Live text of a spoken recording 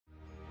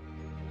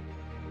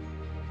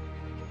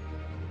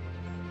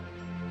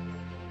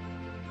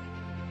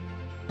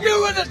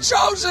You were the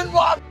chosen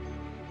one!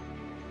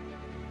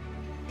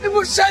 It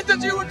was said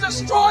that you would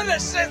destroy the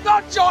Sith,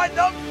 not join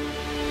them!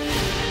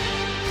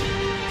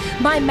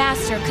 My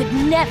master could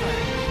never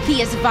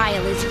be as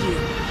vile as you.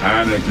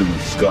 Anakin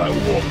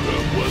Skywalker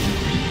was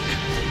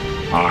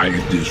weak. I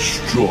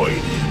destroyed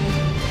him.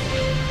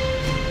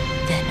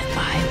 Then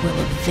I will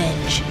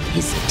avenge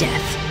his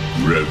death.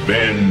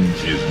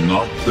 Revenge is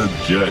not the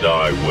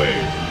Jedi way.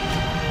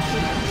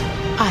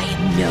 I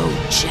am no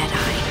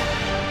Jedi.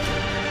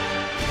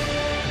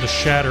 The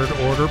Shattered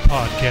Order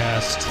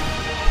podcast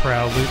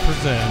proudly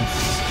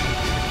presents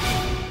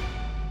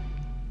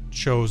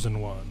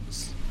Chosen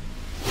Ones.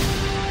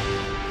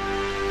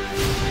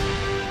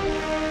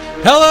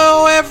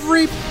 Hello,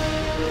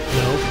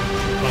 Nope,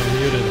 I'm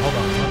muted. Hold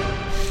on.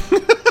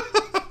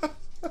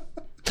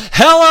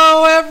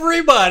 Hello,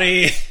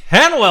 everybody,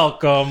 and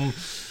welcome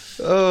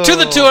to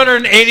the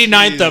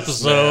 289th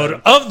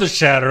episode of the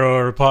Shattered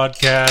Order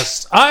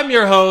podcast. I'm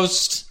your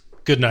host,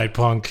 Goodnight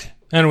Punk,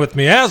 and with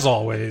me, as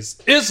always,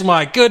 is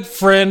my good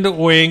friend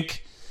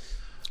Wink.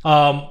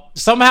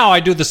 Somehow I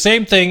do the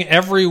same thing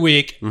every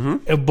week,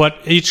 but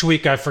each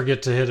week I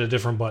forget to hit a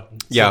different button.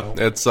 Yeah,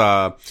 it's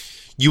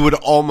you would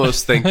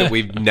almost think that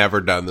we've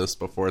never done this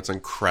before. It's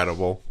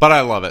incredible, but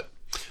I love it.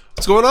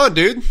 What's going on,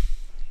 dude?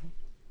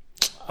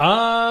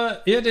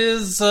 It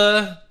is.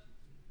 Not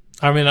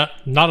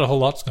a whole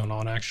lot's going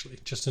on actually.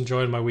 Just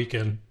enjoying my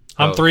weekend.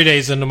 I'm 3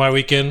 days into my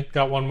weekend.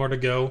 Got one more to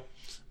go.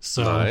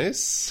 So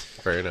nice,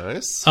 very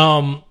nice.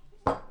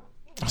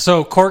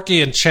 So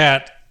Corky in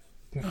chat,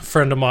 a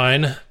friend of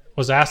mine,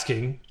 was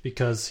asking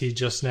because he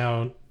just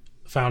now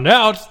found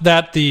out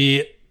that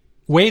the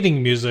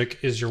waiting music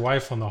is your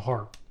wife on the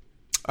harp.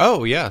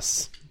 Oh,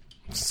 yes.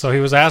 So he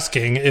was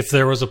asking if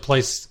there was a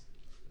place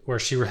where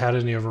she had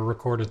any of her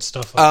recorded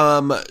stuff.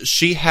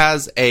 She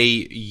has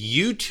a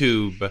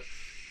YouTube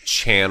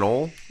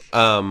channel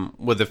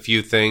with a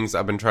few things.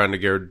 I've been trying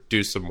to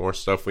do some more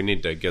stuff. We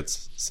need to get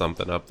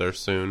something up there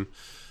soon.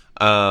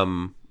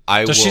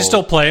 Does she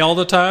still play all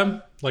the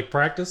time? Like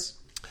practice?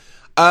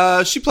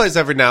 She plays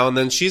every now and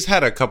then. She's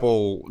had a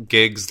couple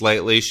gigs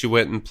lately. She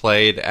went and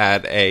played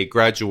at a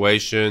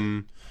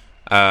graduation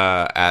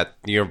at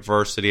the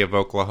University of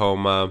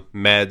Oklahoma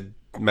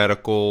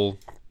medical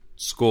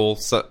school,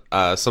 some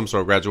sort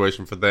of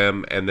graduation for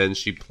them, and then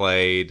she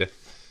played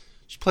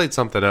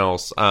something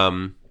else.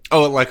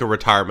 Like a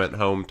retirement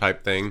home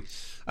type thing.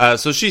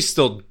 So she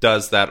still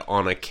does that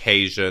on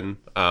occasion.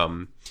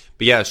 But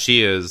yeah,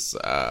 she is.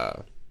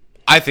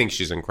 I think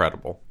she's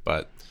incredible,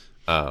 but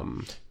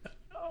I'm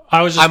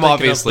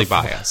obviously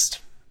biased.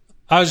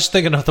 I was just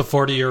thinking of the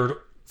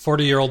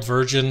 40-year-old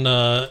virgin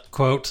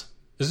quote.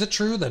 Is it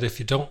true that if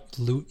you don't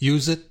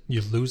use it,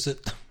 you lose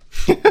it?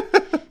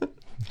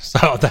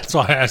 So that's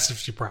why I asked if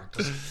she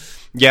practiced.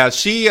 Yeah,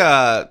 she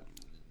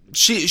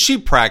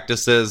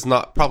practices,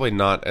 probably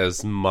not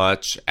as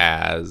much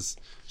as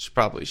she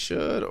probably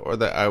should, or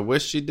that I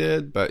wish she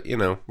did, but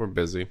we're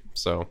busy.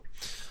 So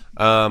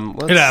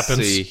let's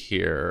see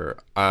here.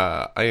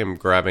 I am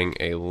grabbing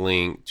a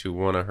link to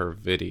one of her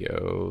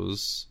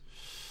videos.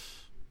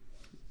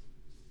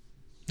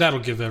 That'll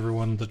give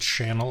everyone the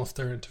channel if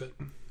they're into it.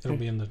 It'll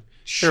be in the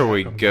chat. Here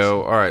we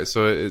go. All right,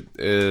 so it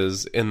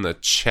is in the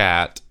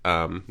chat.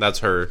 That's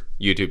her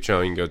YouTube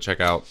channel. You can go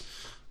check out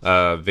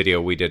a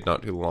video we did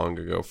not too long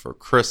ago for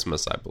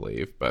Christmas, I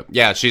believe. But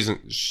yeah,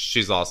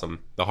 she's awesome.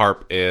 The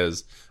harp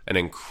is an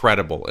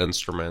incredible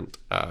instrument.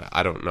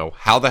 I don't know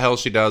how the hell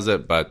she does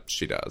it, but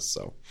she does.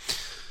 So,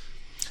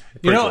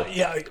 cool.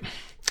 Yeah,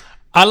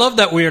 I love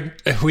that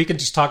we can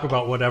just talk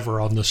about whatever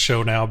on this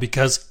show now,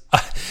 because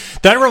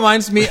that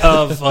reminds me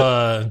of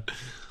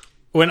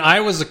when I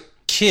was a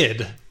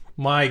kid.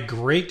 My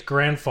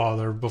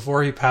great-grandfather,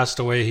 before he passed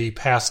away, he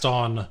passed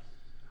on, and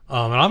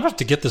I'm going to have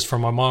to get this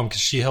from my mom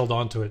because she held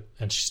on to it,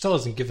 and she still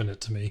hasn't given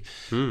it to me.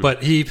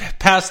 But he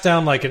passed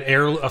down like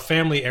a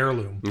family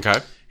heirloom. Okay.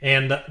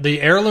 And the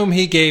heirloom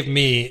he gave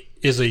me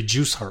is a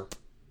juice harp.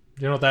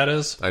 Do you know what that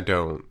is? I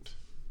don't.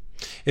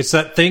 It's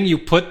that thing you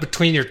put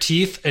between your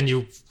teeth, and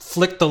you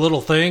flick the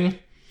little thing,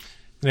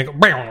 and it go...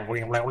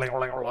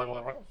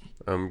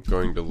 I'm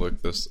going to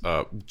look this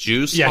up.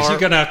 Juice harp? Yes, you're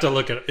going to have to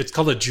look at it. It's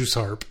called a juice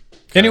harp.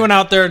 Okay. Anyone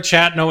out there in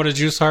chat know what a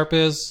juice harp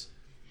is?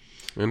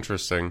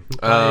 Interesting.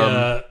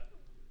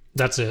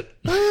 That's it.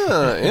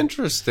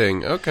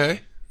 Interesting.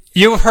 Okay.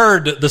 You've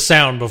heard the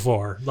sound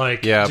before. Juice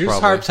probably.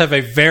 harps have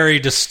a very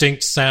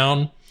distinct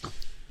sound.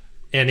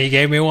 And he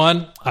gave me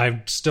one.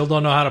 I still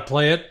don't know how to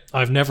play it.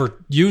 I've never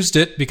used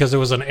it because it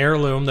was an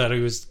heirloom that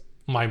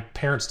my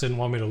parents didn't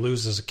want me to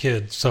lose as a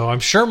kid. So I'm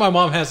sure my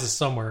mom has it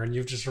somewhere, and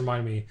you've just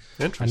reminded me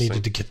I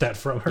needed to get that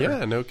from her.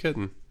 Yeah, no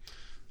kidding.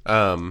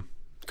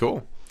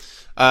 Cool.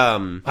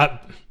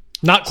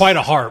 Not quite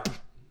a harp.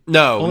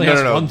 No.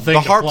 One thing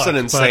the harp's pluck, an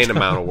insane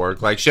amount of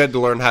work. Like, she had to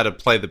learn how to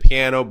play the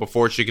piano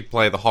before she could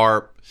play the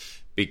harp,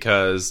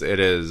 because it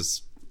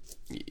is,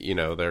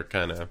 they're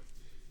kind of,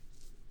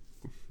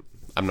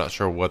 I'm not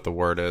sure what the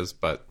word is,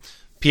 but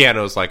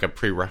piano is like a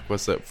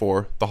prerequisite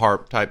for the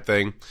harp type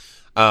thing.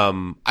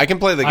 I can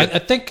play the I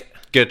think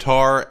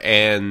guitar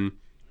and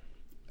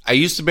I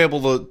used to be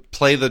able to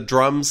play the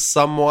drums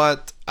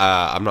somewhat.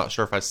 I'm not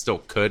sure if I still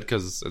could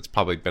because it's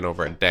probably been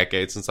over a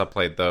decade since I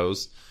played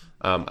those.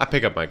 I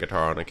pick up my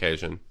guitar on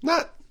occasion.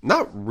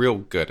 Not real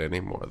good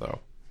anymore, though.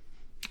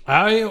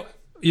 I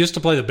used to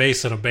play the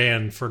bass in a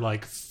band for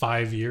like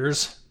 5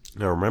 years.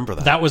 I remember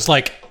that. That was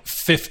like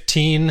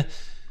 15.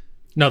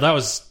 No, that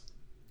was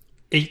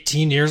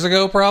 18 years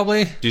ago,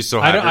 probably. Do you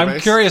still have your I'm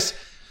bass? curious.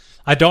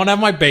 I don't have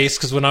my bass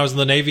because when I was in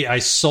the Navy, I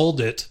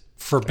sold it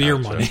for beer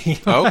money.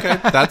 Okay,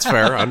 that's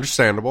fair.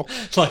 Understandable.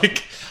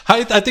 Like,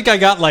 I think I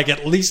got like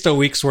at least a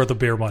week's worth of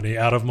beer money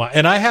out of my...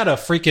 And I had a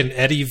freaking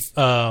Eddie...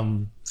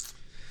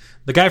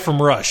 the guy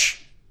from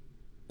Rush.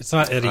 It's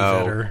not Eddie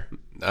Vedder.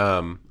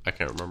 I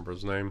can't remember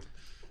his name.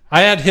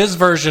 I had his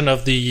version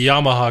of the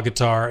Yamaha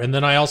guitar, and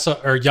then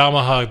or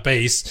Yamaha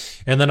bass,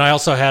 and then I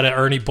also had an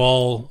Ernie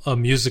Ball, a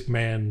Music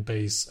Man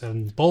bass,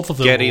 and both of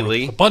them Geddy were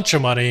Lee. a bunch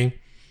of money.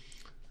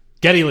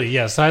 Geddy Lee,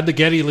 yes, I had the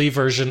Geddy Lee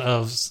version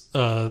of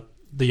the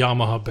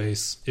Yamaha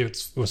bass.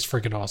 It was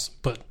freaking awesome,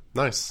 but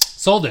Nice.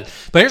 sold it.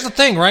 But here's the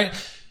thing, right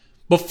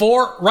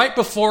before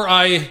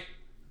I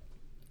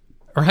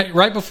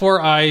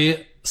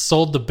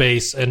sold the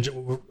bass,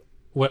 and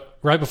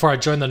right before I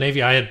joined the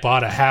Navy, I had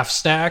bought a half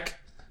stack.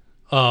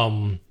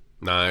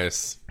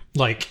 Nice.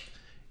 Like,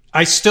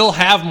 I still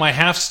have my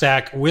half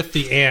stack with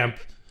the amp,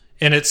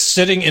 and it's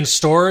sitting in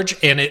storage,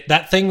 and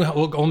that thing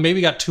maybe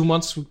got 2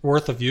 months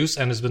worth of use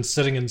and has been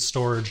sitting in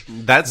storage.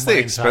 That's the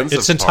expensive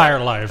its entire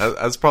part. life.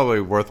 That's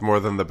probably worth more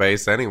than the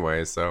bass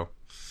anyway, so.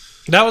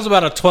 That was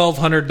about a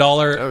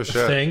 $1,200 Oh,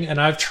 shit. thing, and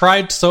I've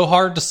tried so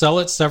hard to sell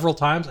it several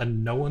times,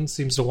 and no one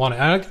seems to want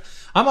it.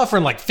 I'm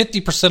offering like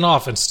 50%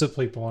 off, and still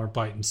people aren't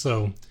biting.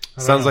 So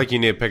Sounds like you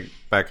need to pick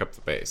back up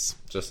the bass.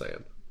 Just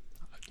saying.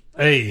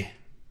 Hey,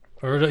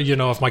 or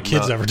if my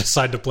kids ever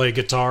decide to play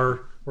guitar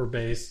or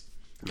bass.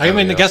 I Oh,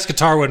 yeah. guess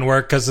guitar wouldn't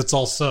work because it's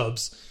all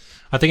subs.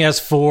 I think it has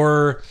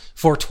four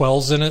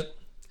 12s in it.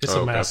 It's a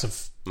Okay.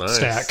 massive Nice.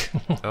 stack.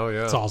 Oh,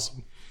 yeah. It's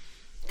awesome.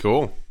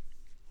 Cool.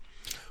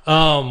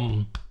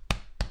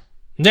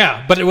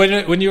 Yeah, but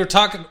when you were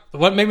talking,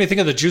 what made me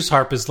think of the Juice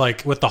Harp is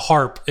like with the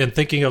harp and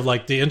thinking of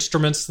like the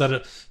instruments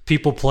that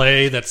people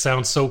play that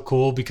sound so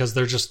cool because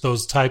they're just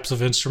those types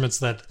of instruments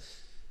that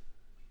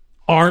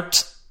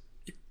aren't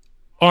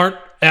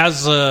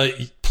as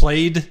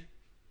played.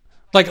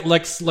 Like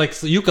the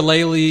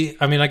ukulele.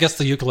 I mean, I guess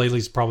the ukulele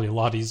is probably a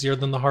lot easier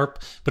than the harp,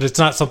 but it's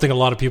not something a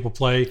lot of people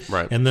play.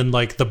 Right. And then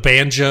like the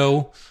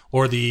banjo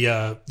or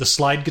the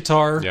slide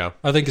guitar. Yeah.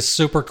 I think is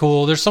super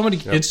cool. There's so many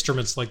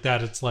instruments like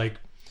that. It's like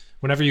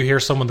whenever you hear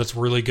someone that's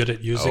really good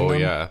at using them,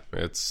 Yeah.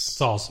 it's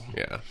awesome.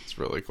 Yeah, it's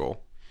really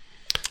cool.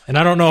 And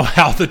I don't know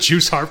how the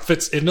Juice Harp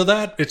fits into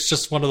that. It's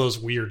just one of those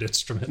weird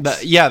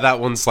instruments. That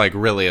one's like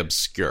really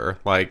obscure.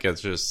 Like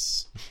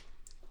it's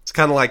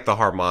kind of like the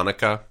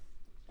harmonica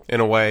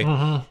in a way.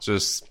 Mm-hmm.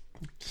 Just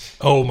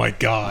Oh my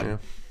god.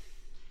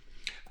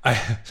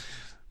 Yeah.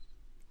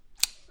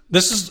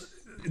 This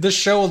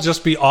show will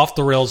just be off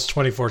the rails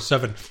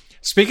 24/7.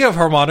 Speaking of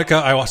harmonica,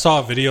 I saw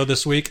a video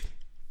this week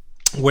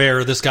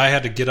where this guy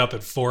had to get up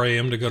at 4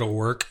 a.m. to go to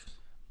work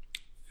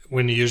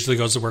when he usually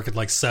goes to work at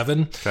like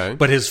 7. Okay.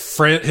 But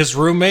his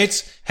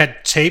roommates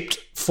had taped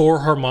 4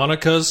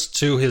 harmonicas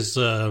to his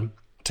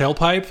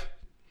tailpipe.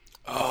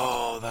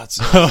 Oh, that's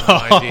an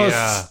awesome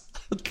idea.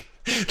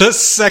 The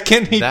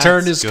second he That's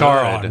turned his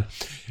car good. on,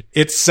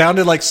 it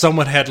sounded like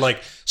someone had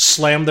like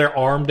slammed their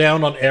arm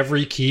down on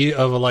every key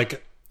of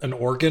an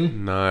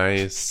organ.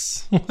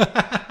 Nice.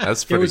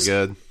 That's pretty was-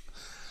 good.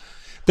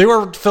 They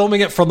were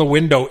filming it from the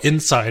window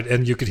inside,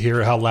 and you could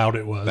hear how loud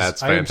it was.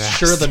 That's I'm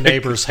fantastic. sure the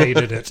neighbors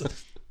hated it.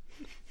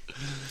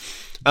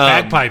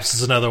 Bagpipes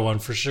is another one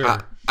for sure.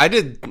 I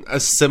did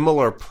a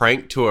similar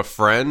prank to a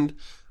friend.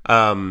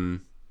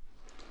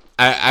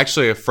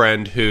 Actually, a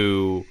friend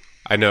who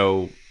I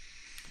know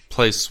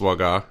plays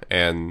Swagga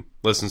and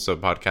listens to a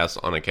podcast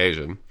on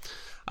occasion.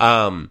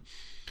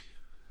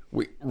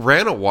 We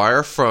ran a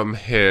wire from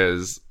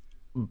his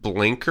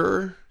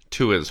blinker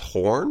to his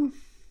horn.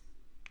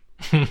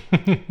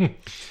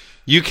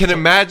 You can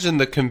imagine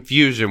the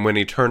confusion when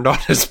he turned on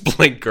his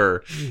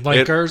blinker.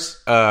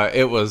 Blinkers?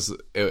 It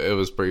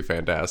was pretty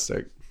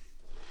fantastic.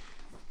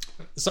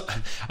 So,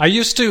 I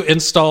used to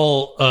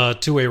install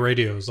two-way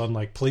radios on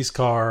like police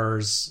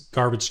cars,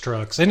 garbage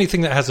trucks,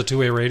 anything that has a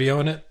two-way radio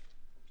in it.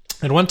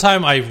 And one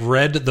time I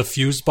read the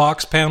fuse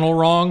box panel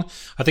wrong.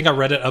 I think I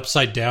read it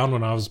upside down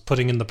when I was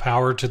putting in the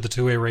power to the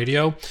two-way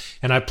radio.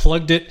 And I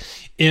plugged it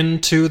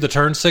into the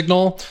turn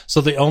signal.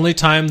 So the only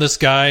time this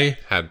guy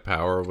Had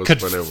power was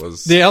could when it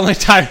was. the only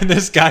time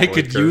this guy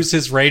could Blinker. use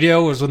his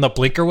radio was when the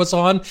blinker was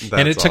on.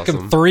 And it took him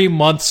awesome. 3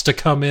 months to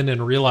come in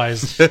and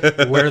realize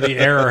where the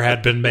error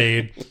had been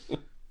made.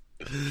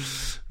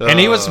 And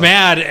he was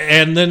mad,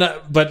 and then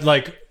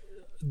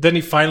then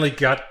he finally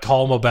got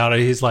calm about it.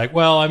 He's like,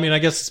 well, I mean, I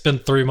guess it's been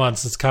 3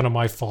 months. It's kind of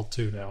my fault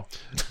too now.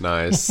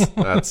 Nice.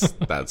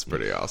 That's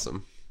pretty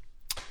awesome.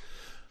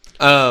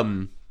 All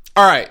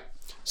right.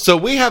 So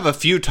we have a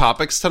few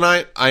topics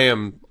tonight. I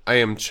am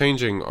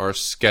changing our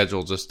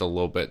schedule just a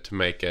little bit to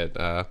make it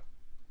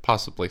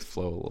possibly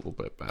flow a little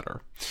bit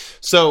better.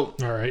 So,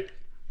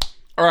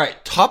 All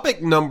right.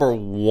 Topic number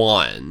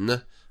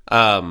 1.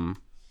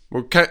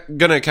 We're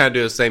gonna kind of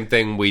do the same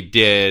thing we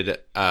did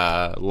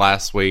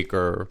last week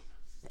or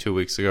 2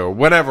 weeks ago, or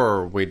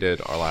whenever we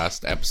did our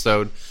last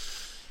episode.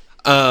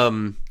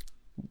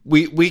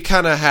 We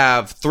kind of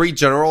have 3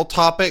 general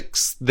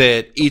topics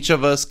that each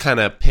of us kind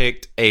of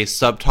picked a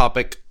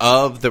subtopic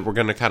of that we're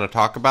going to kind of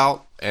talk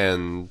about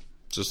and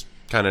just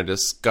kind of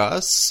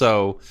discuss.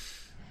 So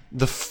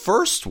the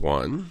first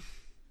one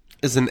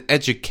is an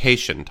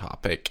education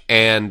topic,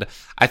 and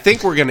I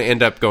think we're going to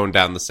end up going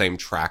down the same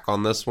track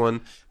on this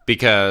one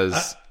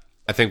because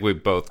I think we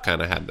both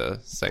kind of had the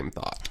same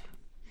thought.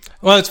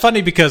 Well, it's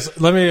funny because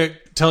let me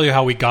tell you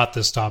how we got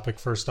this topic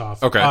first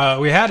off. Okay.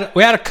 We had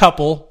a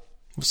couple.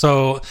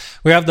 So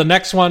we have the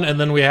next one, and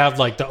then we have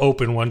like the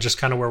open one, just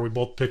kind of where we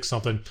both pick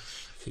something.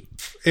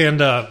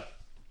 And I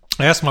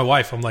asked my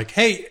wife, I'm like,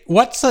 hey,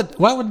 what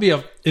would be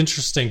an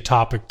interesting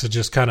topic to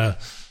just kind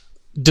of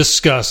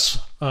discuss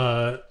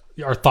our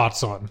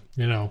thoughts on,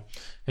 you know?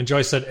 And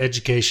Joy said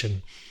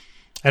education.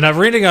 And I'm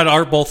reading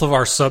out both of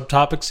our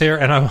subtopics here,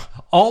 and I'm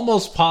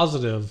almost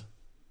positive,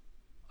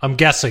 I'm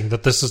guessing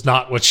that this is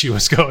not what she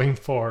was going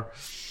for.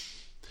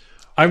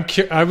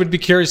 I would be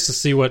curious to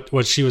see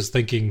what she was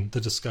thinking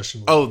the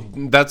discussion was. Oh,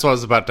 that's what I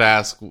was about to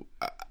ask.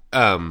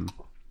 I'll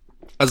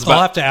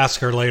have to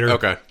ask her later.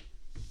 Okay.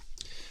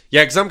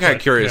 Yeah, because I'm kind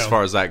of curious you know, as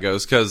far as that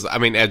goes. Because, I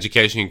mean,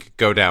 education could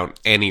go down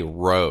any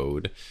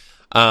road.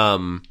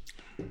 And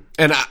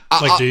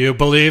do you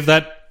believe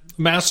that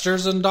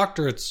masters and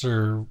doctorates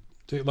are...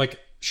 Like,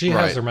 she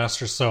has her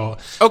master's, so...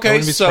 Okay, I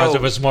wouldn't be surprised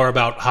if it was more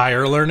about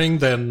higher learning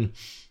than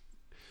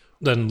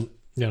you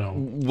know...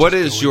 What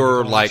is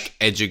your, like,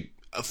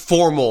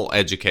 formal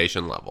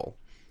education level?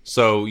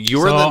 So you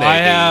were in the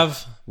Navy,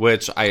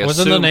 which I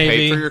assume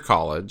paid for your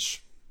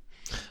college.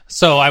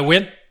 So I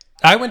went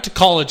to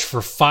college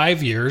for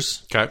 5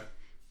 years. Okay.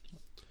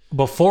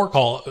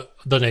 Before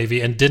the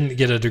Navy, and didn't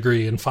get a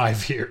degree in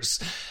 5 years.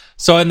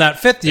 So in that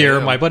 5th year,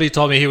 my buddy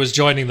told me he was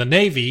joining the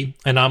Navy,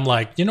 and I'm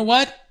like, you know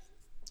what?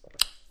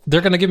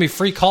 They're going to give me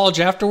free college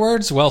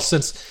afterwards. Well,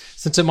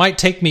 since it might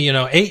take me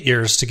 8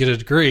 years to get a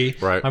degree,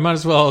 right, I might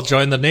as well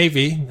join the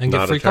Navy and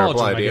get free college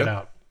when I get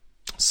out.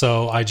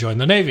 So I joined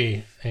the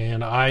Navy,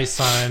 and I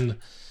signed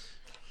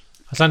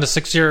a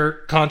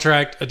 6-year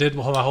contract. I did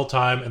the whole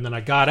time, and then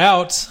I got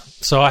out.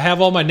 So I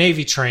have all my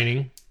Navy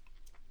training,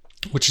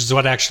 which is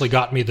what actually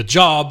got me the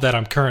job that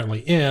I'm currently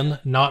in,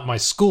 not my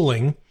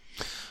schooling.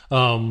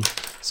 So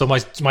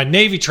my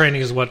Navy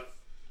training is what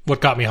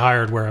got me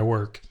hired where I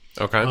work.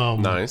 Okay,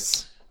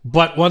 nice.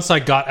 But once I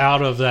got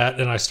out of that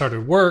and I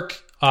started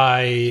work,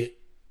 I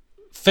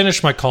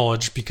finished my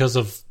college because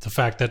of the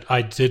fact that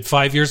I did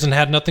 5 years and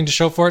had nothing to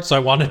show for it. So I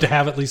wanted to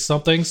have at least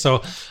something.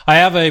 So I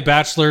have a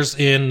bachelor's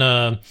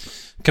in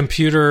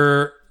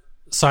computer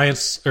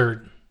science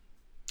or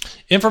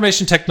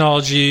information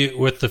technology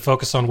with the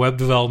focus on web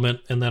development.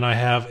 And then I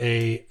have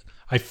I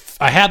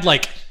had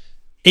like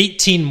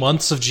 18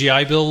 months of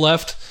GI Bill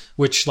left,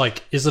 which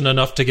like isn't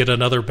enough to get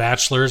another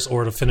bachelor's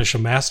or to finish a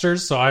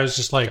master's. So I was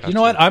just like, you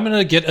know what? I'm going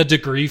to get a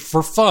degree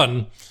for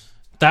fun.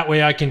 That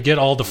way I can get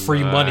all the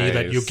free money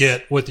that you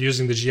get with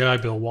using the GI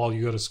Bill while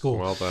you go to school.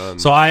 Well done.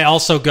 So I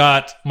also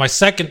got my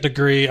second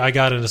degree. I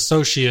got an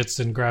associate's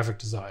in graphic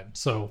design.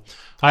 So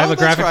I have a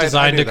graphic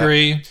design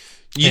degree.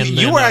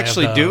 You were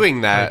actually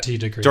doing that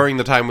during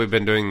the time we've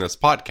been doing this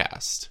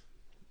podcast.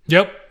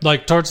 Yep.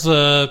 Like towards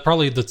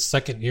probably the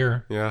second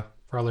year. Yeah.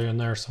 Probably in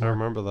there somewhere. I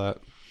remember that.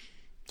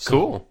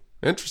 Cool.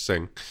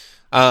 Interesting.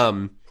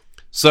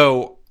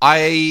 So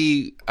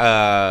I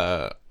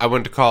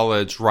went to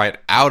college right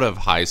out of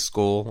high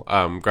school.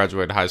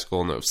 Graduated high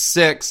school in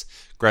 2006.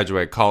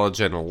 Graduated college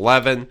in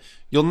 2011.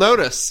 You'll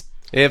notice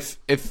if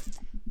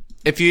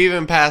you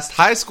even passed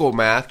high school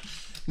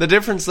math, the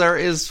difference there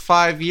is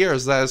 5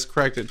 years. That is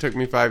correct. It took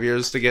me 5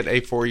 years to get a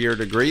 4-year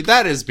degree.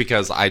 That is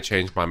because I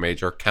changed my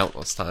major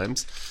countless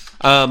times.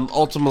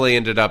 Ultimately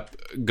ended up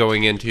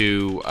going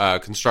into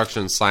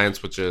construction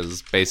science, which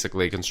is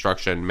basically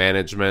construction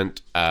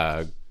management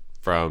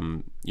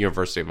from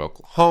University of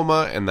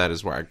Oklahoma, and that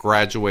is where I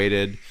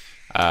graduated,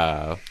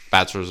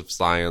 Bachelor's of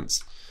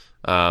Science.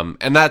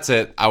 And that's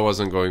it. I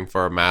wasn't going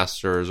for a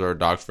master's or a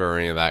doctorate or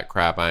any of that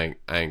crap. I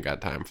ain't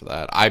got time for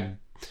that. I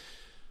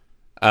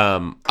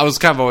was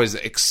kind of always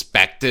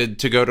expected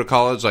to go to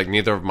college. Like,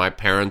 neither of my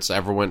parents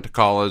ever went to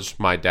college.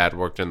 My dad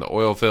worked in the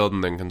oil field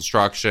and then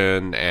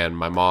construction, and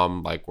my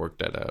mom like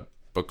worked at a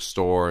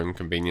bookstore and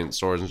convenience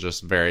stores and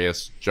just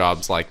various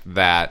jobs like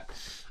that.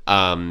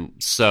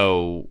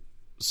 So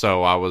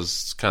I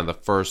was kind of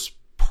the first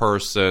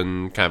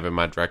person kind of in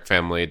my direct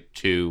family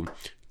to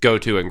go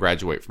to and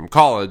graduate from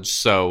college.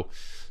 So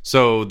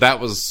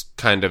that was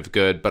kind of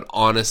good. But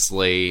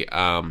honestly,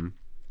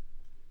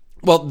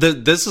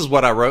 this is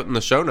what I wrote in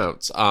the show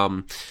notes.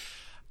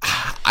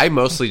 I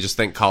mostly just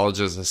think college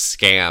is a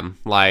scam.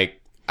 Like,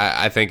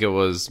 I think it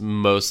was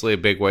mostly a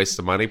big waste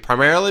of money,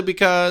 primarily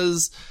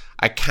because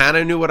I kind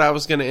of knew what I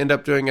was going to end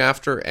up doing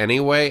after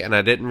anyway, and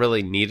I didn't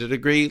really need a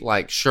degree.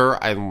 Like, sure,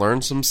 I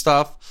learned some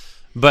stuff,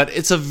 but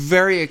it's a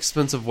very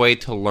expensive way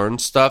to learn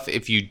stuff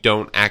if you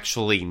don't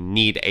actually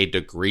need a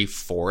degree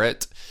for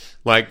it.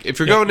 Like, if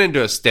you're going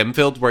into a STEM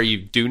field where you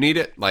do need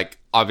it, like,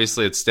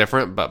 obviously it's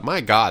different, but my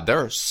God, there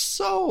are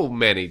so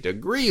many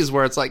degrees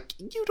where it's like,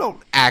 you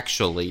don't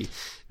actually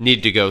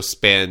need to go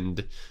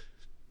spend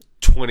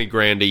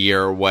 $20,000 a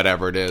year or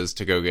whatever it is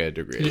to go get a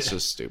degree. It's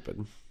just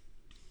stupid.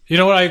 You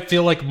know what I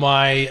feel like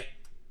my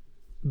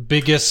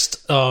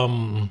biggest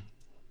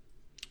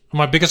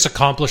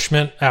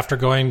accomplishment after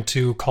going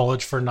to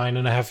college for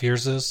 9.5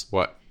 years is?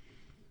 What?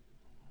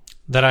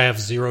 That I have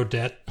zero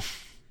debt.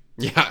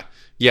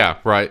 Yeah,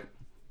 right.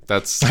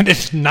 That's I did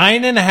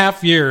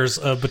 9.5 years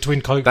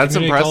between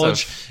community impressive.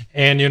 college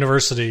and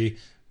university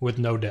with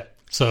no debt.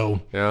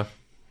 So yeah.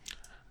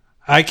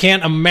 I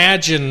can't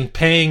imagine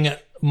paying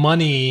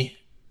money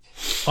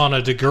on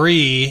a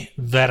degree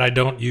that I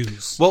don't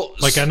use. Well,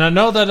 and I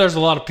know that there's a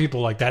lot of people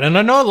like that, and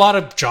I know a lot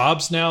of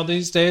jobs now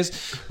these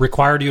days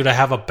require you to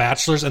have a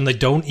bachelor's, and they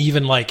don't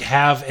even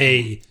have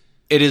a.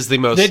 It is the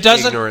most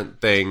ignorant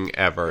thing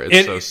ever.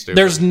 It's so stupid.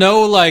 There's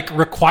no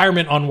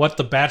requirement on what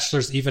the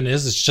bachelor's even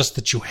is. It's just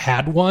that you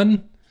had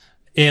one,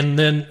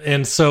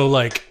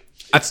 so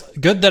it's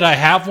good that I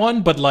have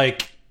one, but I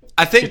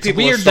think it's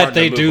people weird are that starting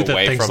they to do move that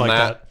away things from like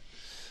that.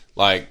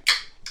 that.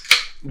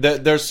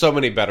 There's so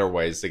many better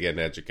ways to get an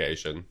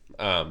education.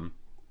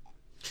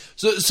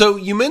 So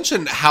you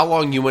mentioned how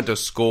long you went to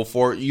school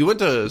for. You went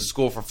to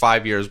school for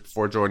 5 years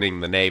before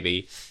joining the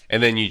Navy,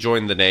 and then you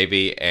joined the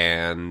Navy,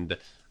 and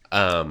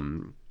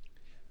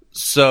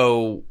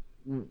so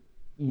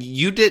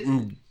you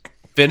didn't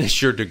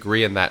finish your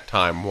degree in that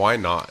time. Why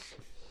not?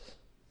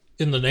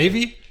 In the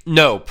Navy?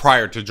 No,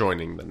 prior to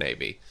joining the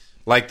Navy.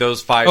 Like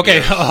those 5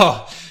 years.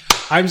 Okay,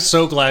 I'm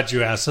so glad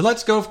you asked. So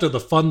let's go to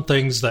the fun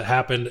things that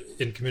happened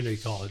in community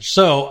college.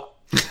 So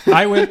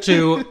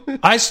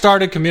I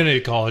started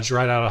community college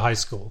right out of high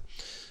school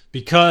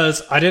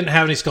because I didn't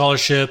have any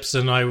scholarships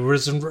and I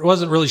wasn't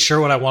really sure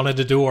what I wanted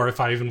to do or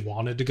if I even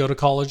wanted to go to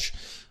college.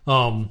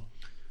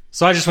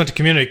 So I just went to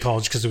community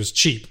college because it was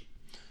cheap.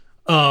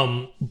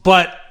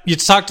 But you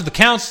talk to the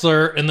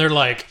counselor and they're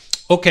like,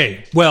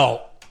 okay,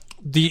 well,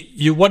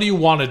 what do you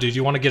want to do? Do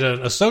you want to get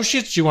an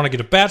associate's? Do you want to get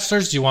a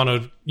bachelor's? Do you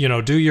want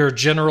to, do your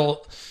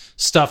general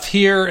stuff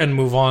here and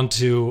move on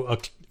to a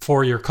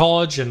 4-year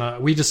college?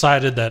 And we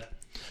decided that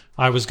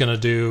I was going to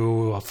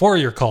do a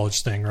 4-year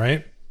college thing,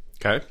 right?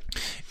 Okay.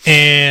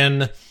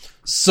 And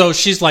so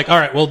she's like, all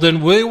right, well,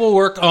 then we will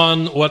work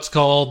on what's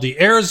called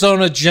the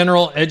Arizona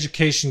General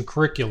Education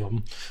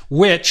Curriculum,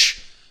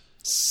 which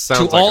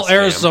Sounds to all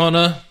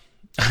Arizona,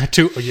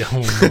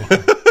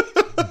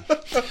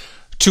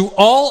 to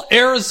all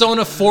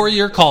Arizona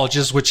 4-year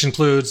colleges, which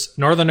includes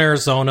Northern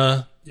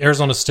Arizona,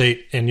 Arizona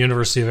State, and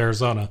University of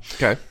Arizona.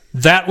 Okay.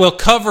 That will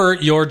cover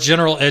your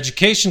general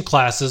education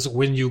classes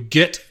when you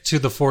get to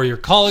the 4-year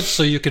college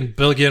so you can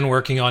begin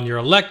working on your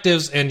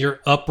electives and your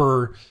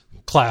upper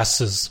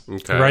classes,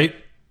 right?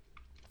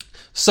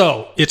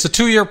 So it's a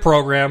 2-year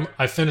program.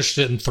 I finished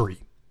it in 3.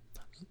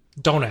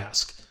 Don't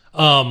ask.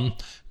 A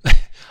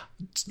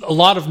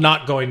lot of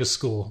not going to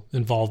school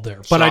involved there.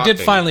 But I did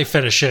finally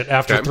finish it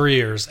after 3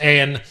 years.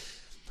 And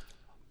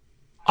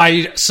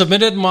I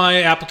submitted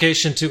my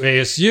application to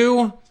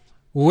ASU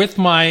with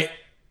my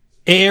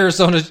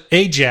Arizona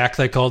AJAC,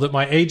 they called it,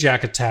 my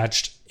AJAC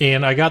attached.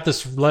 And I got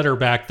this letter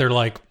back. They're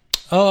like,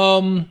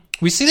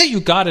 we see that you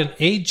got an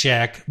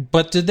AJAC,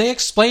 but did they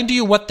explain to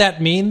you what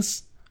that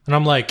means? And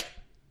I'm like,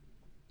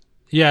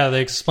 yeah,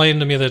 they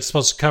explained to me that it's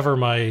supposed to cover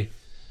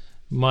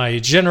my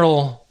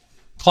general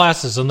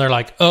classes. And they're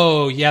like,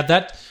 oh, yeah,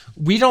 that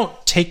we don't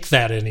take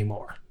that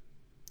anymore.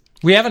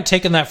 We haven't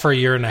taken that for 1.5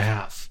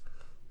 years.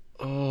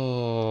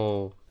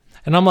 Oh.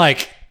 And I'm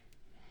like,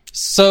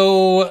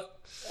 so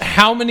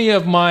how many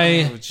of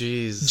my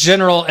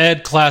general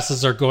ed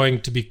classes are going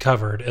to be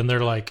covered? And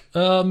they're like,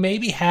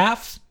 maybe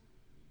half.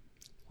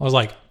 I was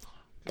like,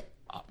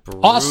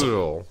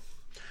 awesome.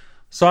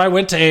 So I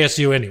went to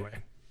ASU anyway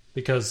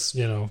because,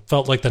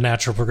 felt like the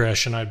natural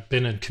progression. I'd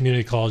been in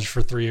community college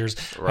for 3 years.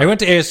 Right. I went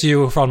to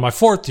ASU on my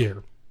 4th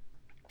year.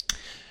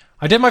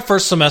 I did my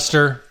first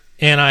semester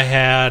and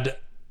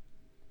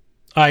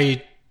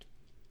I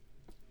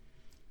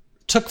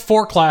took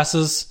 4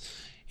 classes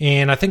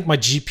and I think my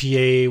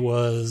GPA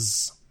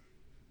was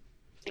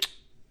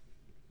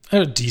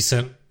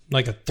decent,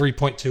 like a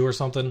 3.2 or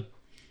something.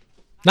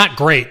 Not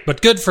great,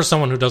 but good for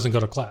someone who doesn't go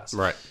to class.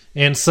 Right.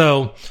 And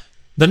so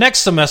the next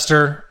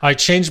semester, I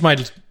changed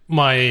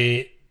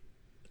my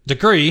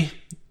degree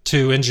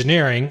to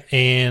engineering,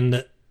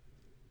 and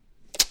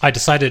I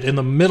decided in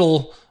the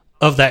middle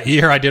of that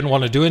year I didn't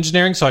want to do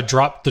engineering, so I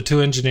dropped the 2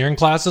 engineering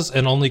classes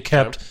and only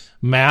kept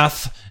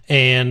math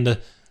and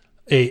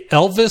a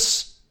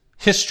Elvis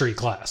history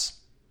class.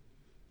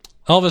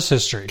 Elvis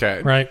history.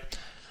 Okay. Right?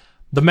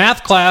 The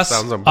math class,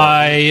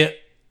 I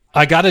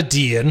got a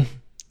D in.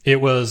 It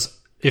was,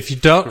 if you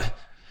don't...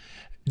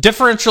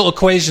 Differential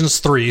Equations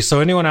 3. So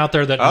anyone out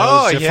there that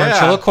knows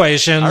differential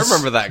equations... I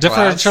remember that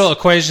Differential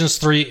Equations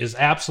 3 is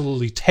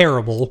absolutely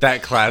terrible.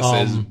 That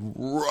class is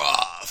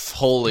rough.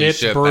 holy It's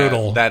shit,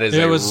 brutal. that is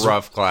It a was-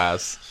 rough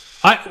class.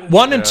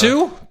 1 and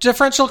 2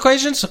 differential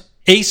equations,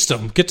 aced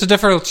them. Get to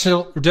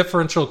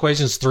differential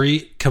equations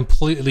 3,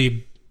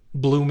 completely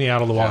blew me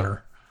out of the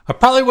water. I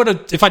probably would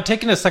have, if I'd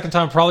taken it a second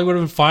time, I probably would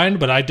have been fine.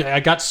 But I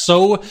got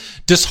so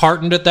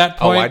disheartened at that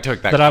point. I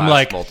took that class I'm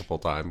like, multiple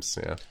times.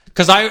 Yeah,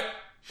 because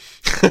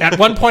at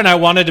one point I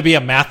wanted to be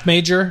a math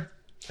major.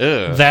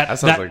 Ugh, That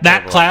sounds like a that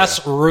terrible class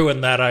idea.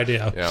 ruined that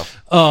idea. Yeah.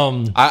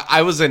 Um,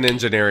 I was in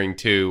engineering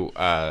too.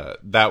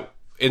 That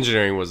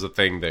engineering was the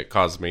thing that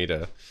caused me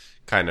to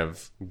kind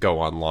of go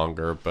on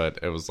longer, but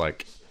it was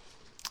like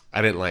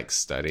I didn't like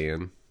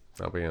studying.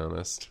 I'll be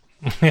honest.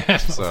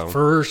 So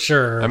for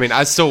sure. I mean,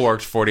 I still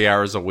worked 40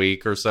 hours a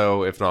week or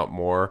so, if not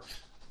more,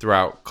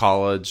 throughout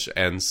college,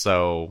 and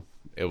so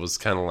it was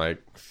kind of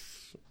like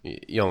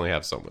you only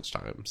have so much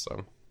time.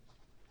 So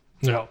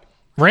No.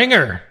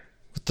 Ringer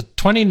with the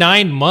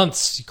 29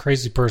 months, you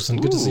crazy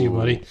person. Good to see you,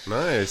 buddy.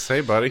 Nice.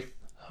 Hey, buddy.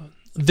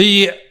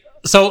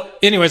 So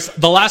anyways,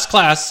 the last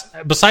class,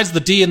 besides the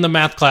D in the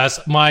math class,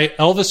 my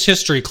Elvis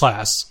history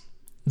class,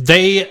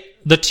 the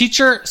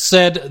teacher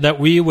said that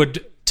we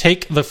would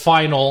take the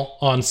final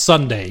on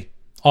Sunday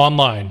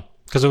online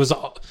because it was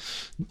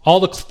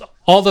all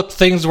the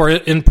things were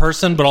in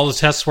person, but all the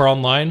tests were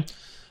online.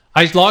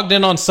 I logged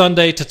in on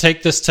Sunday to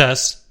take this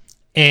test,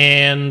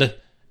 and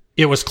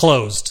it was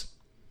closed.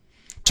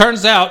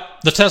 Turns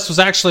out the test was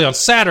actually on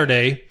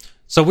Saturday.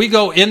 So we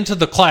go into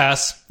the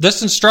class.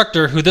 This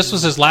instructor, who this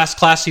was his last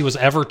class he was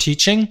ever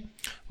teaching,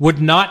 would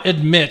not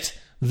admit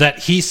that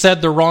he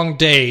said the wrong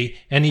day,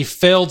 and he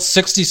failed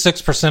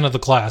 66% of the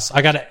class.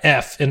 I got an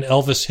F in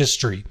Elvis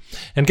history.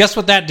 And guess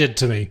what that did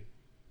to me?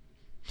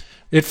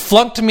 It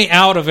flunked me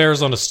out of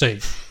Arizona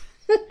State.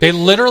 They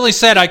literally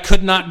said I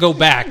could not go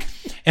back,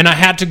 and I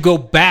had to go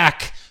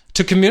back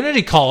to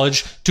community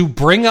college to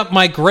bring up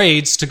my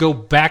grades to go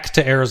back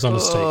to Arizona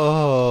State.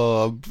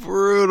 Oh,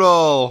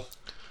 brutal.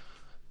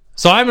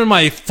 So I'm in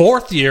my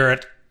 4th year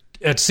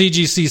at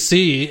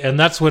CGCC, and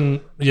that's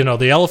when,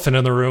 the elephant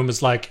in the room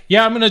is like,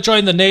 yeah, I'm going to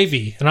join the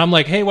Navy. And I'm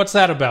like, hey, what's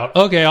that about?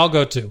 Okay, I'll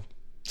go too.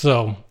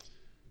 So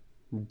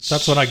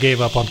that's when I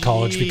gave up on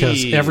college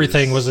because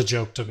everything was a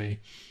joke to me.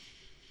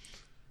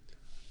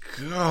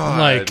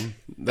 God.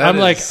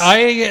 I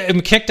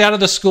am kicked out of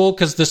the school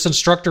because this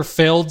instructor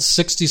failed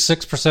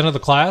 66% of the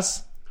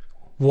class.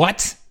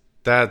 What?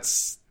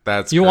 That's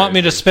You want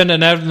me to crazy. spend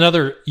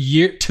another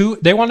year?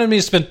 They wanted me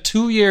to spend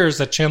 2 years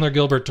at Chandler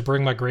Gilbert to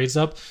bring my grades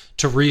up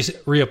to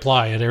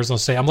reapply at Arizona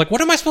State. I'm like,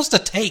 what am I supposed to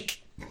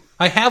take?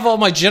 I have all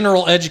my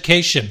general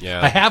education.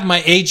 Yeah. I have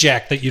my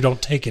AJAC that you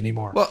don't take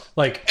anymore. Well,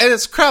 and and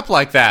it's crap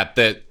like that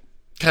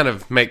kind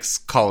of makes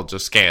college a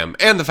scam.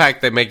 And the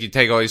fact they make you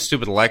take all these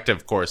stupid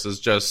elective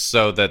courses just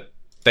so that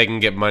they can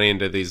get money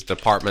into these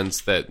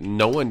departments that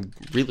no one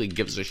really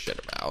gives a shit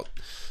about.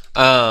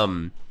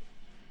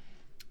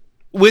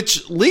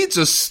 Which leads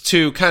us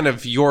to kind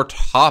of your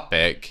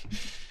topic.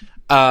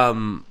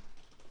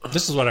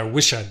 this is what I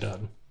wish I'd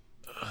done.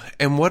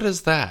 And what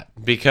is that?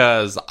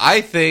 Because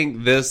I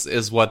think this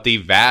is what the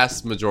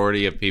vast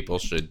majority of people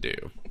should do.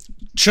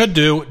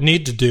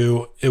 Need to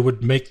do. It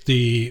would make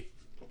the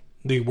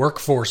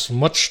workforce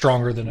much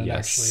stronger than it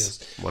actually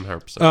is.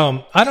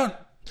 100%.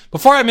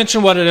 Before I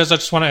mention what it is, I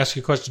just want to ask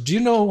you a question. Do you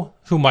know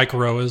who Mike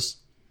Rowe is?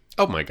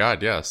 Oh my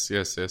God! Yes.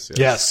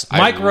 Yes, I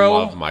Mike Rowe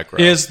love Mike Rowe.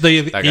 is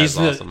That guy's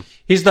awesome.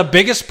 He's the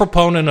biggest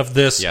proponent of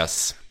this.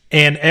 Yes.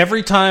 And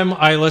every time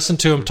I listen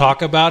to him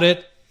talk about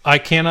it, I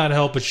cannot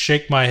help but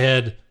shake my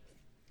head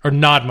or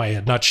nod my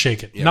head, not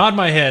shake it. Nod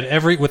my head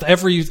with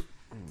every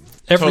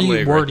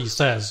Totally word agree. he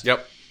says.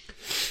 Yep.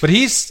 But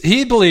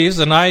he believes,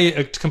 and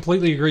I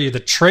completely agree,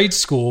 that trade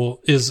school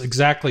is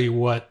exactly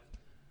what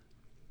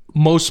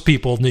most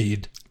people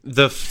need.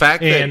 The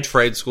fact And- that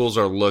trade schools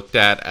are looked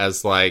at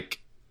as like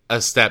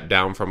a step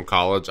down from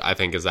college, I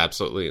think, is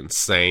absolutely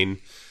insane.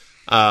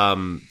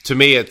 To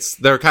me,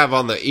 they're kind of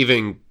on the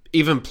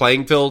even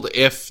playing field,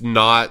 if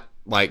not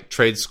like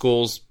trade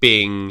schools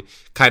being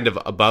kind of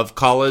above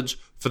college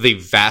for the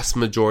vast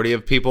majority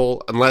of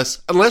people,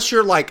 unless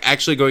you're like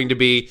actually going to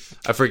be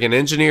a freaking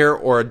engineer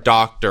or a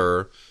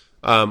doctor,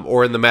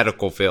 or in the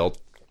medical field.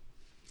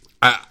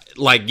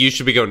 Like, you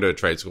should be going to a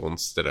trade school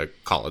instead of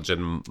college,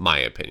 in my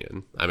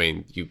opinion. I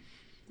mean, you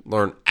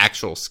learn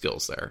actual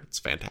skills there. It's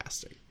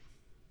fantastic.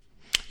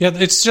 Yeah,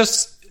 it's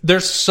just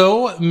there's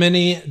so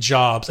many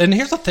jobs, and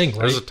here's the thing, right?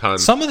 There's a ton.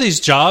 Some of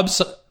these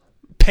jobs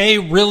pay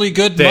really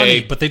good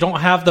money, but they don't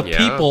have the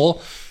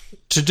people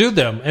to do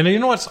them. And you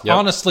know what's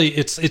honestly,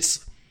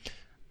 it's.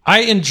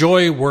 I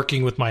enjoy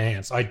working with my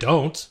hands. I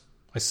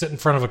sit in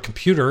front of a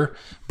computer,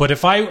 but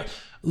if I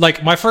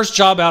like my first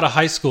job out of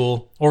high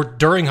school or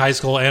during high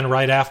school and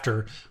right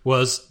after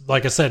was,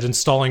 like I said,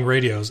 installing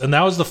radios, and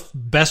that was the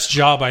best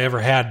job I ever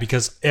had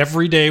because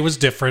every day was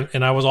different,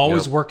 and I was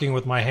always working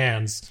with my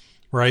hands.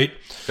 Right?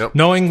 Yep.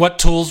 Knowing what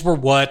tools were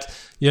what,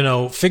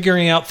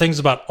 figuring out things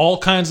about all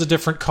kinds of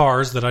different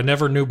cars that I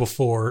never knew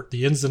before,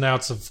 the ins and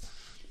outs of,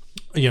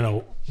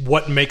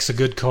 what makes a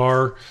good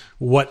car,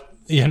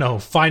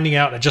 finding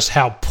out just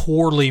how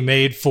poorly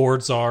made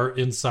Fords are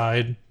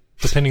inside.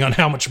 depending on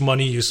how much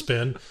money you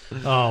spend.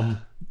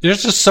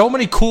 There's just so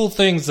many cool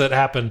things that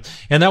happen,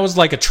 and that was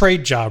like a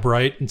trade job,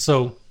 right? And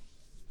so,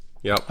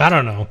 Yep. I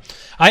don't know.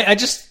 I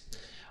just,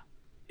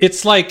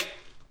 it's like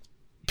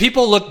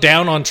people look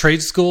down on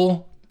trade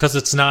school because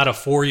it's not a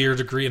 4-year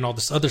degree and all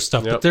this other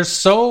stuff. Yep. But there's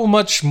so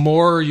much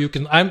more you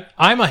can. I'm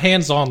a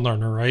hands-on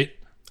learner, right?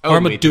 Or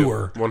I'm a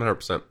doer.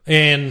 100%.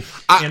 And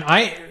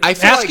I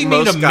feel asking like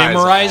me to most guys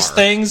memorize are.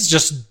 things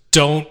just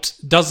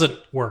doesn't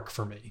work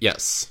for me.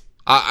 Yes.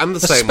 I'm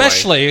the same way.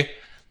 Especially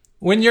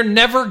when you're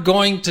never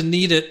going to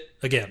need it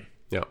again.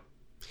 Yeah.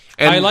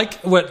 And I like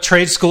what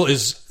trade school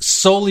is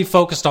solely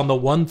focused on the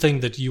one thing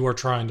that you are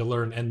trying to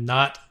learn and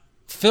not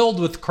filled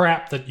with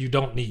crap that you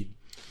don't need.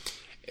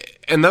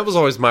 And that was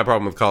always my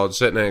problem with college,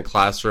 sitting in a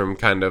classroom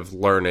kind of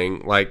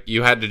learning. Like,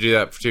 you had to do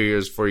that for 2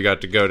 years before you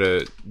got to go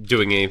to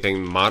doing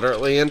anything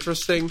moderately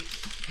interesting.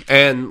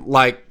 And,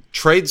 like,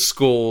 trade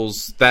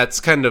schools, that's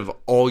kind of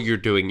all you're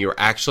doing. You're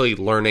actually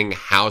learning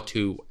how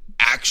to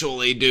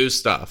actually do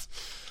stuff.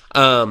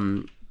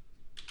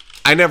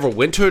 I never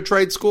went to a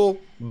trade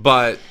school,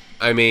 but,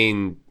 I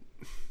mean,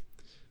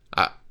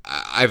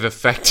 I've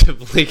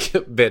effectively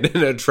been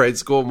in a trade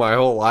school my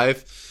whole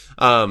life.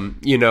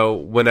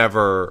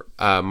 Whenever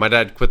my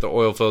dad quit the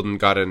oil field and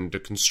got into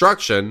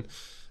construction,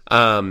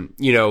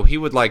 he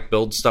would like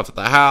build stuff at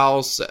the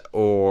house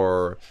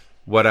or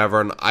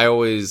whatever, and I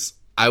was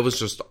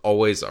just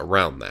always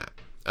around that.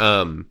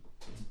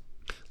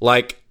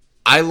 Like,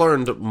 I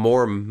learned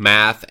more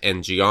math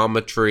and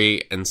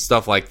geometry and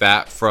stuff like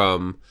that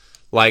from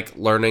like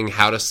learning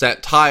how to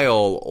set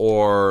tile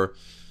or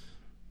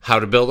how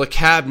to build a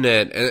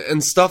cabinet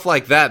and stuff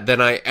like that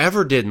than I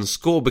ever did in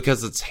school,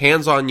 because it's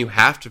hands-on. You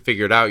have to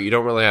figure it out. You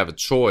don't really have a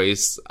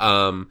choice.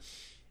 And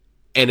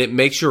it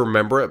makes you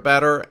remember it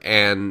better,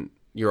 and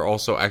you're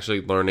also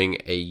actually learning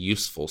a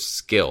useful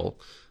skill.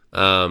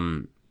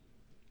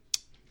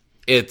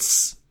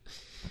 It's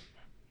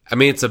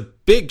a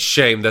big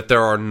shame that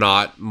there are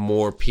not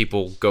more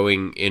people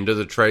going into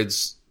the trade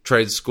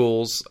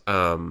schools.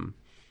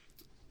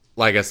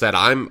 Like I said,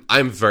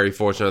 I'm very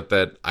fortunate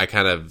that I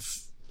kind of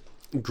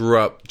grew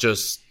up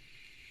just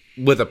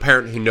with a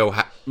parent who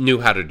knew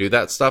how to do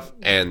that stuff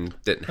and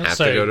didn't have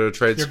to go to a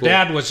trade school. Your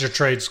dad was your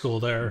trade school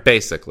there.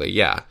 Basically,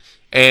 yeah.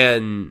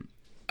 And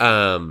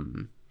so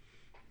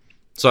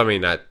I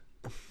mean,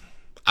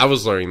 I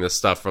was learning this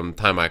stuff from the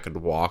time I could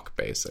walk,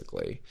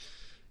 basically.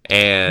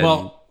 And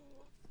well,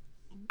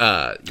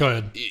 go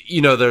ahead.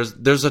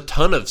 There's a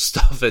ton of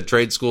stuff at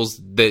trade schools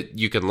that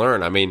you can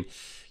learn. I mean,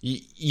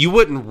 you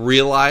wouldn't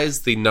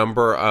realize the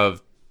number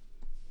of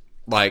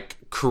like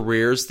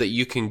careers that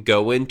you can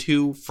go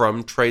into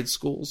from trade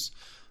schools.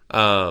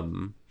 I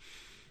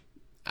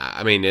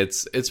mean,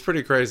 it's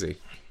pretty crazy.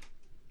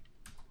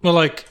 Well,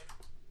 like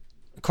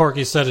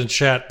Corky said in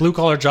chat, blue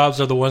collar jobs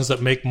are the ones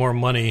that make more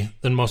money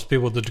than most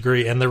people with a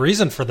degree, and the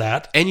reason for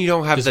that, and you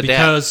don't have is the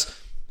because, debt.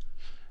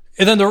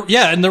 And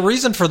then the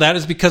reason for that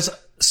is because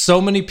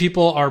so many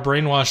people are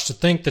brainwashed to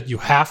think that you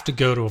have to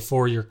go to a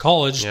 4-year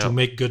college to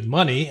make good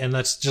money, and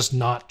that's just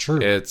not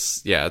true.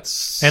 It's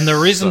and the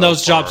reason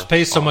those jobs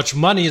pay so much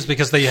money is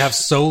because they have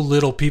so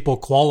little people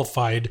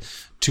qualified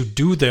to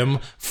do them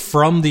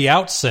from the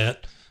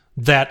outset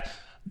that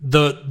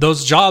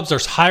those jobs are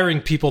hiring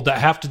people that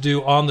have to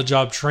do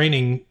on-the-job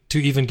training to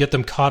even get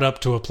them caught up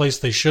to a place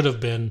they should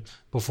have been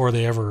before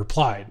they ever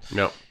applied.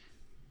 No.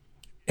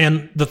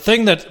 And the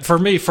thing that, for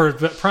me, for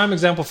a prime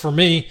example for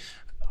me,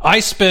 I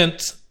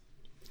spent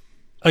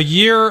a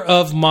year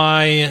of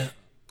my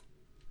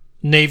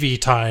Navy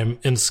time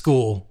in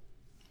school,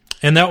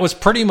 and that was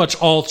pretty much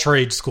all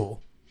trade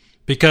school,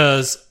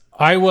 because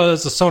I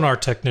was a sonar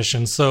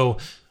technician, so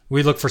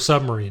we look for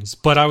submarines,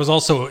 but I was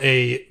also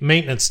a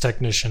maintenance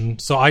technician,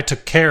 so I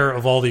took care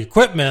of all the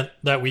equipment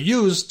that we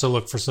used to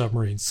look for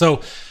submarines.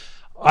 So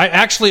I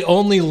actually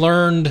only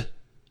learned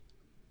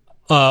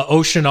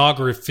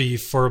oceanography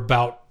for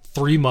about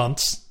 3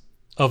 months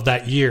of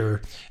that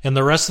year, and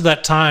the rest of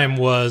that time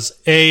was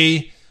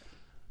it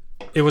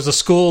was a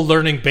school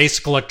learning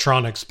basic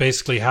electronics,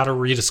 basically how to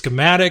read a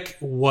schematic,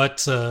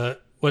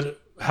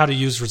 how to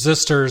use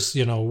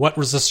resistors, what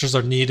resistors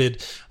are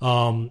needed,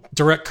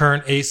 direct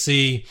current,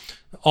 AC,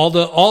 all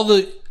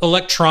the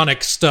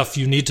electronic stuff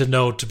you need to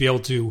know to be able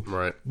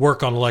to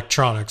work on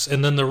electronics.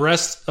 And then the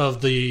rest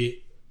of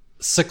the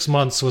 6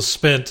 months was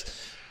spent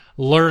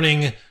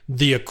learning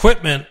the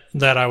equipment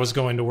that I was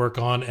going to work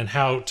on and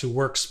how to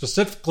work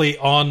specifically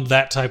on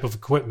that type of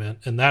equipment.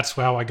 And that's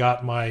how I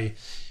got my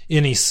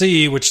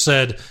NEC, which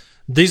said,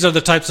 these are the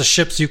types of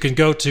ships you can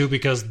go to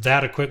because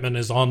that equipment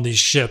is on these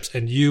ships,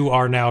 and you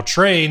are now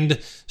trained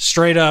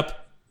straight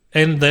up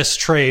in this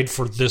trade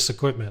for this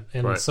equipment.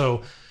 And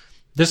so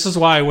this is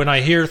why when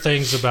I hear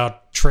things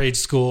about trade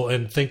school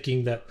and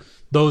thinking that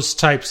those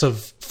types of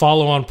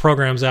follow-on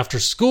programs after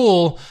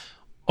school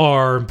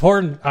are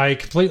important, I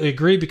completely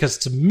agree, because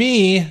to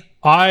me,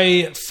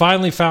 I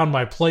finally found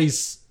my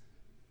place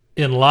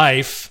in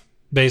life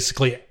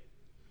basically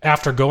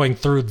after going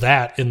through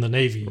that in the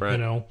Navy,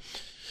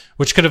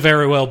 which could have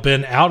very well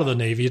been out of the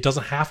Navy. It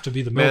doesn't have to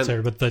be the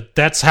military, but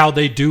that's how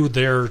they do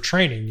their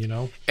training, you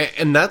know?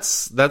 And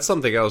that's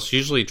something else.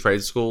 Usually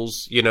trade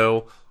schools, you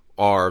know,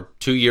 are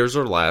 2 years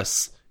or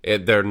less.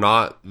 They're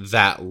not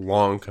that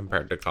long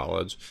compared to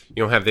college. You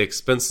don't have the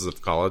expenses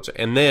of college.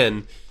 And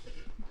then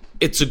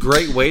it's a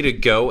great way to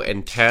go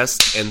and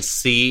test and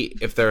see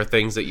if there are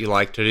things that you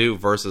like to do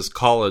versus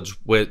college,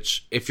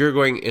 which if you're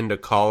going into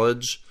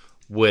college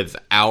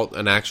without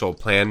an actual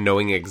plan,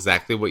 knowing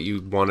exactly what you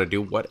want to do,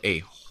 what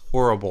a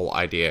horrible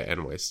idea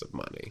and waste of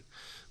money.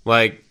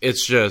 Like,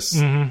 it's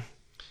just...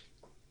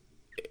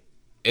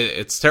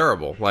 It's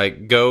terrible.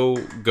 Like, go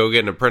get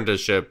an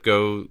apprenticeship,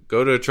 go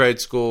to a trade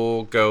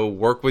school, go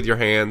work with your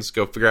hands,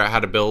 go figure out how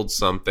to build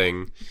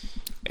something,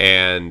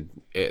 and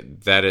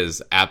that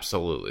is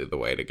absolutely the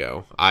way to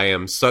go. I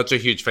am such a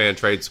huge fan of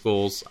trade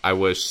schools. I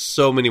wish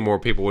so many more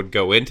people would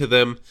go into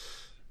them.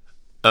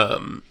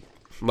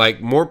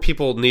 Like, more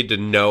people need to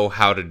know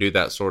how to do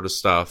that sort of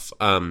stuff.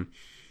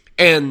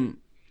 And,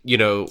 you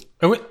know,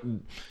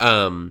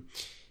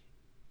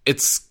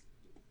 it's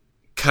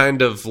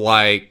kind of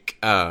like...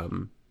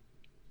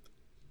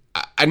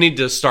 I need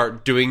to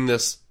start doing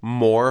this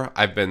more.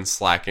 I've been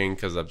slacking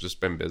because I've just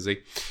been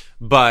busy.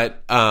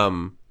 But,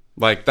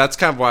 like, that's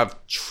kind of what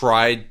I've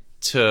tried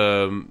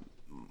to...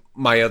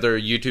 My other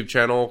YouTube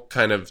channel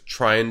kind of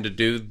trying to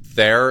do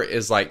there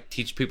is, like,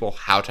 teach people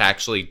how to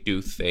actually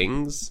do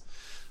things.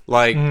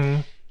 Like...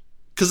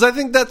 Because I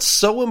think that's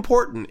so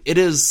important. It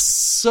is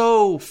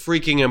so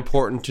freaking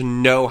important to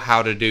know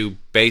how to do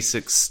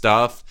basic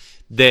stuff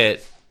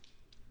that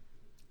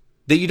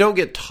you don't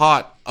get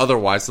taught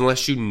otherwise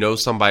unless you know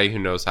somebody who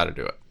knows how to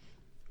do it.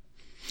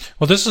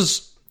 Well, this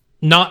is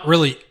not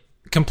really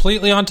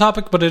completely on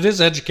topic, but it is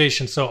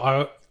education, so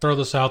I'll throw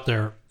this out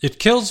there. It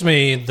kills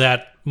me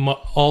that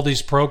all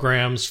these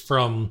programs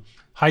from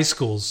high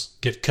schools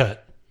get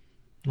cut,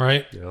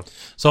 right? Yeah.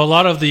 So a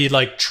lot of the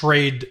like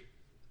trade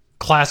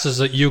classes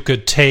that you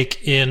could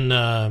take in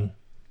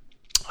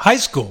high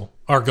school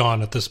are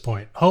gone at this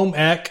point. Home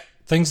ec,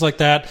 things like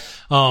that.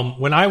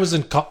 When I was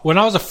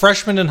a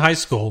freshman in high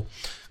school,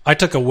 I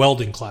took a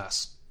welding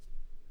class.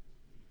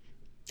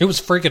 It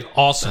was freaking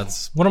awesome.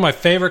 That's one of my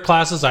favorite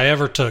classes I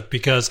ever took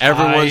because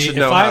everyone should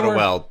know how to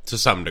weld to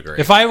some degree.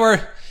 If I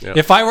were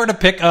to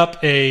pick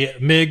up a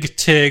MIG,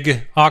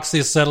 TIG,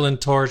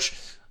 oxyacetylene torch,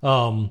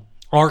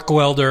 arc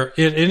welder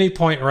at any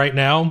point right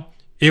now,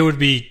 it would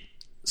be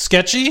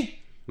sketchy.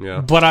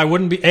 Yeah. But I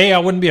wouldn't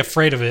be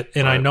afraid of it,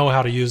 and right. I know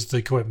how to use the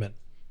equipment.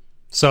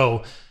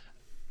 So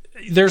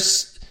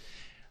it's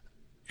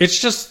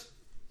just,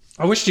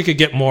 I wish you could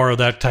get more of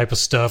that type of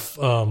stuff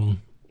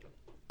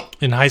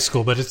in high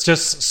school, but it's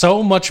just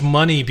so much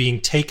money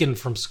being taken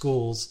from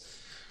schools.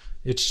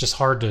 It's just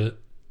hard to,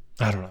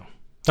 I don't know.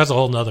 That's a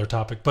whole nother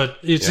topic, but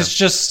it's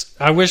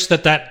just, I wish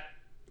that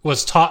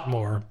was taught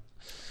more.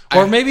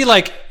 Or maybe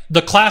like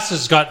the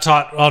classes got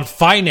taught on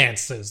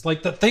finances,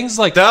 like the things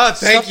like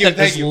thank you.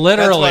 That's what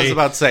I was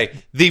about to say.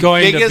 The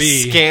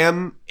biggest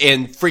scam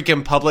in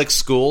freaking public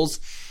schools.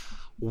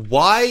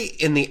 Why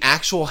in the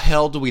actual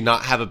hell do we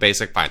not have a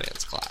basic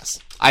finance class?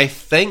 I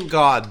thank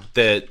God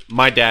that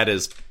my dad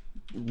is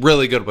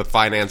really good with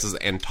finances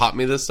and taught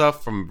me this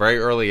stuff from a very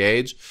early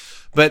age.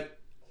 But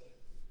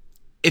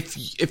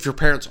if your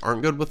parents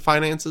aren't good with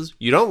finances,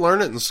 you don't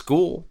learn it in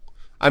school.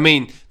 I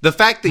mean, the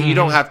fact that you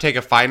don't have to take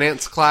a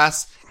finance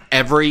class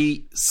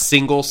every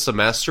single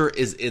semester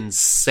is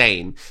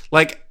insane.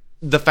 Like,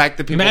 the fact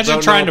that people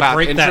don't know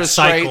about interest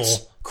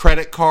rates,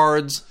 credit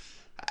cards,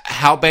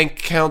 how bank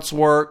accounts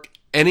work,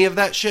 any of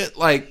that shit.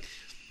 Like,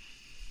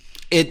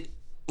 it's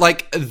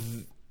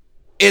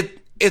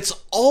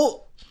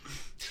all...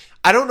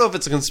 I don't know if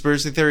it's a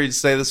conspiracy theory to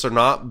say this or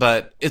not,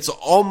 but it's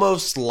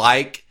almost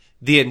like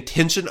the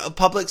intention of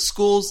public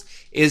schools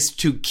is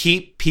to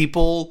keep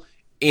people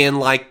in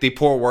like the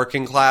poor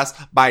working class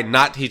by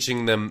not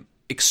teaching them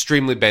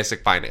extremely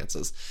basic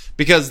finances,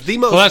 because the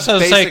most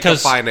basic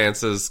of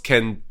finances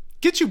can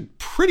get you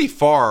pretty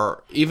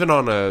far even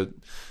on a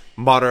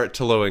moderate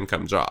to low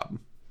income job.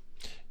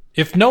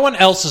 If no one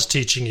else is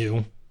teaching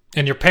you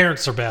and your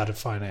parents are bad at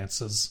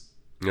finances,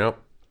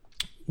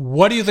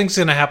 what do you think is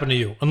going to happen to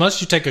you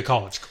unless you take a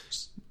college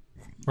course,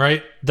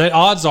 right? The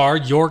odds are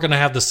you're going to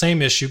have the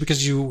same issue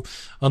because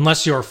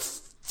unless your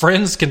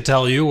friends can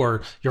tell you,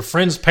 or your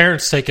friends'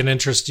 parents take an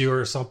interest in you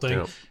or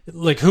something.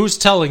 Like, who's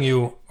telling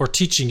you or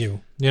teaching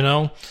you, you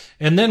know?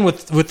 And then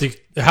with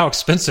how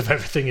expensive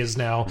everything is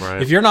now,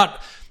 if you're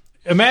not...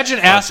 Imagine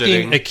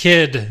asking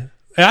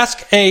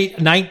ask a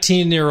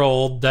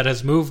 19-year-old that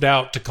has moved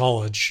out to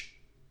college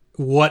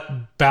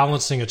what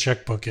balancing a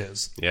checkbook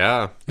is.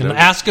 Yeah. And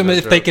ask them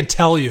if they can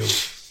tell you.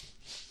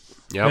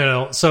 You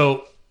know,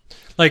 so...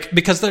 Like,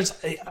 because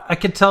I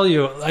can tell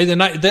you,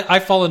 I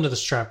fall into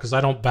this trap because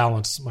I don't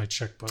balance my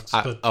checkbooks.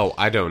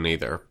 I don't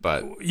either.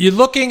 But you're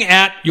looking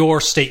at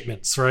your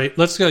statements, right?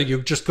 Let's go.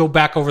 You just go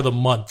back over the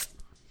month.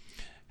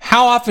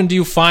 How often do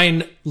you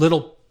find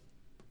little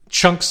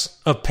chunks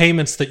of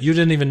payments that you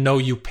didn't even know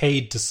you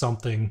paid to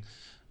something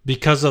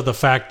because of the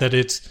fact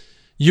that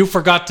you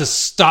forgot to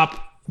stop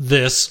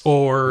this,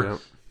 or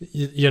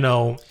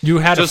you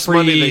had Just a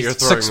money that free you're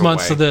throwing 6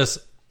 months away. of this.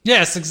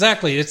 Yes,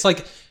 exactly. It's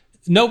like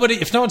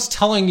if no one's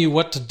telling you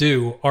what to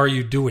do, are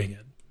you doing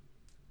it?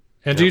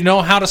 And do you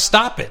know how to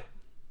stop it?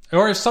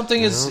 Or if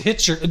something is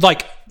hits your,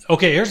 like,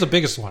 okay, here's the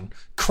biggest one.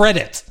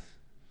 Credit.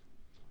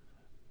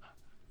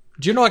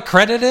 Do you know what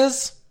credit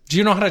is? Do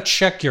you know how to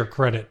check your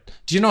credit?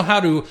 Do you know how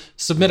to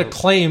submit a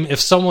claim if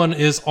someone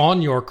is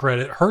on your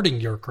credit,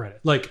 hurting your credit?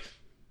 Like,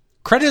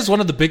 credit is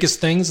one of the biggest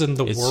things in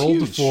the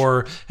world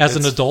huge. as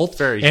an adult.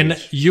 very and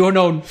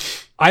huge.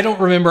 I don't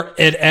remember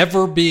it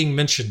ever being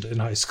mentioned in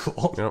high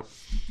school. Yep.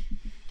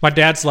 My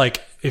dad's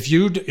like, if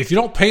you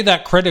don't pay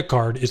that credit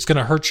card, it's going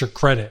to hurt your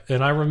credit.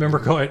 And I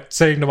remember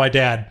saying to my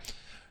dad,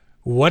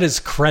 what is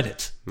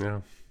credit?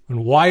 Yeah.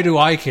 And why do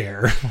I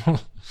care?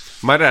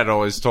 My dad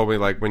always told me,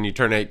 like, when you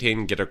turn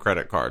 18, get a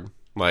credit card.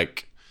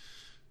 Like,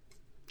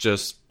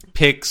 just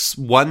picks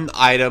one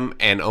item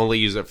and only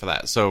use it for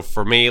that. So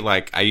for me,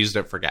 like, I used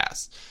it for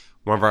gas.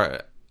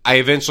 Whenever I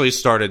eventually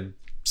started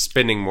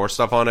spending more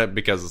stuff on it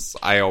because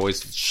I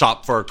always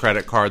shop for a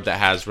credit card that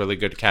has really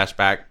good cash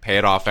back, pay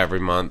it off every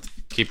month,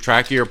 keep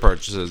track of your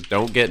purchases,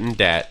 don't get in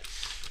debt.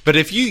 But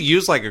if you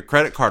use like a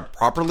credit card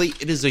properly,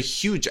 it is a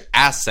huge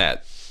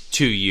asset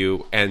to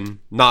you and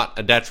not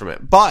a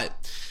detriment. But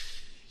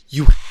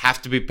you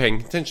have to be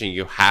paying attention.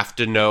 You have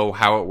to know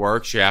how it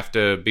works. You have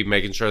to be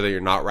making sure that you're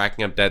not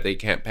racking up debt that you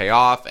can't pay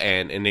off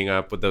and ending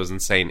up with those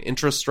insane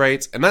interest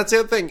rates. And that's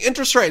the other thing.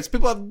 Interest rates.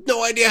 People have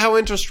no idea how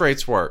interest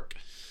rates work.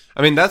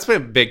 I mean, that's been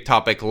a big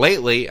topic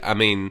lately. I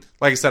mean,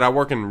 like I said, I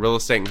work in real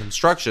estate and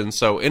construction,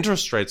 so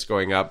interest rates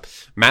going up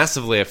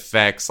massively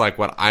affects like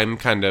what I'm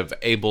kind of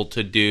able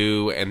to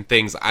do and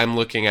things I'm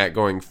looking at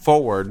going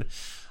forward.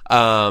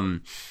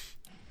 These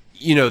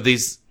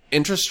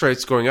interest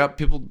rates going up,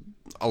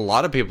 a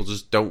lot of people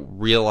just don't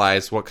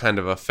realize what kind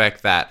of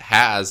effect that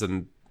has,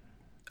 and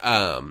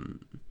on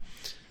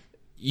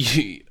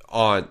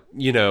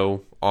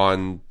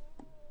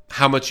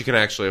how much you can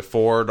actually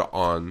afford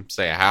on,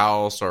 say, a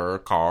house or a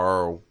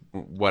car or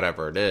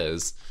whatever it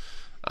is.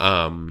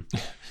 You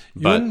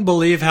wouldn't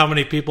believe how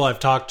many people I've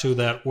talked to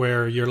that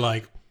where you're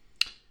like,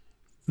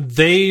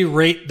 they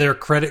rate their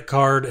credit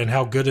card and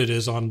how good it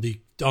is on the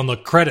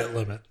credit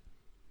limit.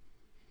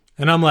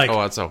 And I'm like,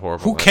 oh, that's a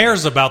horrible. Who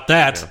cares about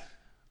that? Yeah.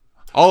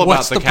 All about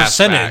What's the the cash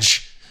percentage?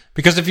 back.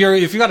 Because if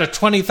you got a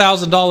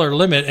 $20,000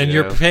 limit and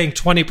you're paying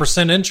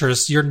 20%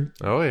 interest, you're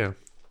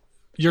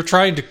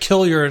trying to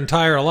kill your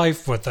entire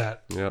life with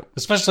that. Yep.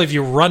 Especially if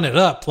you run it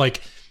up.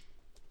 Like,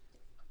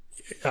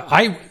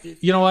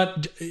 you know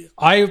what?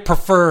 I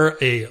prefer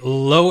a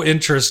low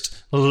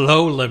interest,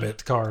 low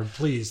limit card,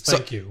 please.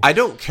 Thank you. I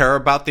don't care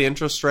about the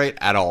interest rate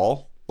at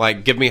all.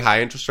 Like, give me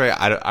high interest rate.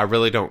 I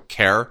really don't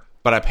care,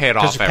 but I pay it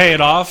off. Because you pay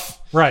it off,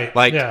 right?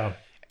 Like, yeah.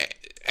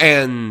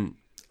 And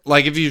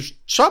like, if you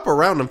shop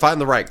around and find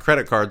the right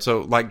credit card,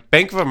 so like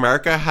Bank of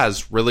America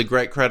has really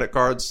great credit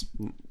cards.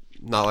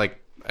 Not like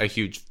a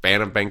huge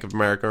fan of Bank of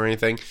America or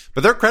anything,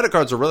 but their credit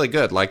cards are really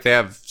good. Like, they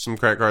have some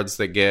credit cards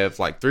that give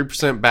like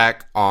 3%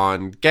 back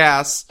on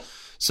gas.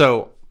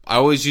 So I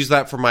always use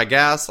that for my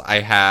gas.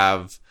 I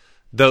have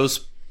those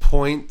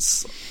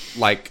points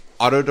like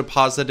auto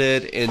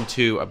deposited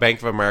into a Bank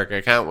of America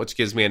account, which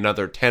gives me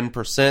another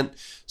 10%.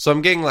 So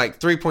I'm getting like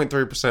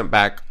 3.3%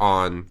 back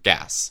on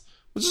gas,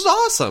 which is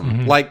awesome.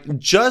 Mm-hmm. Like,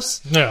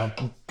 just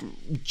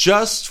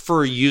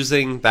for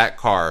using that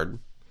card,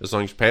 as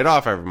long as you pay it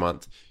off every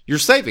month, you're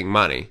saving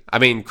money. I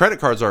mean, credit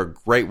cards are a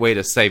great way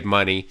to save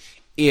money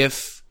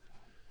if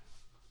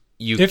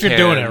you're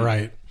doing it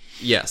right.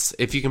 Yes,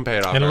 if you can pay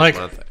it off And every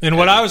month. and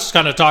what I was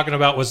kind of talking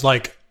about was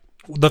like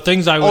the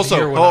things I would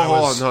hear when I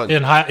was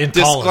in college.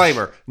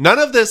 Disclaimer: none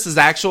of this is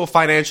actual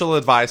financial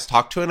advice.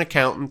 Talk to an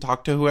accountant.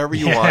 Talk to whoever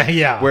you want.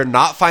 Yeah. We're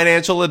not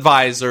financial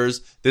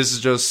advisors. This is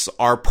just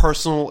our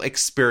personal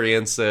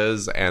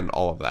experiences and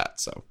all of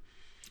that. So,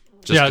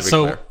 just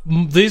to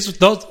be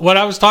clear. What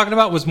I was talking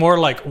about was more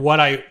like when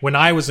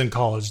I was in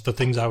college, the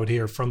things I would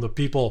hear from the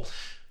people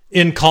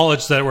in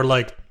college that were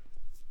like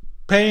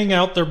paying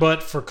out their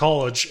butt for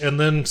college and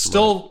then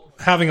still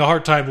having a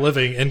hard time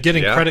living and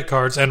getting credit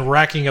cards and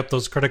racking up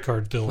those credit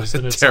card bills.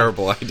 And It's a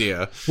terrible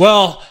idea.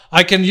 Well,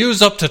 I can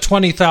use up to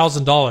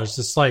 $20,000.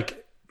 It's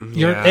like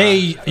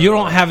you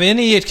don't have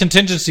any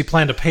contingency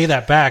plan to pay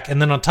that back,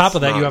 and then on top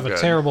of that, you have a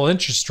terrible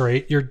interest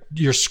rate.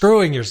 You're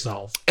screwing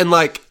yourself. And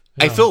like,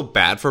 I feel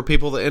bad for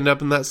people that end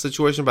up in that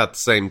situation, but at the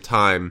same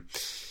time,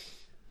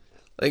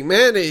 like,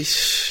 man,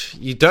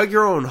 you dug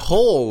your own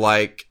hole.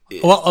 Like,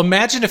 well,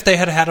 imagine if they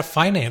had had a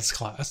finance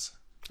class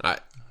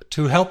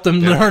to help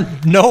them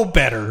know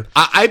better.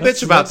 I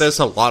bitch about this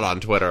a lot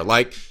on Twitter.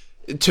 Like,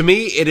 to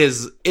me, it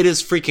is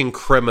freaking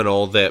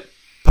criminal that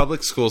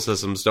public school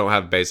systems don't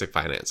have basic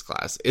finance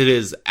class. It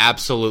is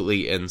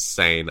absolutely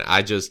insane.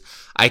 I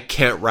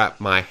can't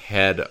wrap my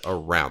head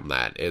around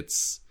that. It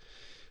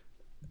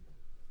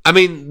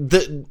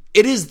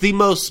is the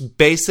most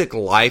basic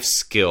life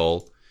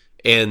skill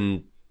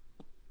in,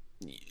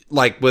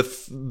 like,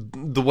 with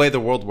the way the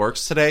world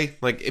works today.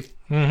 Like,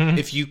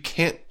 if you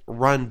can't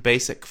run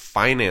basic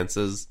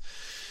finances,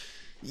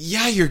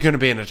 yeah, you're going to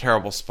be in a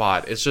terrible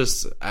spot. It's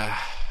just,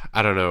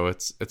 I don't know.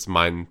 It's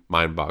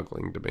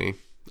mind-boggling to me.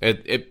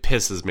 It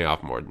pisses me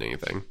off more than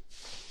anything.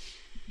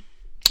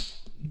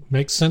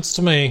 Makes sense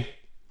to me.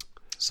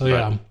 So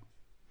yeah,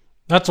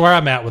 that's where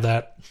I'm at with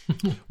that.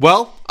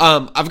 Well,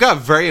 I've got a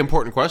very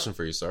important question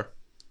for you, sir.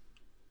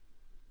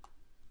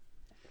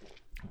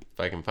 If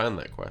I can find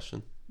that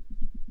question.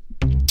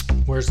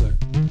 Where's that?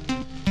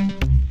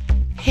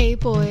 Hey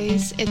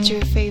boys, it's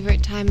your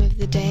favorite time of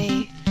the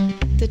day.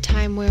 The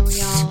time where we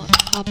all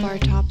pop our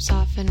tops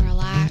off and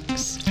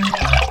relax.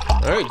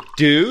 All right,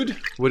 dude.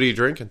 What are you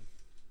drinking?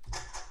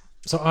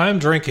 So I'm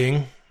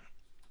drinking.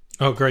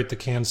 Oh, great. The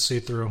can's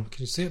see-through.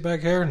 Can you see it back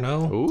here?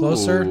 No? Ooh,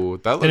 Closer? that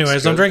looks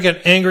Anyways, good. I'm drinking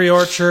Angry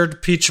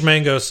Orchard Peach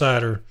Mango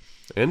Cider.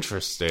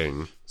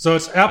 Interesting. So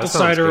it's apple That sounds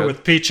cider good.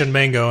 with peach and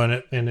mango in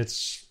it, and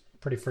it's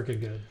pretty freaking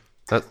good.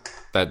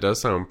 That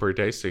does sound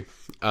pretty tasty.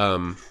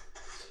 Oh,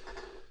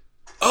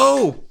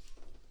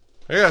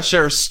 I gotta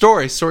share a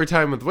story. Story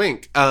time with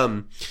Wink.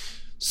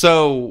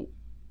 So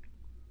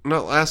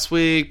not last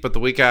week, but the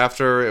week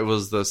after, it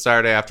was the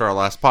Saturday after our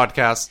last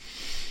podcast.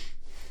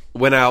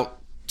 Went out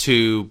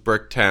to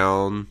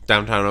Bricktown,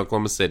 downtown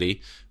Oklahoma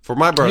City, for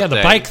my birthday. Yeah,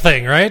 the bike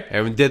thing, right?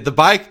 And we did the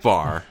bike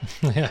bar.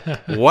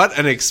 What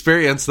an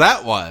experience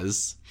that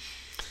was.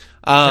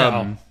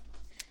 Wow.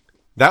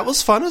 That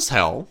was fun as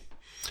hell.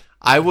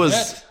 I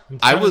was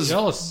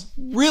jealous.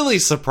 really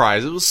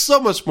surprised. It was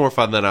so much more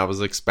fun than I was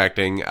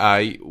expecting.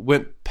 I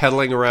went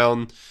pedaling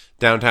around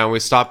downtown. We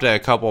stopped at a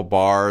couple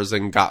bars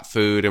and got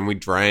food, and we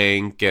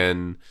drank,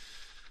 and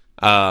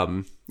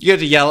you had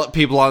to yell at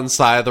people on the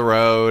side of the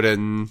road,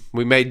 and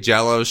we made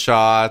Jell-O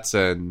shots,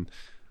 and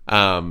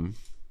I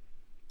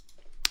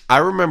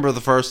remember the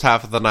first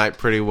half of the night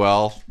pretty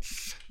well.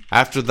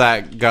 After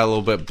that, got a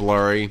little bit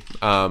blurry.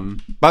 By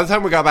the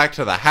time we got back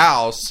to the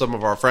house, some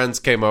of our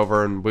friends came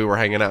over and we were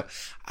hanging out.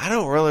 I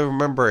don't really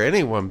remember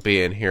anyone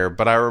being here,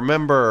 but I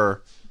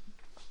remember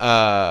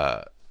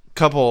my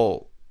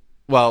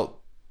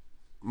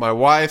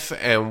wife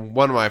and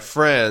one of my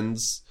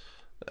friends,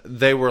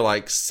 they were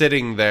like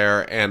sitting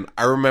there, and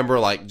I remember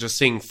like just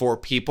seeing 4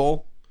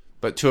 people,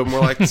 but 2 of them were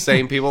like the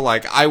same people.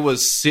 Like I would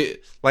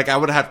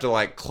have to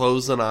like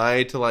close an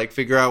eye to like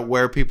figure out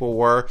where people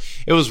were.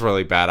 It was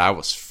really bad. I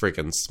was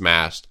freaking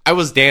smashed. I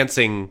was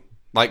dancing,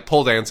 like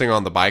pole dancing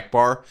on the bike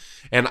bar,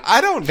 and I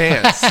don't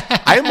dance.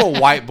 I am a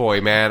white boy,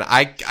 man.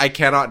 I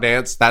cannot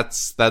dance.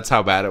 That's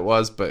how bad it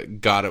was,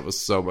 but God, it was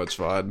so much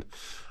fun.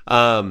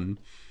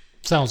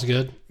 Sounds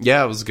good.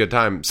 Yeah, it was a good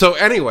time. So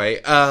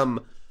anyway,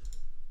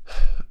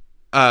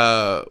 one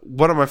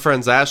of my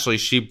friends, Ashley,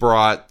 she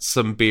brought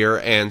some beer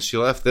and she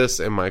left this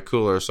in my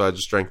cooler, so I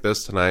just drank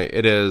this tonight.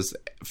 It is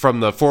from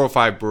the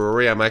 405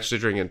 Brewery. I'm actually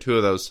drinking 2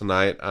 of those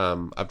tonight.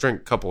 I've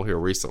drank a couple here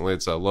recently.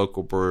 It's a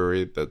local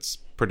brewery that's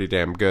pretty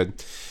damn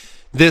good.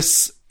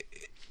 It's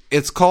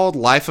called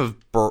Life of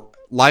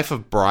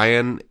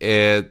Brian.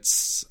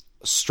 It's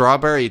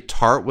strawberry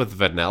tart with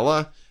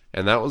vanilla,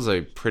 and that was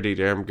a pretty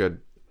damn good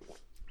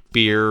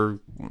beer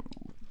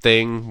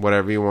thing,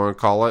 whatever you want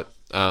to call it.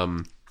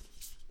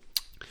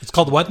 It's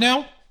called what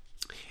now?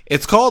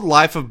 It's called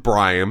Life of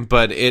Brian,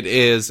 but it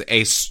is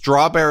a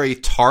strawberry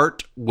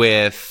tart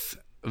with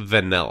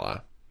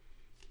vanilla.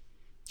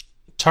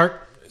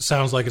 Tart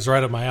sounds like it's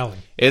right up my alley.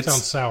 It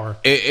sounds sour.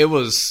 It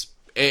was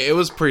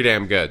pretty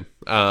damn good.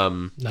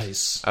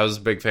 Nice. I was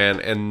a big fan,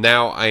 and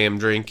now I am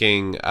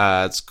drinking.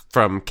 It's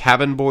from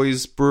Cabin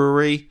Boys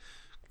Brewery,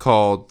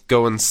 called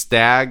Goin'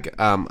 Stag.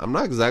 I'm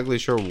not exactly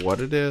sure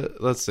what it is.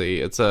 Let's see.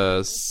 It's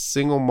a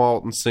single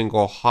malt and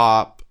single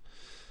hop.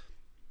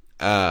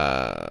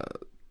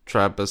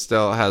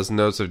 Trappistelle has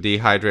notes of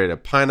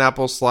dehydrated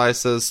pineapple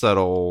slices,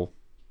 subtle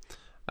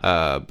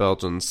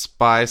Belgian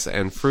spice,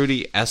 and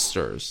fruity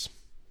esters.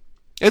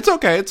 It's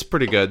okay. It's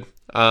pretty good.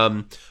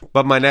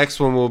 But my next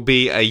one will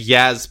be a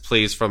Yaz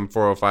Please from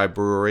 405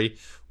 Brewery,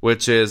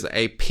 which is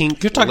a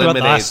pink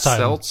lemonade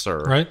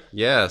seltzer. Right?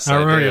 Yes, I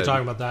remember you did.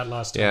 talking about that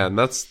last time. Yeah, and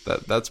that's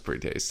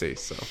pretty tasty.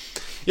 So,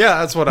 yeah,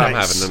 that's what I'm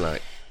Nice. having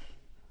tonight.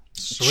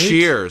 Sweet.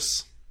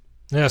 Cheers.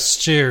 Yes,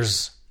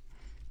 cheers.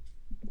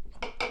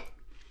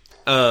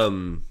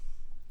 So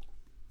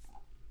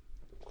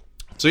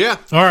yeah,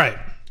 All right.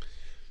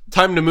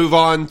 time to move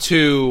on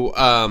to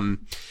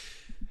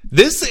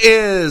this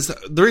is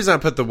the reason I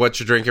put the what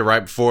you're drinking right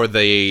before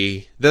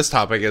this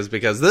topic is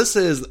because this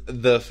is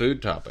the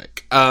food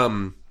topic.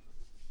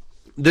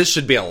 This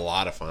should be a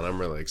lot of fun. I'm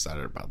really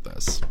excited about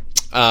this.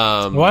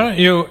 Why don't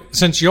you,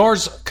 since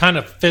yours kind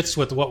of fits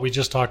with what we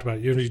just talked about,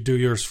 you do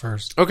yours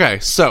first. Okay,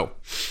 so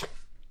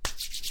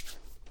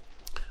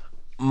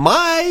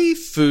my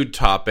food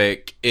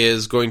topic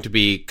is going to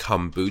be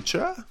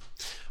kombucha,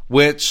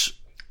 which,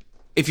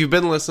 if you've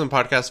been listening to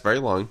podcasts very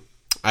long,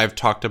 I've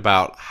talked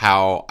about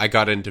how I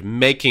got into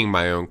making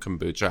my own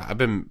kombucha. I've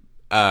been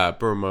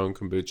brewing my own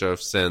kombucha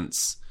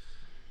since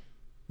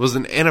it was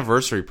an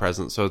anniversary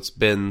present, so it's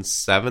been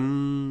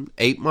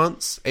 8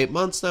 months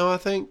now, I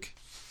think.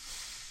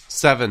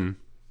 7-ish.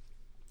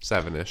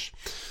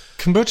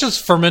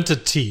 Kombucha's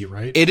fermented tea,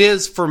 right? It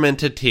is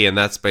fermented tea, and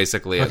that's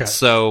basically Okay. it.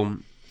 So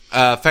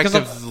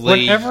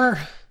effectively,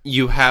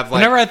 you have like...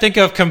 Whenever I think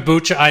of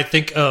kombucha, I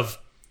think of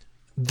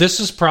this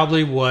is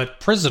probably what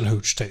prison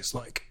hooch tastes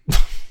like.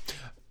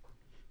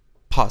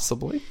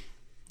 Possibly.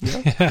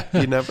 Yeah,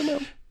 you never know.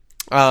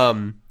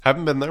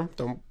 Haven't been there.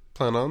 Don't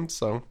plan on,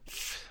 so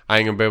I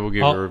ain't gonna be able to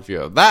give you a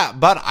review of that,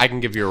 but I can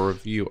give you a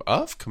review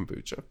of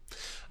kombucha.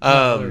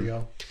 There you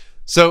go.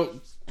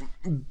 So,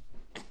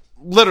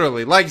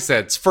 literally, like I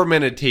said, it's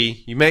fermented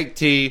tea. You make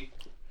tea,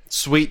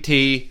 sweet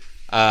tea,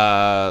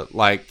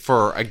 like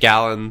for a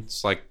gallon,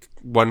 it's like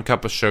 1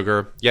 cup of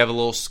sugar. You have a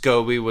little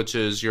SCOBY, which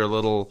is your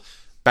little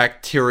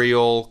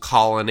bacterial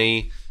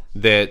colony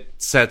that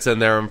sets in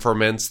there and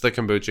ferments the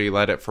kombucha. You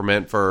let it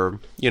ferment for,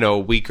 a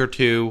week or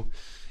two,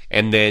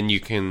 and then you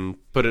can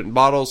put it in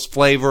bottles,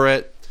 flavor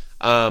it.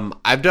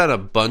 I've done a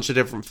bunch of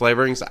different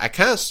flavorings. I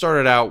kind of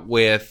started out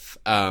with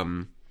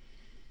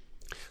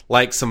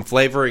like some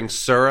flavoring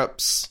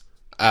syrups.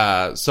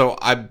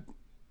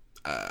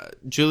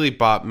 Julie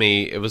bought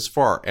me, it was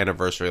for our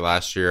anniversary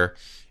last year,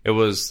 it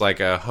was like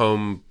a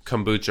home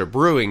kombucha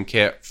brewing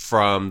kit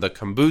from the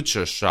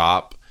Kombucha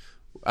Shop,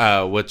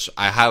 which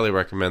I highly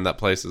recommend. That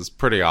place is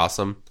pretty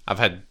awesome. I've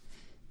had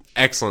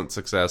excellent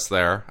success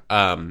there.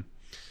 Where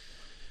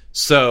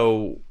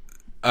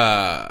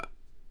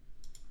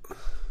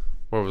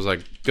was I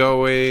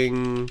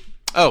going?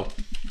 Oh,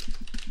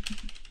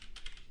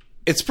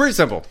 it's pretty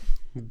simple.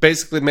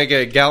 Basically, make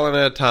it a gallon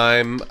at a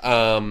time,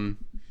 and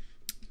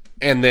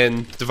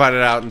then divide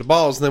it out into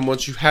bottles. And then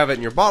once you have it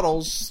in your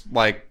bottles,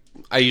 like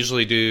I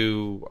usually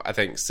do, I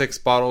think 6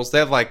 bottles. They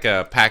have like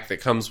a pack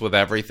that comes with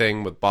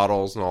everything, with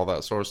bottles and all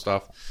that sort of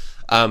stuff.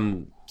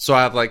 So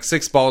I have like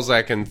 6 bottles that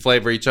I can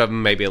flavor each of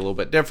them maybe a little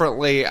bit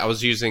differently. I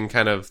was using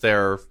kind of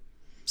their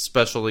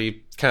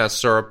specialty kind of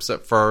syrups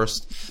at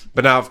first,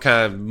 but now I've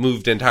kind of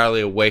moved entirely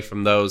away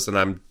from those, and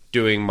I'm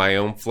doing my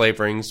own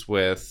flavorings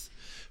with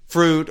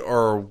fruit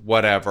or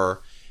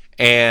whatever.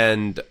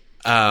 And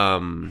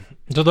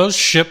do those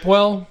ship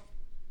well?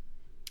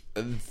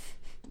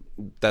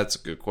 That's a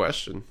good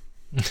question.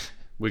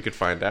 We could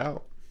find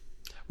out.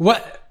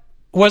 What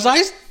was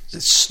I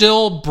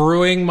still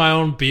brewing my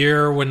own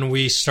beer when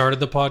we started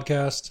the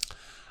podcast?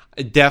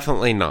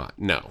 Definitely not.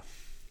 No.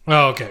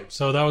 Oh, okay.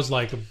 So that was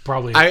like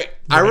probably. I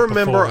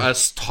remember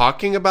us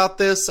talking about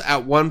this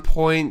at one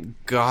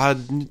point.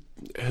 God,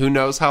 who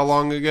knows how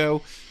long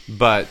ago?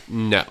 But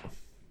no.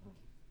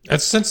 And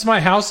since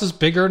my house is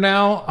bigger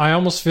now, I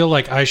almost feel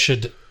like I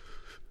should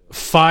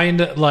find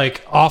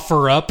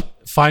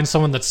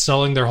someone that's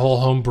selling their whole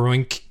home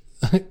brewing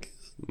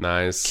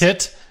nice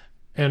kit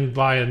and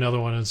buy another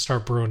one and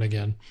start brewing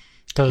again.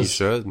 You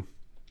should.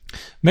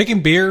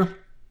 Making beer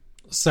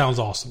sounds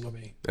awesome to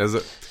me. Is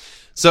it?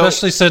 So,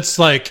 especially since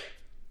like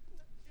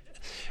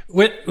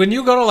when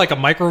you go to like a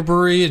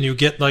microbrewery and you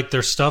get like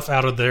their stuff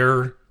out of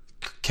their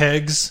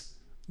kegs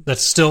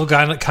that's still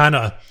kind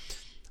of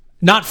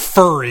not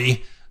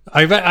furry.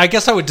 I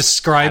guess I would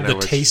describe the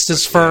taste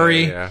as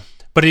furry, yeah.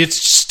 But it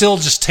still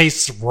just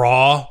tastes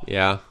raw.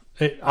 Yeah.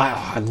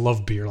 I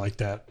love beer like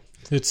that.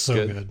 It's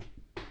so good.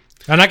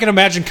 And I can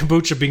imagine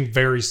kombucha being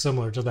very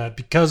similar to that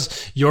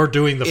because you're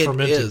doing the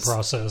fermenting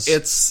process.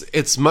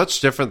 It's much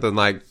different than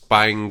like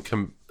buying.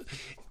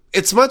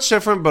 It's much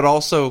different, but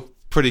also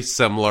pretty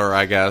similar,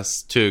 I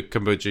guess, to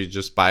kombucha you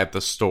just buy at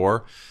the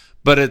store.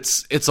 But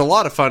it's a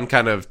lot of fun,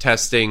 kind of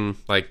testing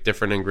like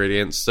different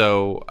ingredients.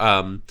 So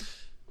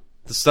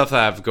the stuff that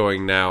I have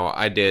going now,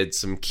 I did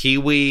some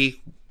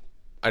kiwi.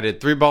 I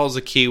did 3 bottles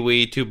of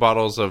kiwi, 2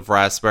 bottles of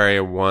raspberry,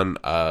 and 1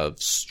 of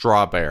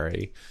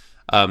strawberry.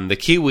 The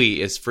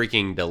kiwi is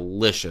freaking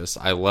delicious.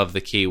 I love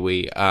the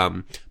kiwi.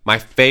 My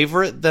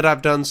favorite that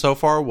I've done so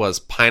far was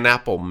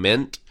pineapple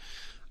mint.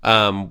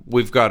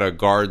 We've got a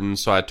garden,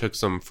 so I took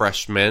some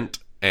fresh mint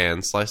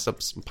and sliced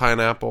up some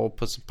pineapple,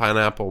 put some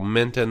pineapple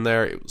mint in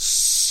there. It was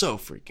so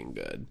freaking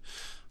good.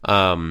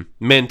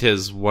 Mint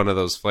is one of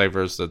those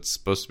flavors that's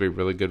supposed to be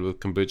really good with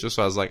kombucha,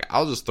 so I was like,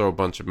 I'll just throw a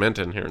bunch of mint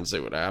in here and see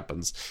what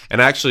happens.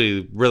 And I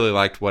actually really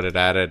liked what it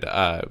added.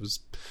 It was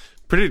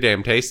pretty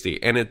damn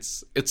tasty, and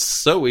it's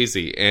so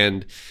easy.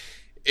 And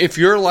if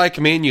you're like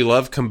me and you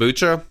love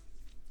kombucha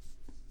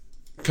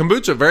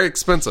very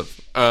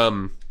expensive.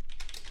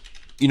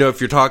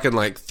 If you're talking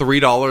like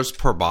 $3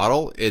 per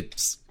bottle,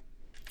 it's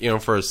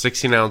for a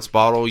 16-ounce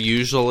bottle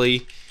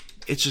usually.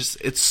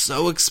 It's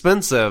so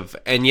expensive,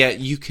 and yet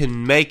you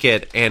can make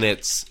it, and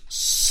it's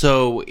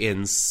so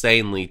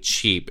insanely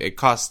cheap. It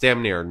costs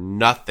damn near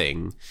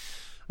nothing.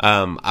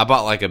 I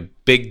bought like a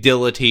big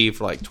dill of tea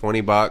for like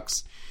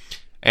 $20,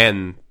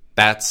 and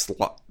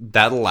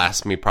that'll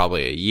last me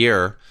probably a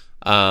year.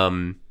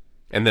 And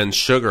then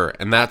sugar,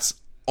 and that's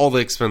all the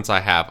expense I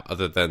have,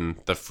 other than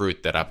the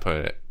fruit that I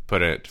put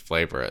in it to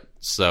flavor it.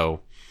 So,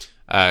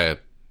 it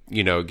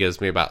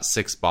gives me about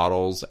 6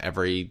 bottles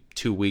every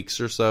 2 weeks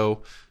or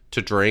so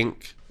to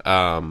drink,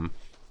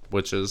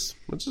 which is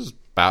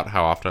about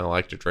how often I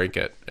like to drink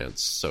it, and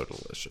it's so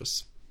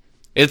delicious.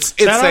 It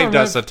saved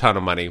us a ton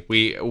of money.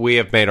 We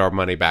have made our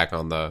money back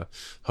on the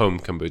home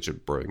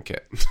kombucha brewing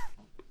kit.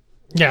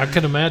 Yeah, I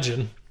can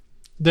imagine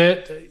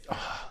that.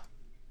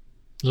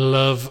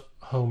 Love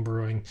home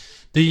brewing.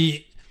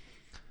 I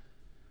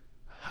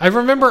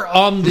remember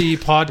on the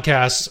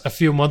podcast a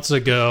few months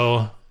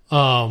ago,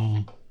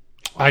 not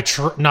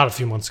a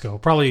few months ago,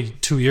 probably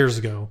 2 years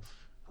ago,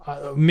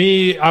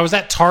 I was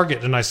at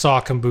Target and I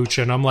saw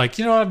kombucha and I'm like,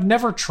 I've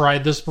never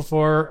tried this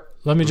before.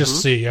 Let me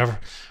just see.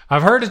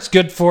 I've heard it's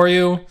good for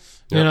you,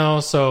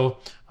 so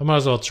I might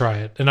as well try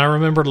it. And I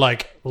remember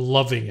like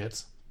loving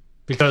it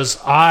because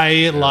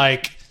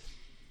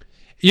it's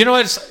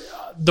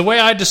the way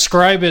I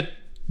describe it.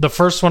 The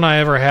first one I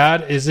ever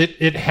had is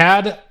it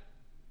had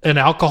an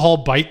alcohol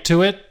bite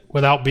to it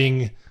without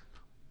being.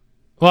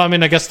 Well, I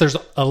mean, I guess there's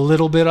a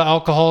little bit of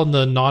alcohol in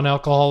the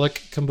non-alcoholic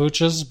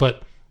kombuchas,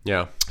 but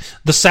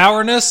the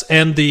sourness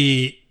and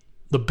the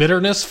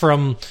bitterness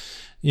from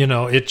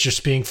it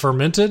just being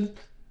fermented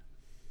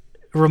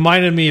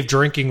reminded me of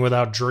drinking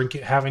without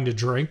having to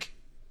drink.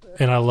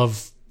 And I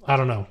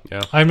don't know.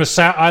 Yeah.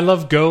 I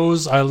love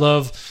Goes. I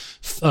love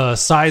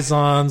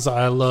Saisons.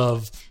 I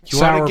love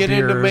sour want to get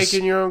beers. into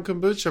making your own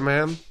kombucha,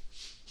 man.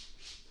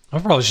 I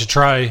probably should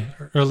try,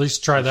 or at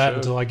least try that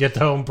until I get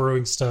the home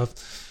brewing stuff.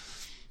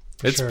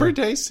 It's pretty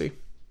tasty.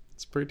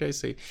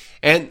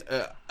 And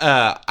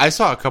I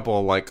saw a couple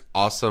of like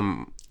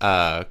awesome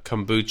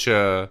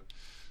kombucha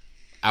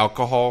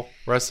alcohol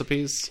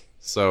recipes.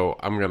 So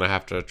I'm gonna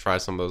have to try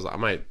some of those. I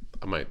might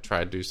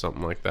try to do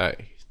something like that.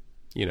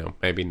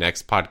 Maybe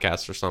next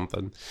podcast or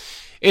something.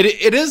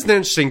 It is an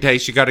interesting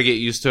taste. You got to get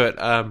used to it.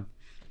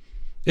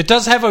 It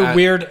does have a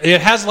weird.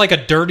 It has like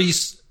a dirty.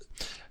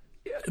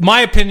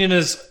 My opinion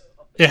is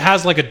it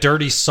has like a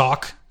dirty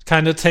sock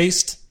kind of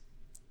taste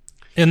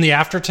in the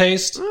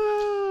aftertaste,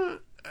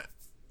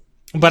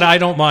 but I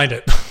don't mind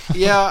it.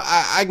 Yeah,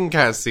 I can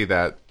kind of see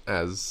that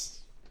as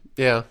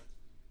No,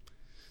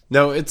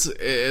 it's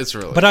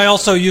really. But I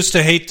also used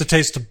to hate the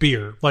taste of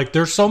beer. Like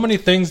there's so many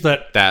things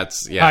that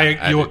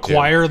you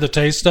acquire the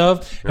taste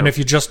of, and if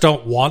you just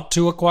don't want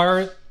to acquire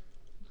it,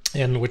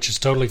 and which is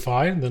totally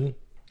fine, then it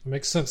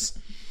makes sense.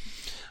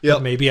 Yeah,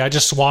 maybe I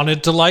just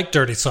wanted to like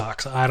dirty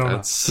socks. I don't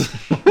know.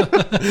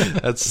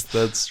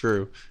 That's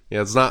true.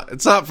 Yeah,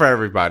 it's not for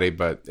everybody,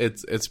 but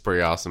it's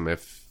pretty awesome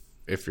if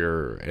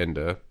you're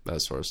into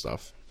that sort of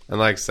stuff. And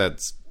like I said,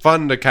 it's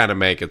fun to kind of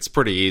make. It's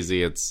pretty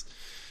easy. It's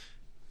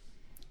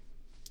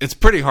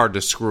pretty hard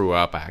to screw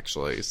up,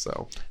 actually.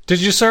 So,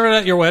 did you serve it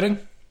at your wedding?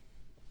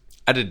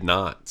 I did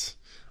not.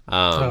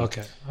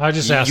 Okay, I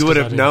just asked. You would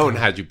have known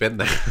had you been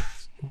there.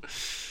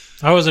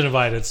 I wasn't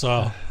invited,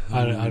 so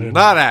I didn't.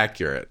 Not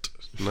accurate.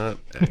 Not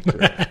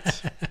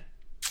accurate.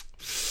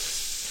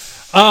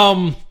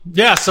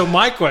 Yeah. So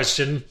my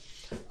question.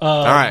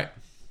 All right.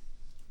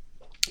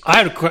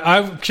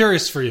 I'm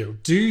curious for you.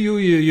 Do you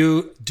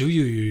use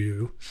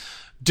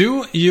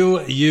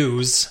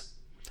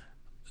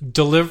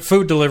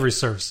food delivery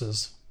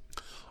services?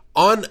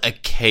 On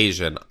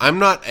occasion. I'm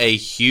not a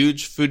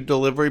huge food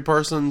delivery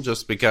person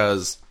just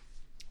because,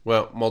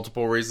 well,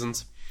 multiple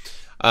reasons.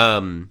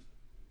 We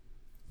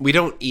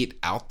don't eat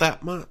out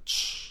that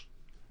much.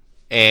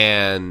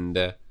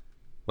 And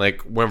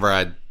like whenever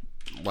I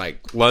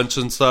like lunch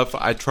and stuff,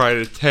 I try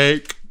to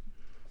take.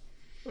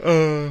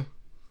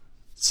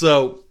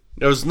 So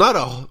there's not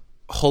a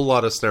whole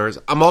lot of snares.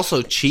 I'm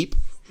also cheap,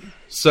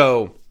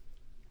 so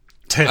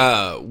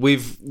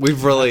we've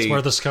really. That's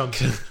where this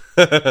comes in.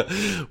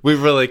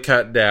 We've really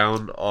cut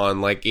down on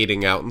like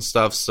eating out and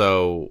stuff.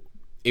 So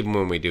even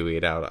when we do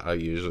eat out, I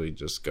usually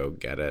just go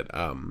get it.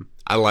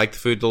 I like the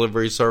food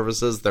delivery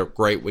services. They're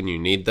great when you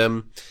need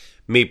them.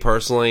 Me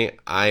personally,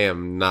 I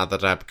am not the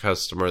type of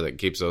customer that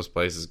keeps those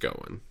places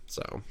going.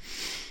 So,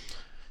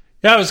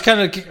 yeah, it was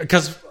kind of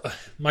because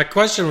my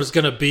question was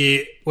going to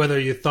be whether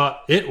you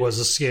thought it was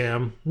a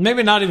scam.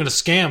 Maybe not even a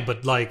scam,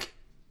 but like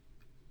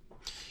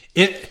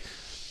it.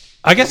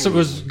 I guess it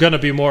was going to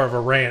be more of a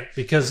rant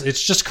because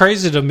it's just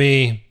crazy to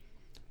me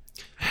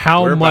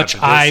how much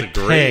I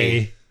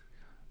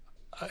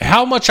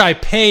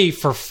pay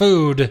for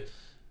food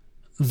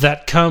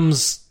that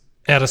comes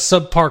at a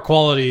subpar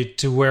quality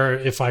to where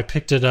if I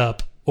picked it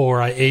up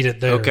or I ate it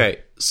there,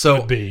 so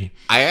would be.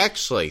 I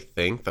actually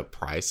think the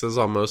prices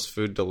on most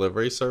food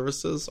delivery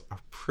services are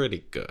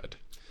pretty good.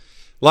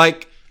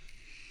 Like,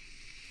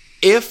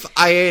 if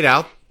I ate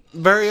out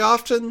very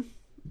often,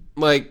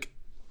 like,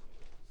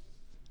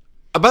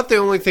 about the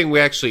only thing we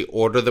actually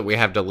order that we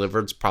have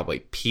delivered is probably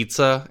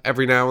pizza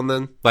every now and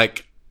then.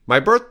 Like,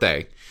 my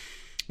birthday,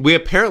 we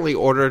apparently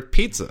ordered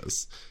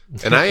pizzas,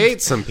 and I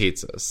ate some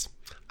pizzas.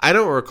 I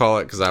don't recall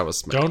it because I was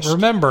smashed. Don't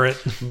remember it.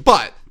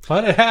 But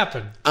it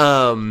happened.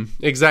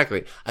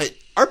 Exactly.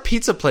 Our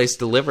pizza place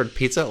delivered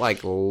pizza at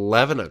like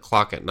 11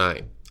 o'clock at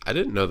night. I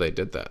didn't know they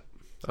did that.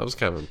 I was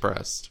kind of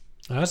impressed.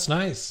 That's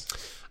nice.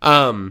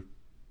 But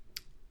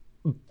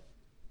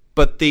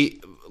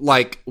the,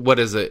 like, what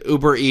is it?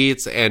 Uber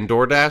Eats and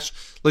DoorDash.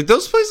 Like,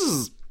 those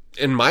places,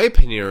 in my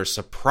opinion, are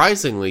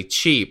surprisingly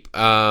cheap.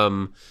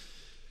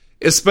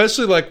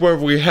 Especially like where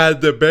we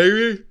had the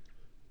baby.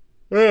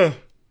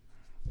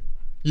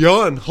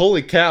 Yawn.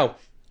 Holy cow.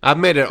 I've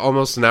made it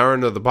almost an hour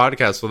into the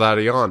podcast without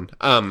a yawn.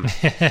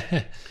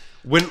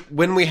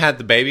 When we had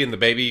the baby and the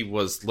baby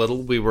was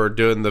little, we were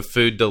doing the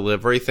food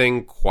delivery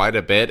thing quite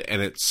a bit,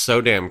 and it's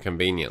so damn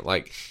convenient.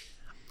 Like,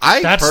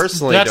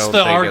 personally don't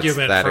think it's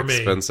that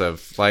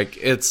expensive. Like,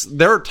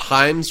 there are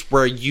times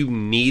where you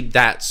need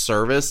that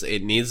service;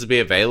 it needs to be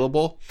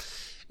available,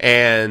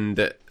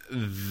 and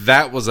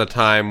that was a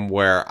time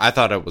where I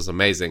thought it was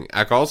amazing.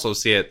 I could also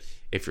see it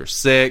if you're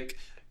sick,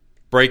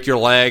 break your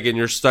leg, and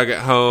you're stuck at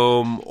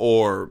home,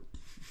 or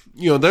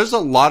there's a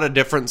lot of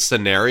different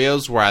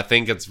scenarios where I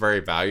think it's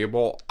very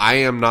valuable. I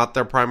am not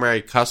their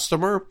primary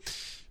customer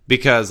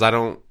because I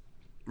don't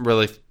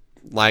really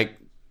like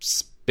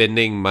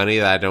spending money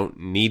that I don't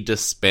need to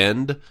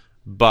spend,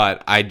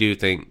 but I do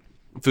think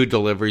food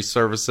delivery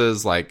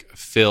services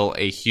fill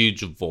a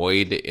huge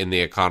void in the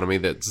economy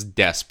that's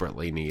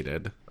desperately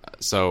needed.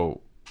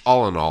 So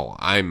all in all,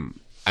 I'm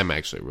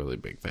actually a really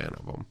big fan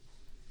of them.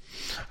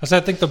 I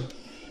think the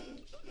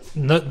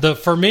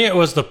for me it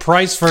was the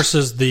price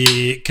versus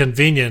the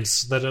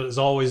convenience that is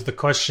always the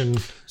question.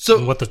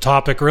 So what the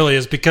topic really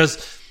is, because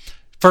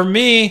for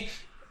me,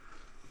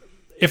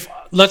 if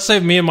let's say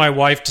me and my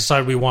wife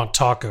decide we want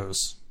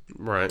tacos,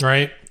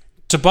 right,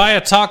 to buy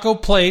a taco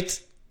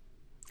plate,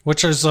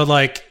 which is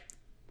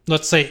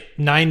let's say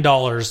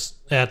 $9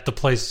 at the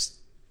place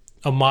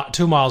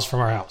 2 miles from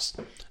our house,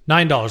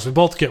 $9. We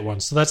both get one,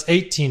 so that's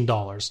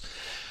 $18.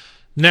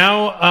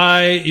 Now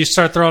you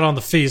start throwing on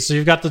the fees. So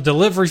you've got the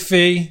delivery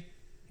fee,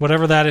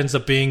 whatever that ends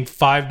up being,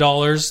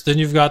 $5. Then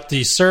you've got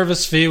the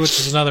service fee, which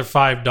is another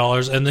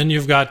 $5. And then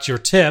you've got your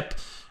tip.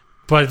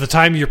 By the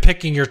time you're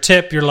picking your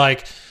tip, you're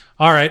like,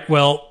 all right,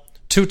 well,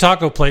 2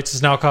 taco plates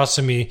is now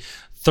costing me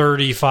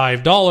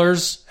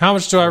 $35. How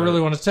much do I really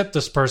want to tip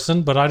this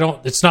person? But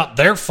it's not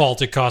their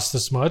fault it costs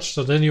this much.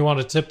 So then you want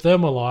to tip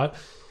them a lot.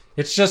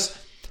 It's just,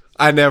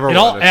 it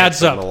all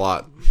adds up a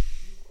lot.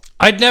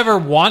 I'd never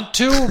want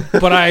to,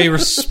 but I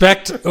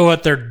respect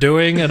what they're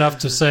doing enough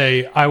to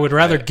say I would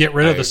rather get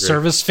rid of the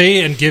service fee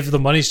and give the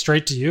money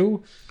straight to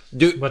you.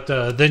 But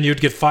then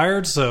you'd get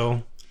fired.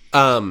 So,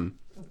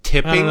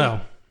 tipping. I don't know.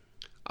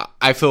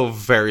 I feel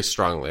very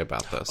strongly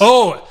about this.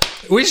 Oh,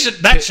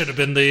 that should have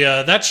been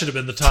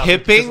the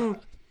topic. Tipping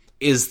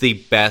is the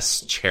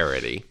best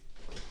charity.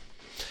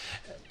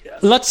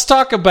 Let's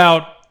talk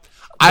about.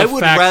 I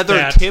would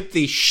rather tip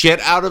the shit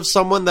out of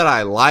someone that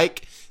I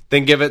like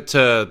than give it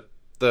to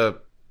the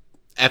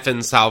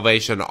effing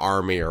Salvation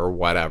Army or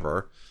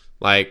whatever.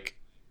 I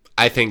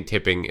think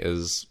tipping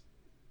is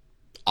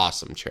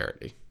awesome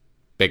charity.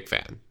 Big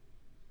fan.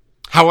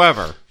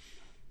 However,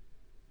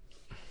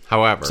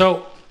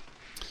 so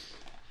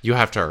you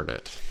have to earn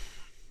it.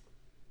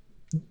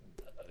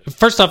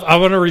 First off, I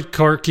want to read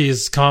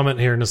Corky's comment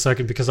here in a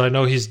second because I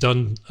know he's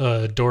done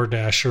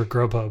DoorDash or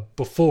Grubhub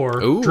before,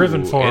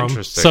 driven for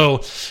him.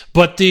 So,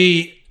 but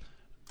the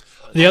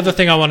other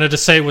thing I wanted to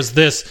say was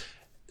this.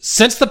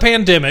 Since the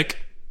pandemic,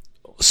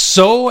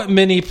 so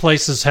many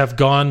places have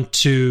gone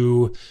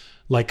to,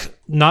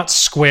 not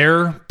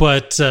Square,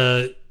 but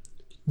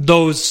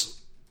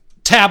those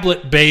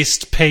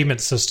tablet-based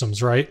payment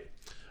systems, right?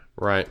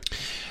 Right.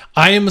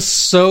 I'm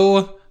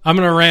going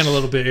to rant a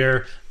little bit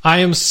here. I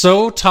am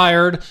so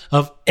tired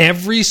of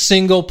every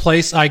single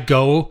place I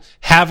go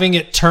having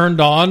it turned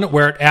on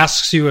where it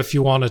asks you if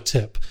you want a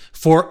tip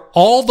for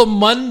all the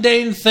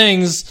mundane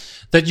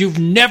things that you've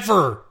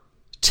never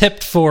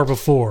tipped for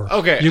before.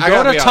 Okay, you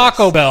go to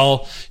Taco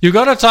Bell.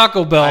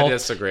 I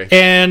disagree.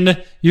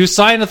 And you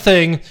sign a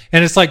thing,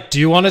 and it's like, do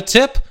you want a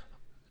tip?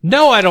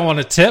 No, I don't want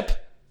a tip.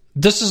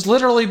 This has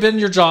literally been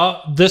your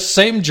job, this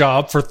same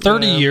job for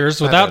 30 years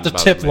without the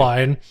tip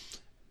line.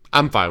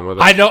 I'm fine with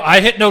it.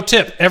 I hit no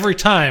tip every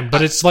time,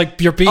 but it's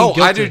like you're being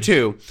guilty. I do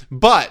too.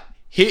 But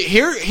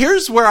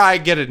here's where I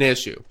get an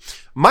issue.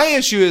 My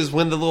issue is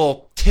when the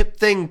little tip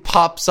thing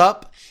pops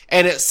up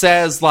and it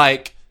says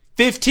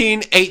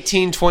 15,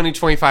 18, 20,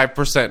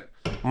 25%.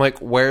 I'm like,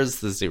 where's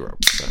the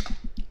 0%?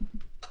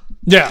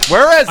 Yeah.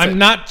 Where is it? I'm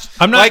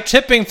not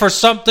tipping for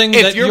something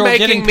that you're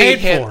getting paid for.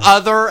 If you're making me hit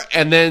other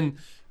and then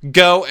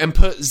go and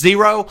put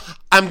 0,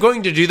 I'm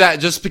going to do that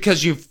just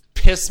because you've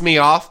pissed me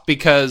off,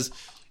 because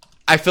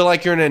I feel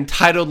like you're an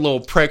entitled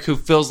little prick who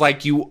feels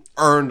like you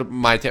earned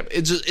my tip. But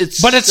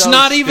it's so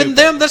not stupid. even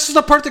them. This is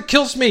the part that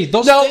kills me.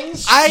 Those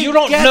things, you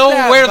don't get know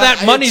where that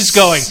that money's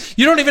going.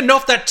 You don't even know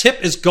if that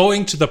tip is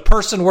going to the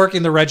person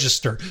working the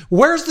register.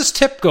 Where's this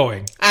tip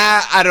going?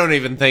 I don't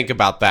even think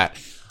about that.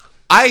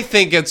 I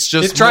think it's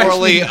just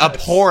morally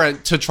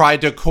abhorrent to try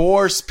to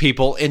coerce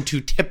people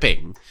into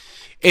tipping.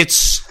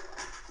 It's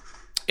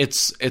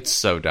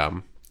so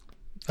dumb.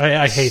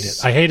 I hate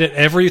it. I hate it.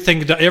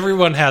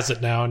 Everyone has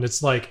it now, and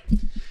it's like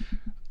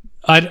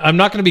I'm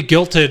not going to be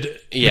guilted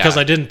because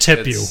I didn't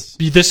tip you.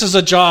 This is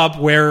a job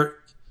where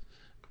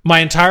my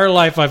entire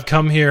life I've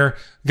come here,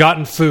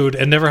 gotten food,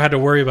 and never had to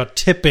worry about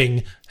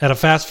tipping at a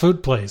fast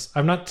food place.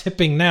 I'm not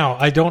tipping now.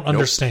 I don't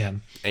understand.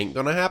 Ain't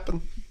gonna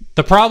happen.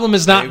 The problem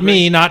is not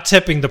me not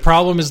tipping. The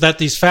problem is that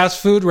these fast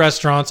food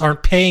restaurants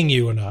aren't paying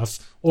you enough,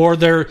 or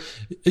they're.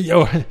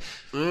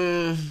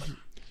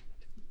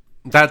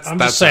 That's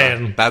just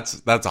saying.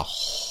 That's a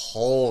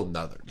whole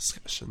nother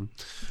discussion.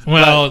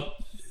 Well,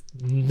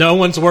 no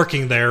one's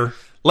working there.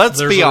 Let's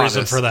There's be a honest.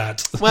 reason for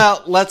that.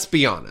 Well, let's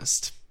be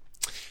honest.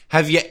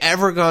 Have you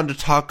ever gone to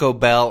Taco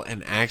Bell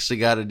and actually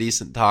got a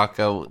decent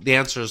taco? The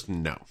answer is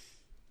no.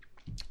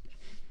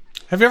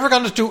 Have you ever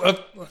gone to a...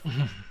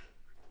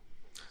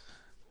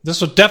 This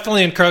would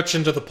definitely encroach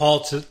into the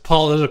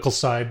political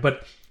side,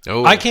 but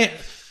Oh.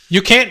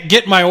 you can't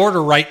get my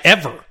order right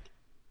ever.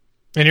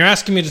 And you're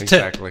asking me to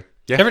Exactly. tip.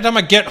 Yeah. Every time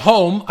I get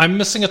home, I'm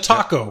missing a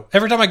taco.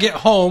 Every time I get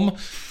home,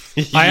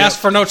 I ask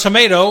for no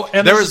tomato,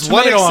 and There there's is a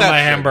one tomato on exception. my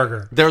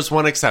hamburger. There's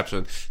one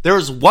exception. There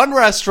is one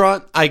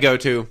restaurant I go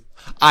to.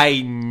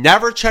 I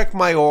never check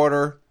my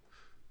order,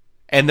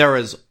 and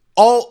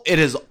it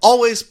is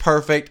always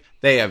perfect.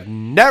 They have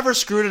never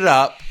screwed it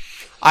up.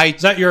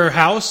 Is that your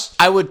house?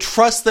 I would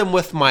trust them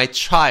with my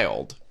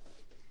child.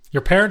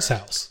 Your parents'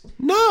 house?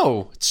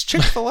 No, it's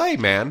Chick-fil-A,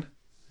 man.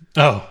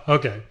 Oh,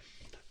 okay.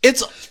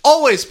 It's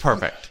always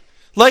perfect.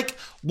 Like,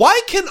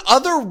 why can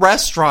other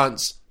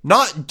restaurants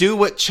not do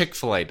what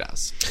Chick-fil-A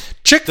does?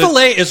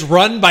 Chick-fil-A is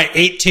run by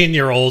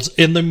 18-year-olds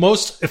in the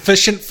most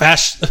efficient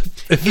fashion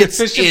of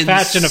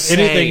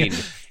anything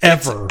insane.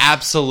 ever. It's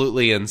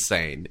absolutely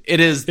insane. It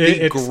is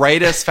the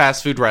greatest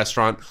fast food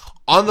restaurant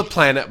on the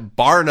planet,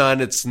 bar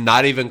none. It's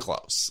not even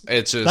close.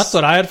 It's just That's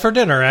what I had for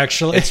dinner,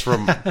 actually. it's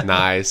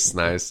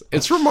nice.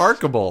 It's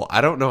remarkable.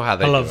 I don't know how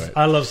they do it.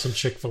 I love some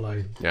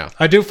Chick-fil-A. Yeah.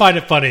 I do find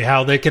it funny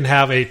how they can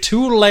have a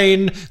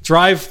 2-lane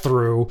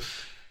drive-through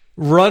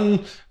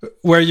run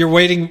where you're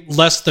waiting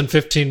less than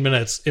 15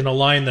 minutes in a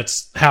line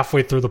that's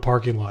halfway through the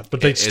parking lot,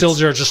 but they still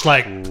are just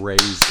like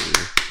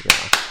crazy.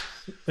 Yeah.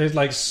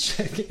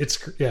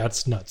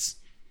 it's nuts.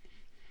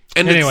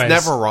 And Anyways.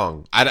 it's never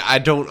wrong. I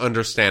don't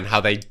understand how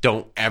they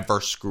don't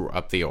ever screw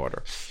up the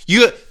order.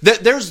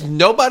 There's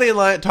nobody in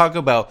line at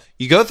Taco Bell.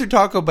 You go through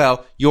Taco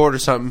Bell, you order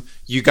something,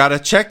 you got to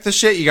check the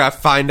shit, you got to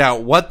find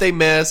out what they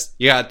missed,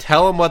 you got to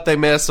tell them what they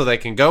missed so they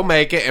can go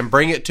make it and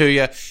bring it to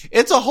you.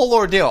 It's a whole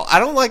ordeal. I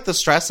don't like the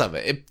stress of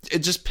it. It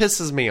just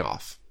pisses me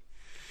off.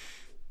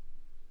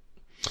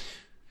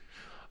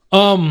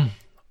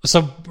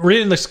 So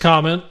reading this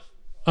comment,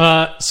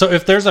 so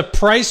if there's a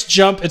price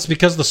jump, it's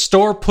because the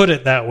store put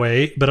it that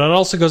way, but it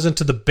also goes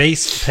into the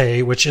base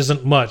pay, which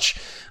isn't much.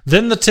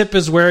 Then the tip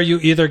is where you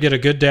either get a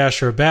good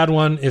dash or a bad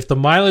one. If the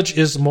mileage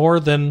is more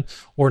than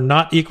or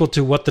not equal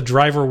to what the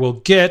driver will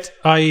get,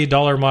 i.e.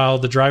 dollar mile,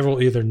 the driver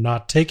will either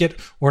not take it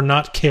or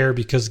not care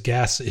because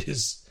gas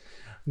is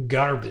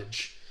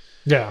garbage.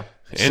 Yeah.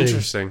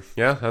 Interesting.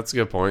 Yeah, that's a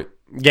good point.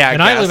 Yeah,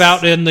 And I live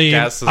out in the...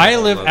 I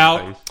live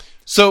out... Thing.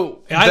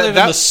 So I live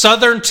in the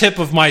southern tip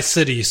of my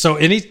city, so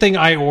anything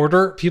I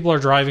order, people are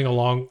driving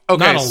along.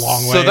 Okay, not a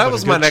long way. So that but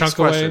was a my good next chunk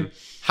question. away.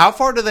 How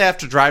far do they have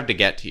to drive to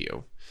get to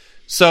you?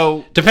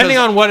 So Depending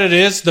on what it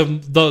is, the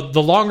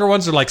longer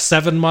ones are like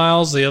 7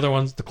 miles. The other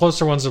ones, the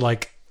closer ones, are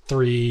like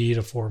 3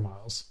 to 4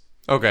 miles.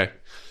 Okay.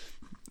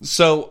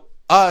 So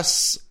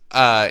us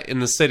in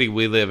the city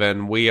we live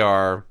in,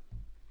 we're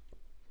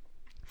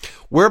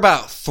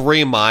about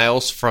 3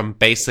 miles from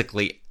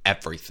basically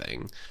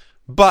everything.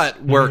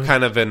 But we're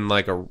kind of in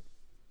like a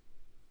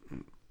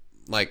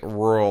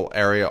rural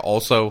area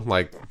also.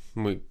 Like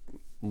we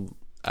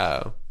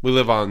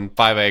live on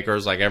 5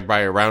 acres. Like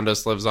everybody around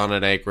us lives on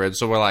an acreage.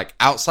 So we're like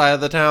outside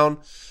of the town,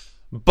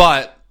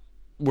 but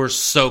we're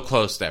so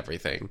close to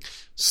everything.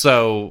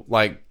 So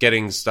like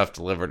getting stuff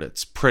delivered,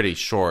 it's pretty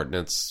short and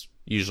it's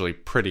usually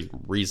pretty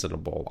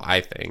reasonable,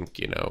 I think.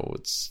 You know,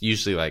 it's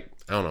usually like,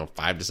 I don't know,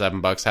 $5 to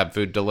 $7 have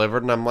food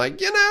delivered. And I'm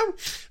like, you know,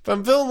 if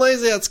I'm feeling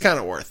lazy, that's kind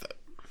of worth it.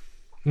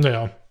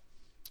 Yeah.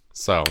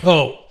 So.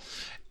 The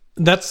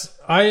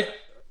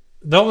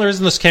only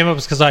reason this came up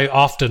is because I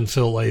often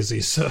feel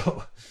lazy.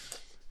 So,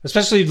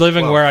 especially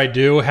living where I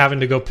do,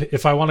 having to go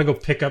if I want to go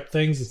pick up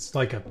things, it's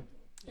like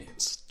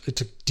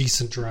it's a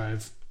decent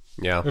drive.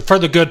 Yeah. For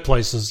the good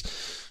places,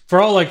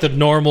 for all like the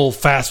normal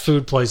fast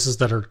food places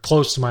that are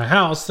close to my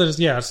house,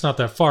 it's not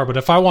that far. But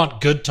if I want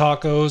good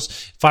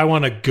tacos, if I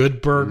want a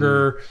good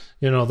burger,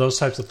 those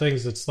types of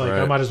things, it's like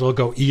I might as well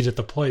go eat at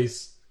the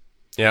place.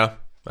 Yeah.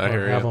 I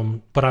hear you.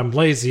 Them, but I'm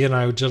lazy and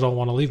I just don't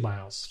want to leave my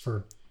house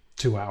for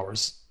 2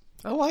 hours.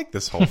 I like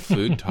this whole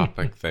food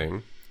topic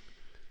thing.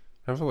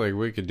 I feel like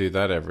we could do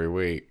that every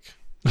week.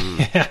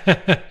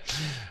 Because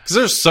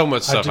there's so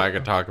much stuff I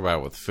could talk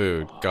about with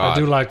food. God, I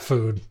do like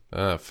food.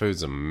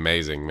 Food's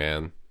amazing,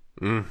 man.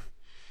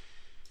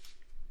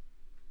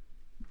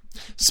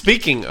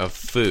 Speaking of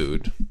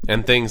food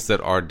and things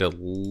that are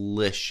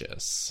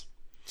delicious,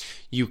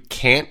 you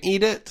can't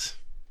eat it.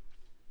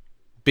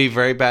 Be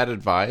very bad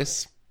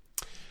advice.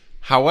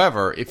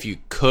 However, if you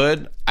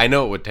could, I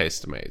know it would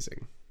taste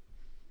amazing.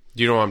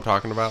 Do you know what I'm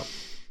talking about?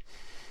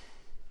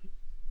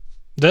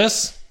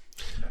 This?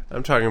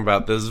 I'm talking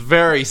about this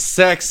very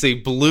sexy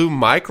blue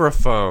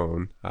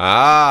microphone.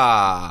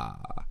 Ah.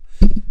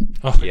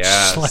 Oh,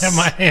 yes. Slam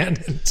my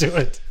hand into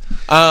it.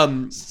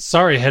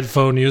 Sorry,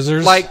 headphone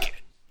users.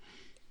 Like,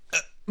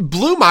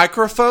 blue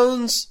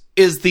microphones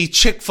is the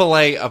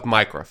Chick-fil-A of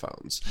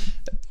microphones.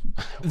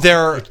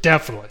 They're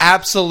definitely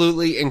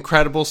absolutely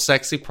incredible,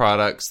 sexy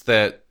products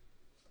that,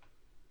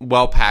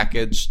 well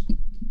packaged,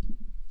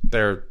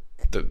 they're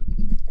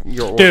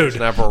your Dude, order's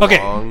never okay.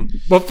 wrong.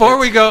 Before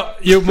we go,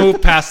 you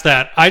move past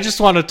that. I just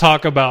want to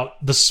talk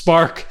about the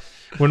Spark.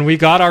 When we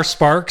got our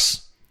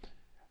Sparks,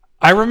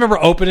 I remember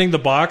opening the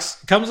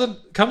box. It comes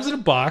in a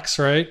box,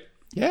 right?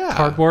 Yeah.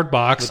 Cardboard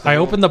box. I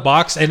opened the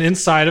box, and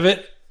inside of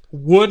it,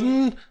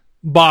 wooden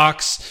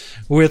box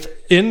with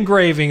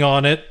engraving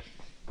on it,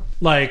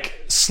 like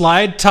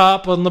slide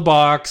top on the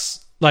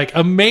box, like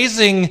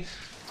amazing.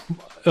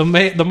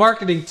 The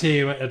marketing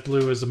team at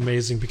Blue is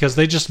amazing because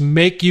they just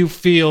make you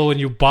feel when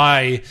you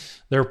buy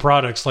their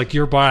products like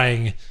you're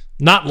buying,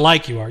 not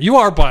like you are. You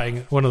are buying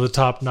one of the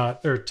top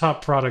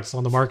products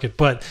on the market,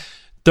 but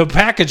the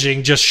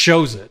packaging just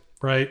shows it,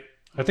 right?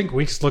 I think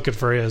Wink's looking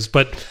for his,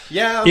 but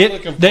Yeah, I'm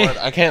looking for it.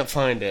 I can't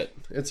find it.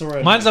 It's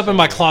around. mine's up in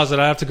my closet.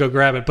 I have to go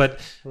grab it, but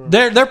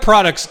their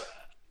products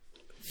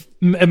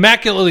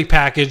immaculately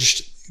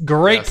packaged,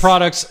 great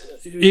products.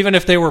 Even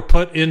if they were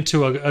put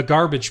into a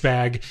garbage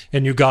bag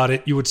and you got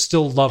it, you would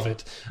still love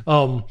it.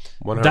 100%.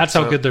 That's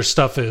how good their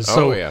stuff is. Oh,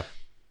 So yeah.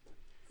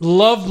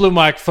 love Blue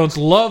Microphones.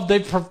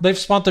 They've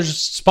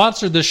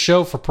sponsored this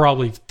show for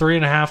probably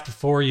 3.5 to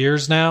 4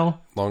 years now.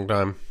 Long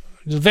time.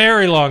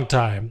 Very long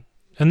time.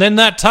 And then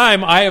that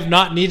time, I have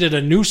not needed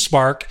a new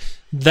Spark.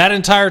 That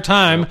entire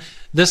time,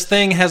 this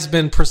thing has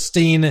been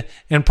pristine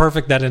and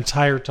perfect that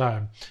entire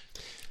time.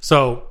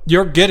 So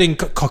you're getting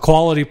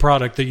quality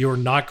product that you're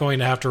not going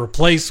to have to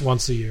replace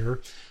once a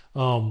year.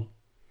 I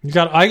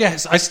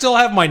still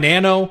have my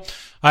Nano.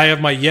 I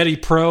have my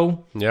Yeti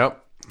Pro.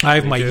 Yep. I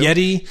have my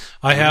Yeti.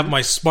 I have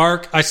my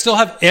Spark. I still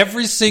have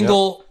every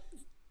single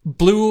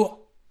Blue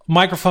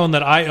microphone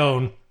that I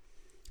own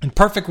in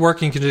perfect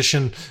working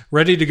condition,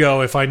 ready to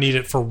go if I need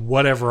it for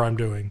whatever I'm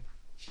doing.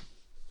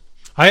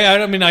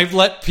 I mean, I've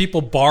let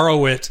people borrow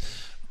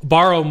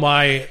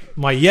my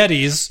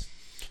Yetis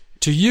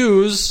to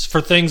use for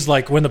things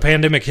like when the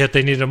pandemic hit,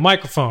 they needed a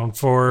microphone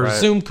for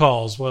Zoom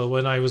calls. Well,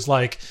 when I was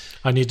like,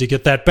 I need to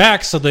get that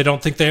back so they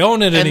don't think they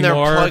own it anymore.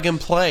 And they're plug and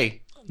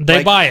play.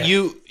 They buy it.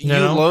 You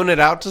loan it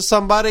out to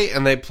somebody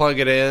and they plug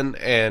it in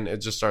and it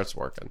just starts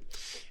working.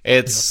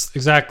 It's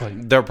exactly.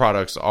 Their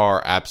products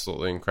are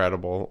absolutely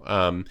incredible.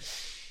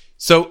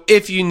 So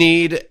if you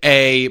need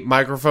a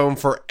microphone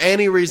for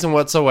any reason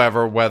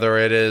whatsoever, whether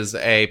it is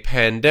a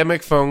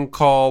pandemic phone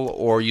call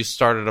or you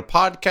started a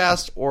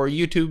podcast or a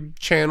YouTube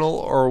channel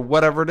or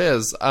whatever it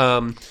is,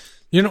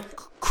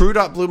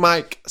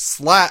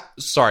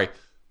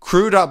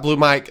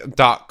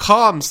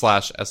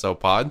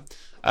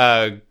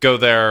 crew.bluemic.com/SOPod. Go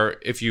there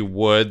if you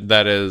would.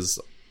 That is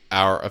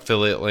our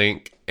affiliate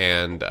link,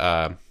 and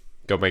go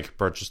make a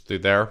purchase through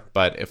there.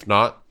 But if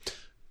not,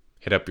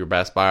 hit up your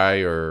Best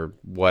Buy or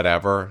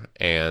whatever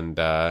and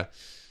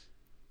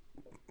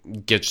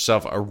get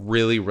yourself a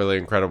really, really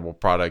incredible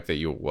product that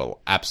you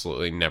will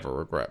absolutely never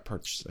regret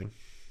purchasing.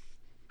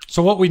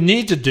 So what we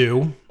need to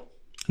do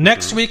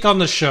next week on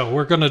the show,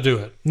 we're going to do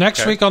it.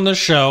 Next week on the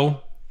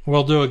show,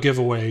 we'll do a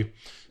giveaway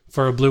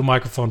for a Blue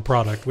microphone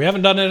product. We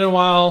haven't done it in a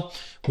while.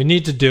 We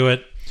need to do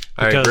it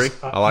because I agree.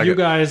 I like you it.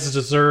 guys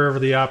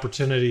deserve the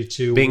opportunity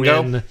to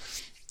win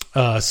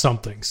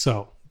something.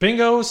 So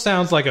bingo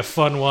sounds like a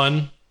fun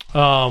one.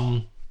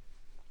 We'll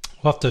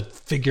have to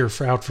figure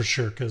out for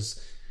sure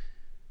because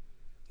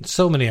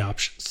so many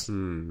options.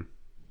 All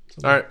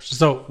right,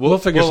 So we'll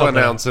figure something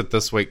announce it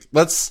this week.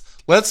 Let's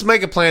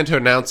make a plan to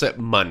announce it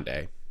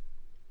Monday.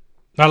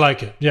 I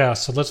like it. Yeah,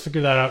 so let's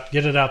figure that out.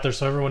 Get it out there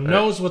so everyone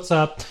knows what's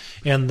up,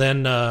 and then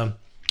we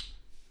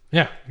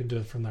can do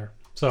it from there.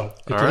 So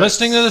if you're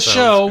listening to the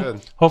show,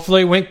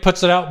 hopefully Wink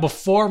puts it out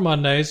before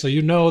Monday, so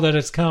you know that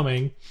it's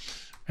coming.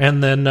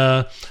 And then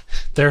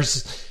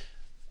there's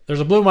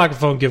a Blue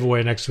microphone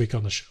giveaway next week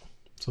on the show.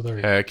 So there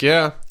you go. Heck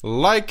yeah,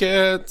 like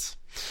it.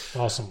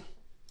 Awesome.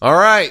 All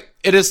right,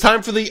 it is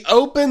time for the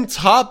open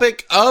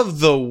topic of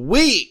the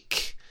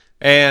week.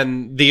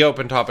 And the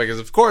open topic is,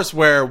 of course,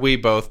 where we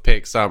both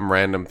pick some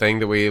random thing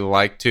that we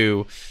like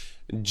to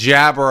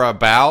jabber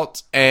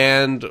about,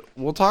 and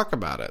we'll talk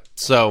about it.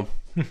 So,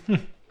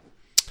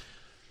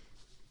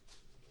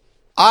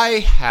 I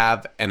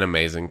have an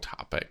amazing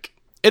topic.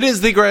 It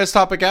is the greatest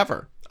topic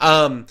ever.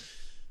 So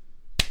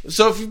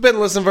if you've been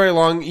listening very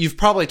long, you've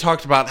probably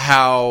talked about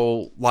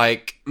how,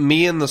 like,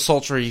 me and the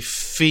sultry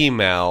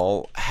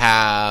female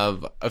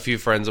have a few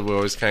friends that we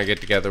always kind of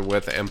get together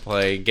with and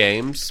play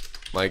games.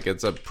 Like,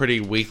 it's a pretty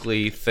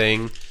weekly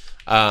thing.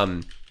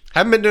 Haven't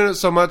been doing it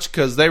so much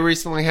because they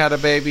recently had a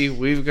baby.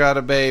 We've got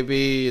a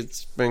baby.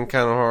 It's been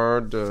kind of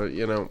hard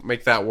to,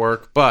 make that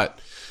work. But,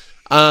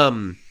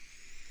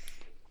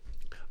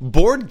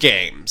 board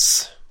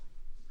games.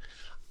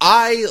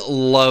 I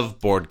love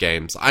board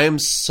games. I am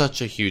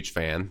such a huge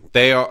fan.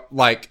 They are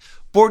like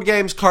board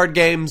games, card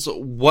games,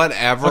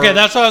 whatever. Okay,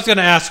 that's what I was going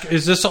to ask.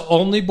 Is this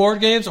only board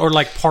games or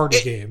like party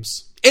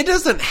games? It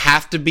doesn't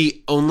have to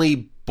be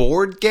only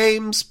board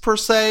games per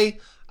se,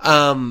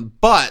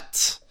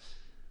 but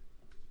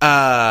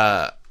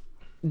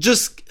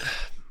just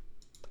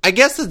I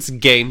guess it's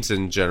games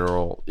in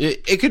general.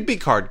 It could be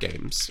card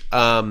games.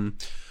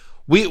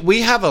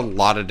 We have a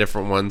lot of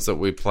different ones that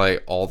we play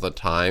all the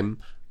time.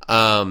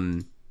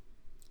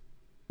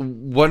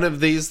 one of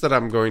these that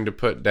I'm going to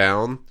put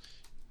down.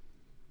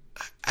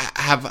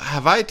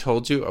 Have I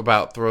told you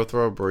about Throw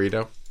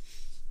Burrito?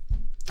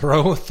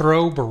 Throw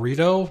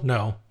burrito?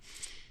 No.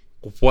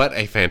 What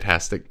a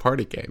fantastic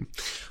party game.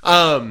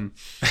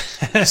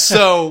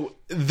 So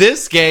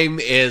this game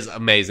is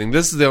amazing.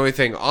 This is the only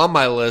thing on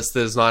my list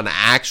that is not an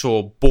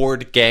actual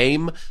board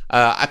game.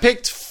 I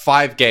picked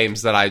 5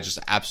 games that I just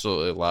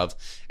absolutely love,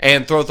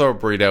 and Throw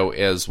Burrito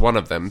is one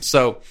of them.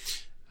 So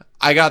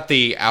I got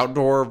the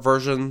outdoor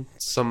version.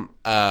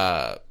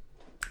 I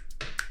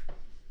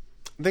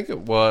think it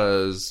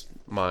was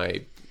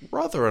my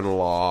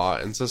brother-in-law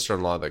and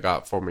sister-in-law that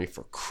got for me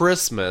for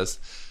Christmas.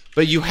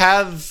 But you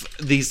have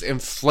these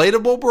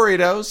inflatable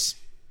burritos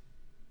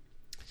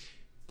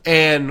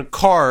and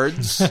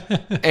cards,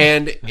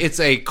 and it's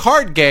a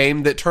card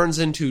game that turns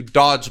into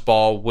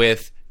dodgeball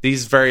with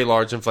these very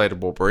large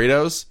inflatable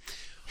burritos.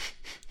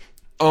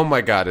 Oh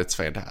my god, it's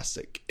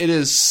fantastic. It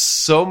is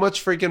so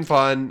much freaking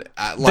fun.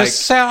 This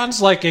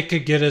sounds like it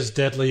could get as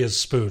deadly as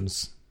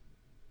Spoons.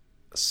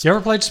 You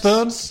ever played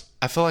Spoons?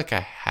 I feel like I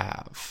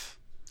have.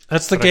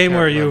 That's the game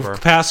where you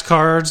pass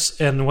cards,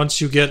 and once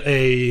you get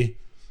a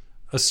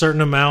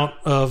certain amount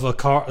of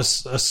a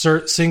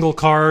single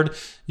card,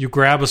 you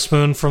grab a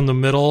spoon from the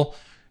middle,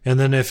 and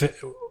then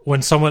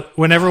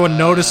when everyone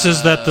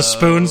notices that the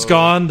spoon's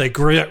gone, they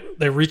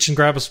reach and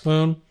grab a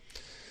spoon.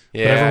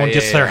 Yeah, but everyone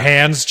gets their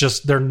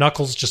hands, their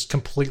knuckles just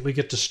completely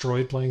get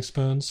destroyed playing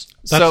Spoons.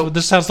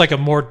 This sounds like a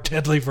more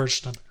deadly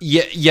version of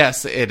it.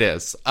 Yes, it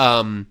is.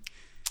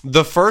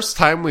 The first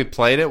time we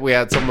played it, we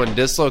had someone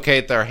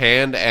dislocate their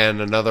hand and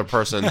another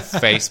person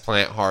face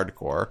plant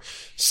hardcore.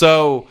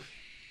 So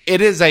it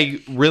is a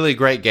really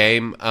great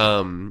game.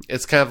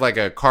 It's kind of like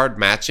a card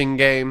matching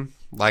game,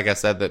 like I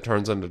said, that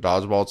turns into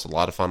dodgeball. It's a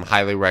lot of fun.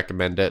 Highly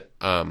recommend it.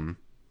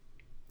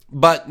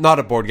 But not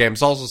a board game.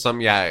 It's also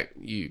something,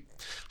 you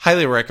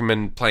highly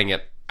recommend playing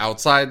it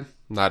outside,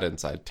 not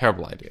inside.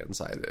 Terrible idea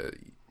inside.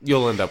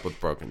 You'll end up with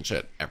broken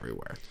shit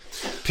everywhere.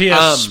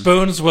 P.S.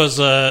 Spoons was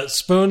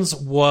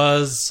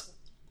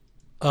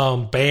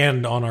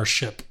banned on our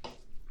ship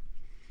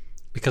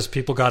because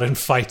people got in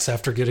fights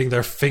after getting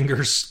their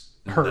fingers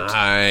hurt.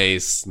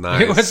 Nice.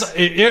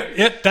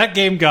 That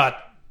game got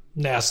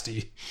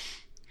nasty.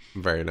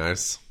 Very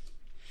nice.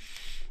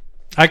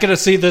 I could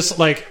see this,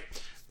 like,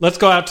 let's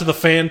go out to the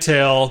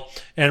Fantail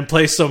and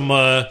play some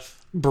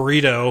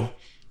burrito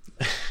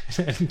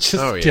and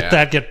just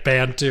get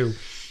banned too.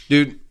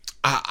 Dude,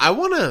 I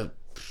want to...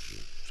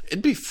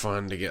 It'd be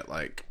fun to get,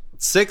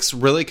 6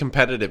 really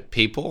competitive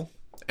people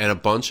and a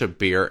bunch of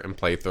beer and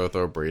play Throw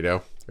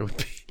Burrito. It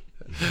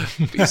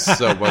would be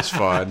so much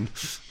fun.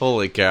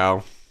 Holy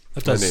cow.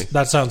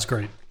 That sounds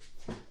great.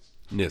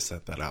 Need to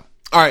set that up.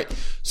 All right,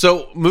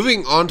 so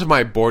moving on to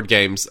my board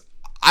games.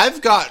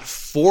 I've got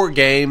 4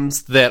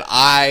 games that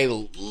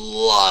I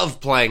love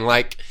playing.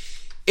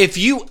 If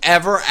you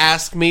ever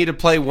ask me to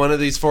play one of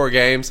these 4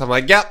 games, I'm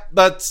like, yep,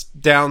 that's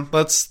down.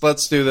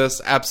 Let's do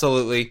this.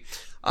 Absolutely.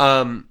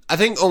 I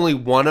think only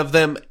one of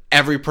them,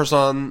 every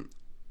person,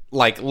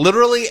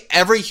 literally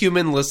every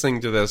human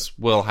listening to this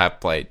will have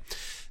played.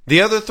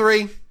 The other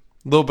 3, a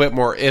little bit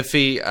more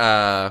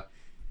iffy.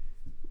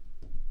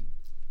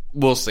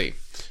 We'll see.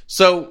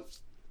 So,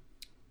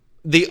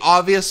 the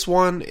obvious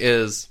one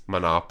is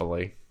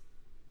Monopoly.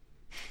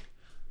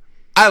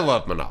 I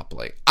love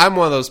Monopoly. I'm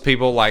one of those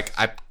people,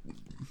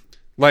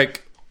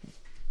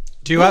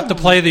 do you have to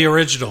play the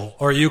original?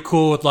 Or are you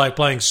cool with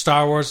playing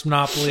Star Wars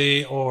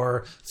Monopoly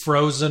or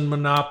Frozen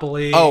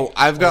Monopoly? Oh,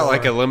 I've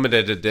got a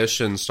limited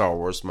edition Star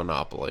Wars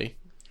Monopoly.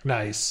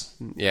 Nice.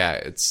 Yeah,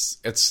 it's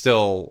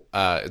still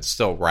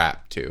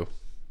wrapped too.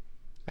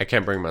 I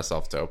can't bring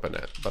myself to open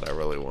it, but I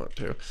really want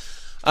to.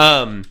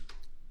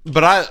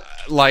 But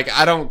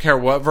I don't care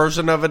what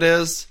version of it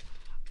is.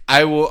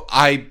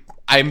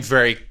 I'm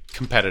very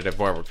competitive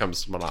whenever it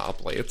comes to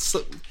Monopoly.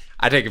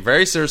 I take it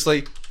very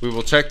seriously. We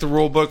will check the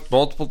rule book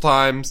multiple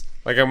times.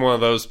 I'm one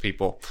of those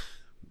people.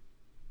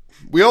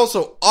 We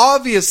also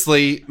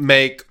obviously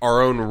make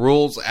our own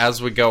rules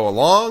as we go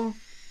along.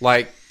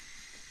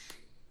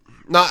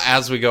 Not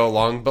as we go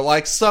along,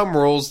 but some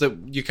rules that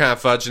you kind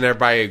of fudge and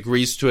everybody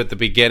agrees to at the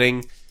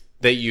beginning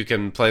that you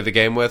can play the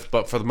game with.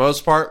 But for the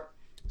most part,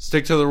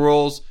 stick to the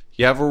rules.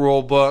 You have a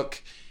rule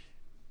book.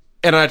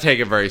 And I take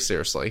it very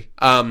seriously,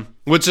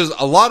 which is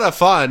a lot of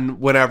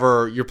fun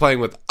whenever you're playing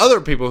with other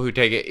people who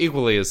take it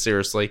equally as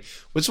seriously,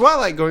 which is why I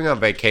like going on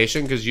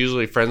vacation, because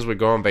usually friends we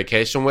go on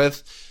vacation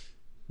with,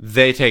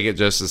 they take it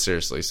just as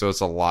seriously. So it's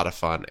a lot of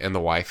fun, and the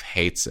wife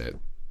hates it.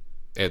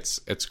 It's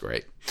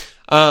great.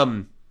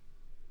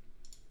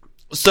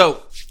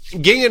 So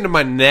getting into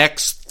my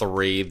next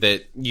 3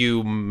 that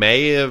you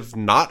may have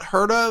not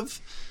heard of.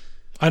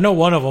 I know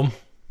one of them.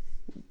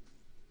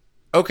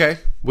 Okay.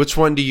 Which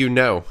one do you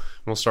know?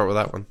 We'll start with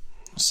that one.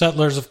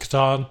 Settlers of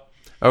Catan.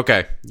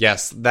 Okay.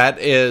 Yes, that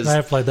is... I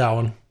have played that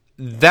one.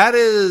 That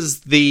is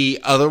the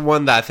other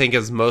one that I think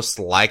is most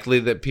likely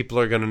that people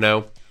are going to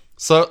know.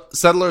 So,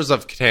 Settlers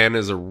of Catan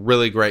is a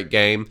really great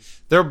game.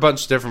 There are a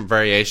bunch of different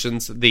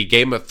variations. The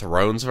Game of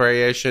Thrones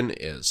variation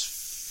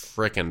is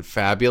freaking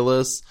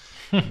fabulous.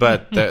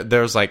 But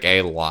there's like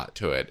a lot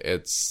to it.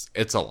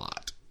 It's a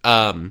lot.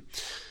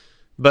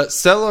 But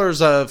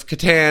Settlers of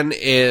Catan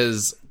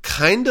is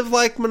kind of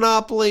like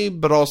Monopoly,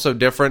 but also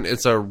different.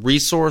 It's a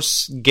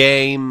resource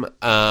game.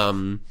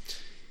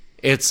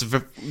 It's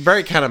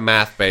very kind of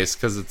math-based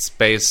because it's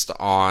based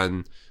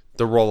on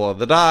the roll of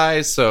the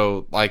die.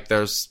 So, like,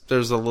 there's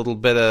a little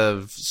bit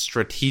of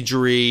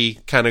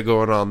strategery kind of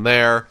going on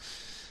there.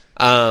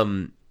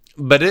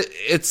 But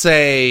it's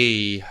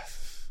a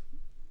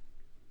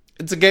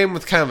game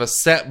with kind of a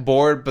set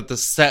board, but the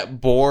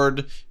set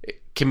board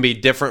can be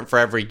different for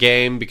every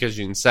game because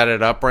you can set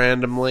it up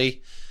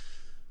randomly.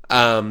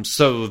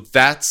 So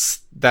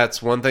that's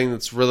one thing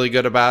that's really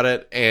good about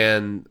it,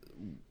 and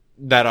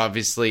that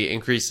obviously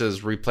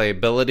increases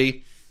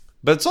replayability.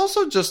 But it's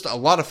also just a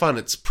lot of fun.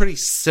 It's pretty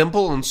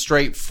simple and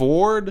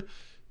straightforward,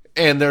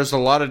 and there's a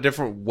lot of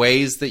different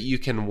ways that you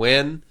can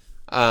win.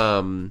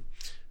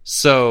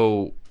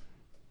 So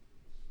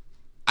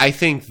I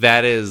think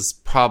that is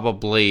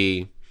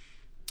probably,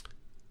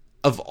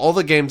 of all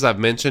the games I've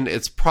mentioned,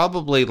 it's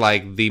probably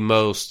like the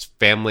most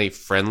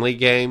family-friendly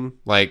game.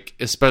 Like,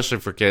 especially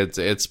for kids,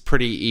 it's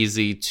pretty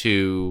easy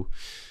to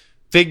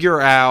figure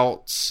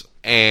out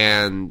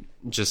and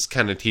just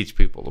kind of teach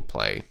people to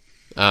play.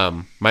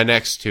 My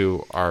next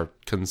two are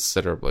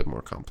considerably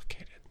more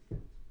complicated.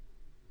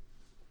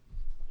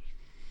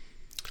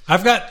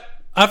 I've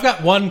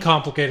got one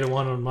complicated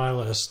one on my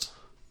list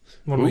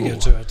when we get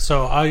to it.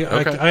 So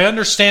I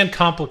understand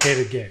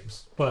complicated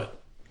games,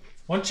 but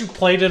once you've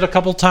played it a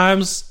couple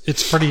times,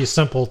 it's pretty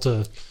simple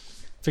to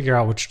figure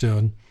out what you're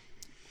doing.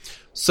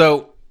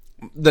 So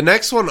the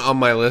next one on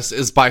my list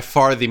is by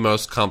far the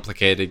most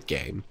complicated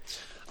game.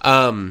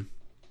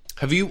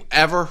 Have you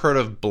ever heard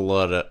of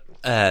Blood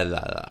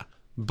Rage?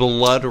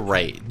 Blood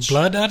Rage.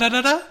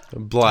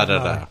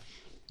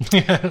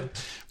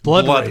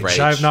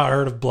 I have not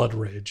heard of Blood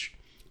Rage.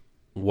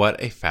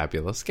 What a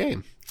fabulous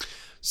game.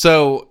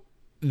 So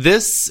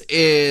this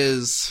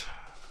is,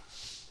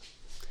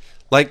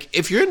 like,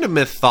 if you're into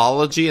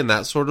mythology and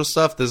that sort of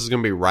stuff, this is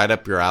going to be right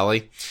up your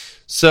alley.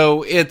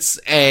 So it's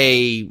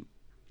kind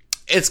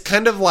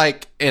of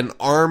like an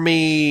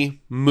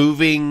army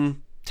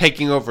moving,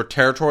 taking over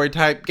territory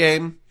type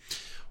game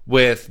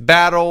with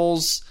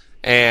battles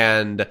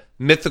and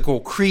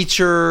mythical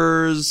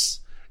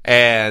creatures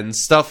and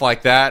stuff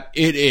like that.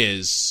 It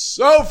is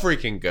so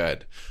freaking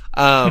good.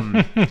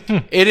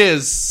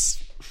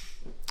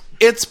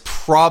 It's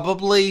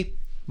probably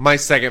my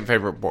second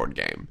favorite board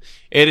game.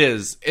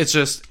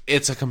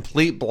 It's a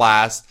complete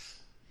blast.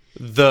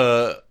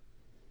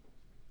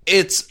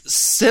 It's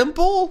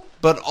simple,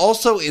 but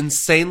also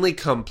insanely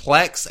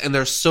complex, and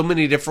there's so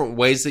many different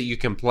ways that you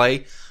can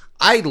play.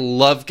 I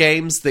love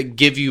games that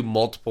give you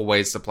multiple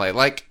ways to play.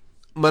 Like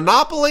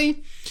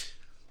Monopoly,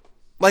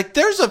 like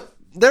there's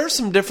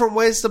some different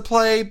ways to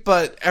play,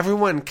 but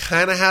everyone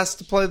kind of has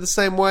to play the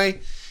same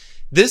way.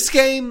 This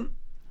game,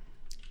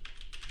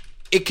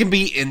 it can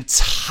be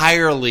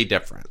entirely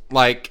different.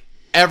 Like,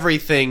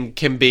 everything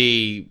can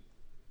be,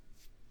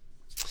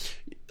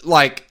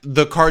 like,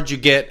 the card you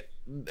get,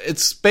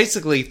 it's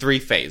basically 3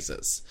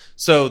 phases.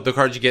 So the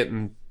cards you get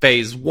in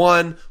phase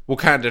 1 will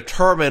kind of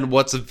determine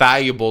what's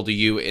valuable to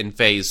you in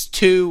phase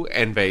 2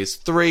 and phase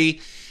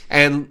 3.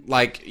 And,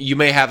 like, you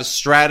may have a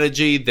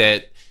strategy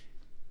that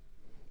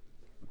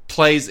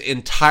plays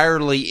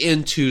entirely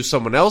into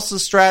someone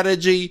else's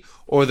strategy,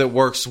 or that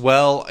works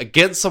well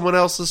against someone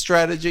else's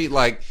strategy.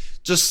 Like,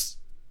 just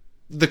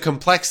the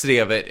complexity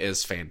of it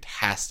is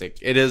fantastic.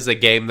 It is a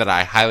game that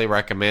I highly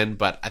recommend,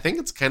 but I think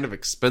it's kind of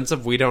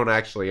expensive. We don't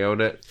actually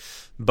own it,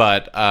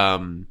 but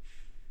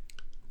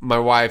my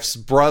wife's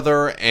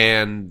brother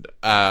and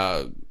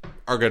our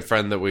good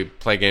friend that we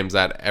play games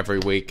at every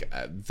week,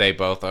 they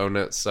both own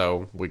it,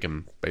 so we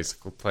can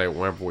basically play it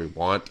whenever we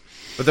want.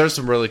 But there's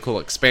some really cool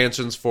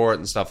expansions for it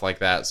and stuff like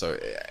that, so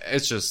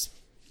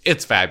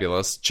it's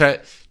fabulous.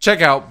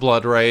 Check out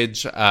Blood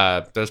Rage.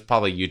 There's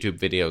probably YouTube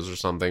videos or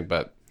something,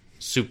 but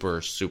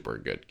super, super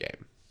good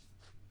game.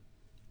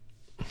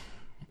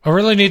 I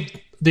really need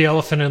the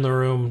elephant in the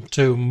room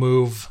to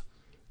move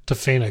to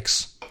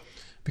Phoenix.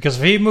 Because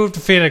if he moved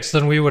to Phoenix,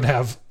 then we would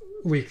have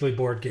weekly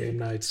board game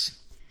nights.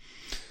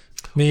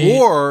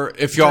 Or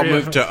if y'all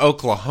moved to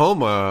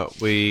Oklahoma,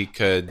 we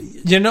could...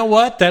 You know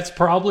what? That's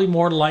probably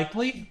more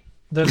likely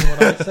than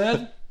what I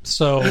said.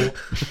 So...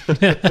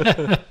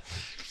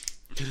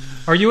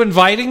 Are you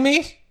inviting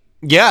me?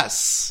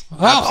 Yes,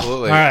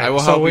 absolutely. All right. I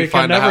will help you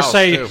find a house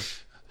too.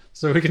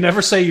 So we can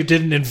never say you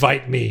didn't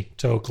invite me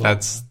to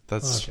Oklahoma.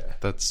 That's true.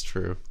 That's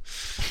true.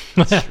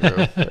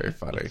 Very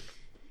funny.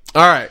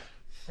 All right.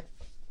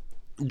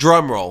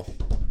 Drum roll.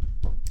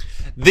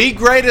 The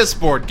greatest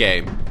board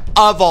game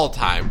of all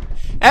time,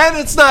 and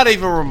it's not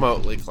even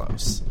remotely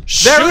close.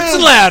 Chutes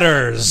and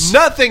Ladders.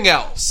 Nothing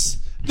else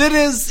that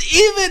is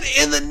even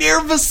in the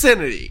near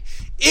vicinity.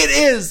 It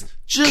is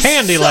just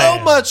Candyland.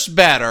 So much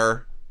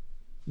better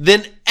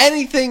than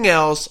anything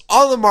else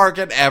on the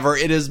market ever.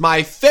 It is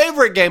my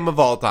favorite game of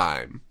all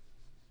time.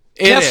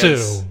 It Guess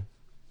is who?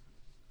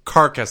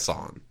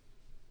 Carcassonne.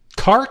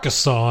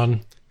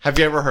 Carcassonne. Have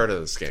you ever heard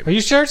of this game? Are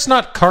you sure it's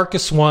not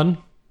Carcass 1?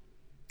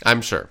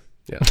 I'm sure.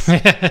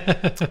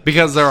 Yes.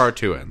 Because there are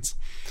two ends.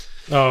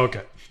 Oh,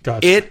 okay.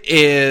 Gotcha. It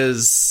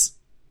is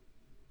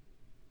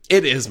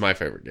my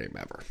favorite game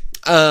ever.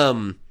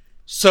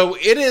 So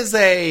it is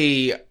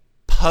a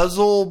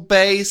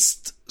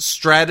puzzle-based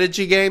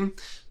strategy game.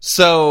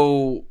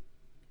 So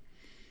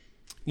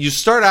you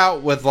start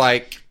out with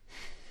like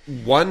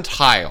one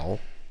tile,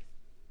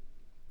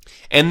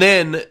 and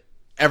then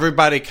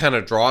everybody kind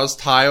of draws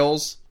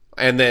tiles,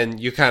 and then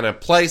you kind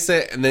of place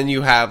it, and then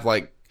you have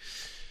like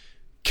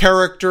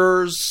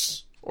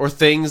characters or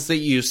things that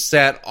you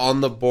set on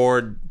the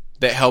board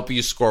that help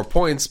you score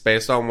points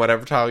based on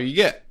whatever tile you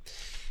get.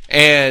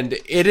 And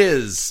it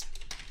is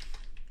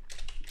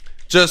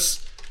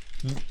just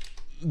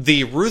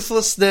the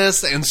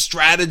ruthlessness and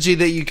strategy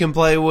that you can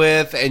play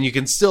with, and you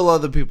can steal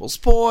other people's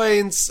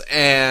points,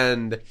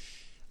 and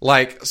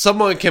like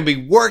someone can be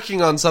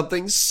working on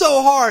something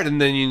so hard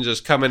and then you can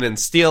just come in and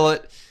steal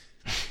it.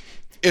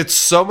 It's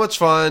so much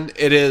fun.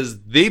 It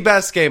is the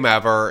best game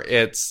ever.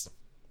 It's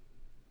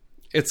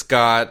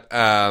got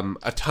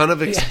a ton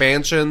of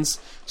expansions.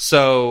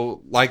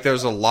 So like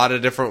there's a lot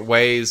of different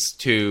ways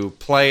to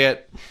play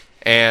it,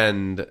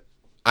 and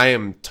I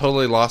am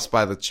totally lost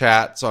by the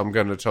chat, so I'm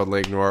going to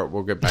totally ignore it.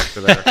 We'll get back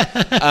to there.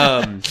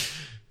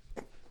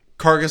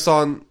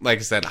 Carcassonne, like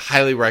I said,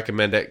 highly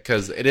recommend it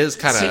because it is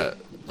kind of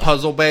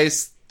puzzle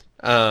based,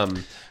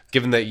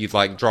 given that you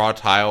like draw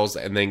tiles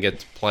and then get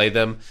to play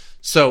them.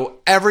 So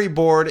every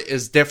board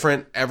is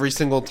different every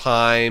single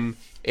time.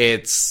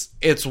 It's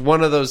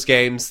one of those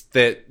games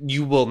that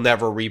you will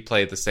never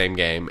replay the same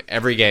game.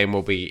 Every game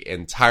will be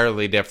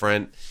entirely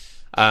different.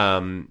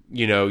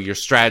 Your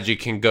strategy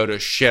can go to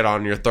shit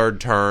on your third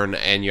turn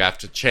and you have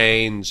to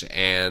change,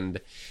 and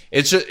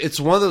it's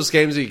one of those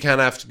games that you kind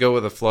of have to go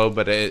with the flow,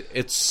 but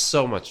it's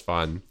so much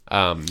fun.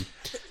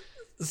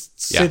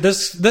 See,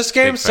 this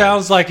game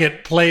sounds like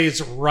it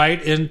plays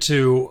right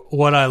into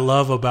what I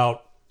love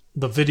about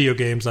the video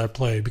games I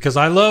play, because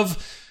I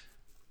love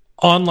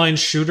online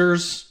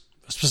shooters,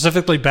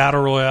 specifically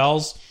battle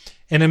royales.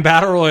 And in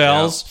battle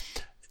royales,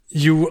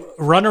 you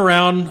run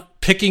around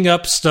picking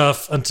up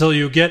stuff until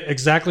you get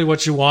exactly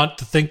what you want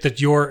to think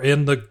that you're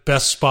in the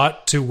best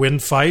spot to win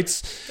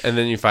fights. And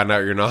then you find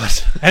out you're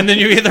not. And then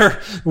you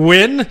either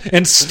win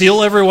and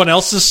steal everyone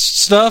else's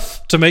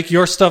stuff to make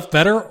your stuff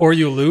better, or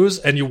you lose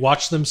and you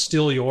watch them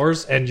steal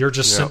yours and you're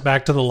just sent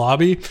back to the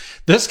lobby.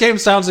 This game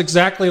sounds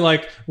exactly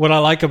like what I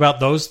like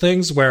about those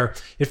things, where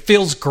it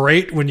feels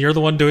great when you're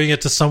the one doing it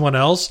to someone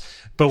else.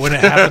 But when it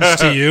happens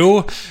to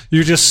you,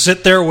 you just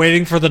sit there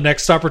waiting for the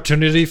next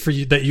opportunity for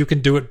you that you can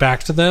do it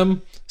back to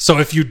them. So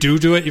if you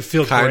do it, you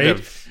feel great.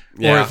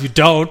 Or if you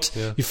don't,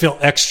 you feel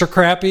extra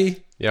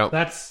crappy. Yeah,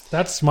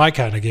 that's my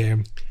kind of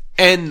game.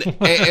 And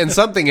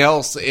something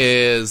else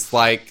is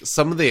like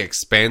some of the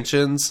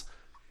expansions.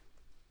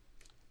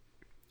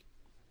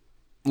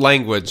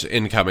 Language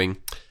incoming.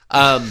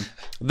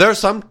 There are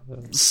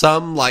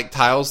some like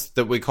tiles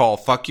that we call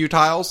fuck you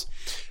tiles,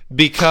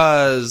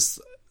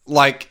 because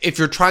like if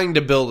you're trying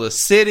to build a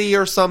city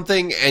or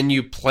something and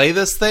you play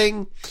this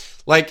thing,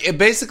 like it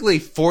basically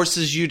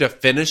forces you to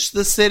finish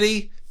the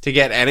city to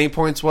get any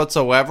points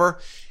whatsoever,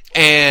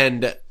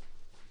 and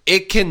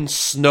it can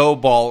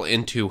snowball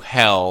into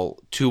hell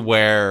to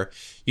where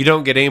you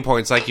don't get any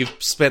points. Like you've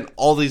spent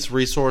all these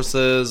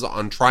resources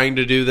on trying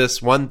to do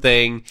this one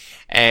thing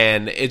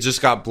and it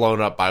just got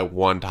blown up by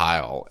one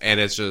tile, and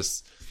it's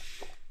just,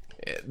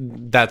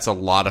 that's a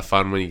lot of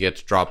fun when you get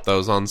to drop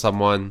those on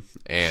someone,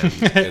 and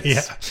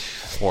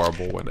it's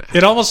horrible when it happens.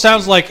 It almost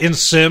sounds like in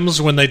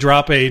Sims when they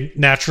drop a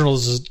natural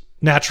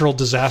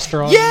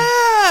disaster on you.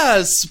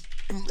 Yes!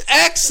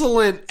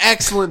 Excellent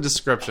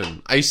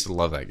description. I used to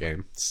love that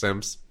game.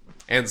 Sims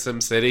and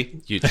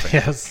SimCity. Huge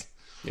fan. Yes.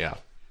 Yeah.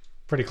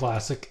 Pretty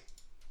classic.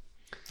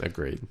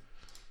 Agreed.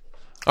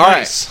 All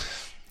nice. Right.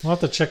 We'll have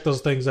to check those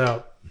things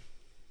out.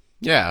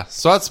 Yeah,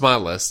 so that's my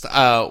list.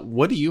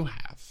 What do you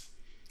have?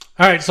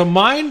 All right, so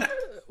mine...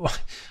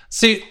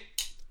 See,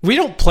 we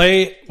don't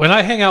play... When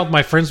I hang out with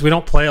my friends, we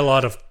don't play a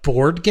lot of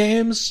board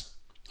games.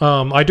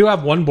 I do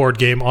have one board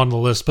game on the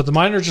list, but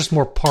mine are just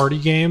more party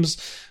games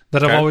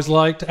that I've always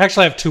liked.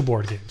 Actually, I have two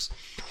board games.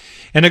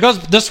 And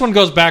this one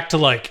goes back to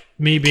like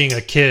me being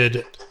a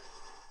kid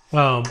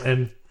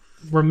and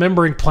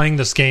remembering playing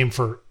this game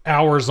for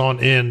hours on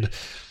end.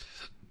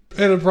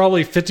 And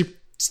probably 50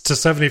 to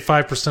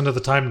 75% of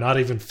the time not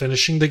even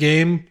finishing the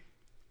game,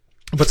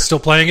 but still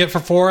playing it for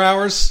 4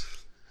 hours.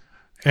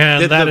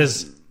 And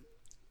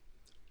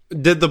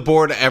Did the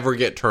board ever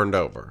get turned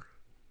over?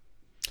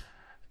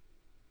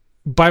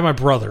 By my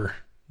brother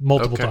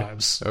multiple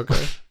times.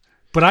 Okay.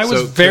 But I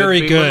was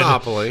very good.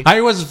 Monopoly.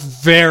 I was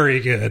very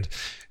good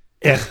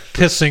at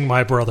pissing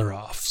my brother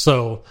off.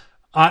 So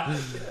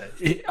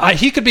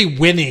he could be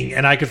winning,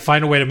 and I could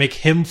find a way to make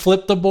him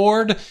flip the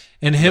board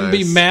and him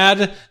be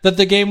mad that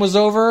the game was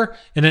over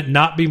and it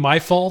not be my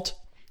fault.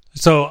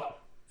 So,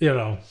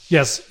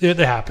 yes, it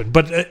happened.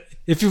 But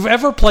if you've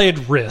ever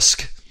played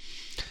Risk,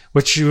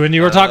 which when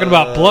you were talking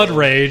about Blood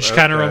Rage,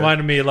 kind of okay.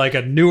 reminded me like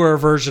a newer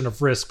version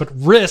of Risk. But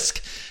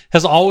Risk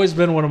has always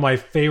been one of my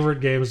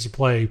favorite games to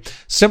play,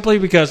 simply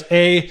because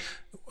A,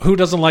 who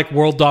doesn't like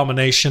world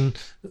domination?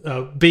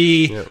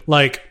 B,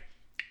 like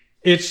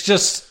it's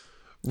just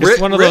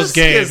it's one of those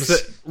games.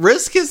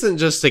 Risk isn't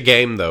just a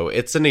game though;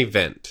 it's an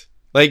event.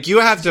 Like you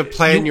have to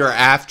plan your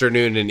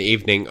afternoon and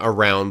evening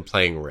around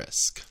playing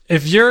Risk.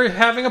 If you're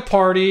having a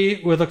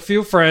party with a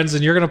few friends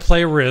and you're going to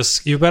play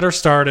Risk, you better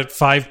start at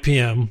 5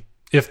 p.m.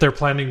 if they're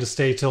planning to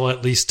stay till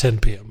at least 10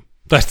 p.m.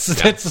 That's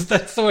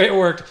the way it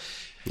worked.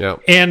 Yeah.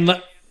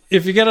 And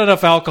if you get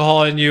enough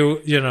alcohol in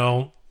you, you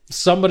know,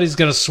 somebody's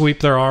going to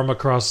sweep their arm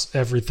across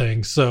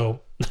everything.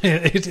 So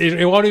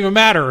it won't even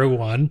matter who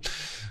won.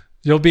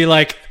 You'll be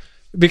like,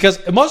 because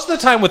most of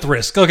the time with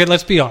Risk, okay,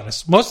 let's be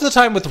honest. Most of the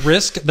time with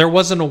Risk, there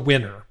wasn't a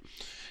winner.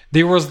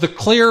 There was the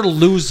clear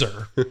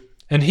loser.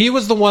 And he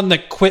was the one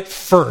that quit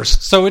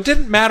first. So it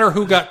didn't matter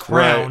who got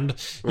crowned.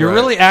 Right. You're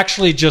really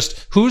actually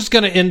just who's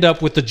going to end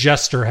up with the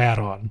jester hat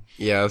on.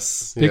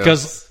 Yes.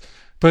 Because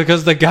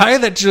the guy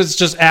that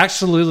just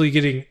absolutely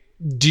getting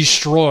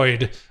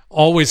destroyed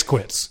always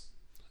quits.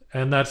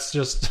 And that's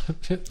just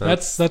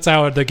that's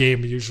how the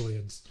game usually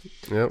ends.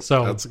 Yep,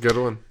 so that's a good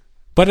one.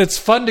 But it's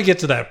fun to get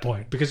to that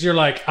point because you're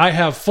like, I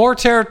have 4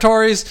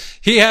 territories,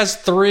 he has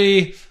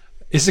 3.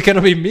 Is it going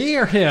to be me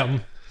or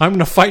him? I'm going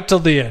to fight till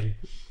the end.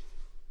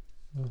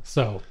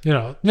 So,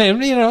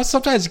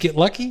 sometimes you get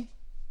lucky.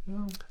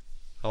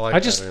 All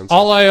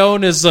I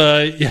own is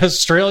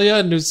Australia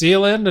and New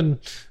Zealand and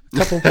a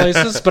couple of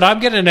places, but I'm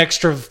getting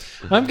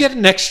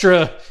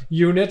extra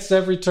units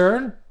every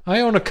turn.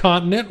 I own a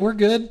continent. We're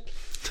good.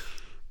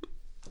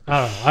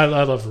 I don't know.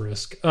 I love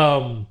Risk.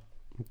 One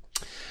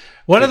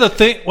of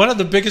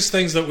the biggest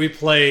things that we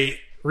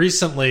play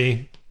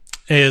recently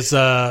is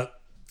and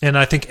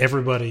I think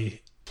everybody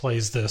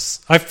plays this.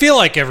 I feel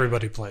like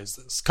everybody plays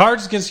this.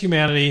 Cards Against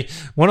Humanity,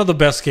 one of the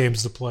best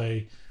games to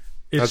play.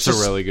 It's That's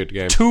a really good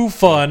game. Too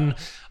fun,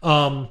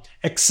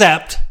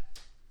 except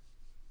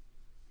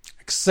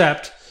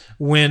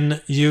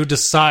when you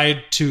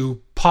decide to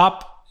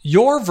pop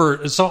your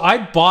version. So I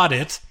bought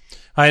it.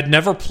 I had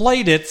never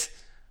played it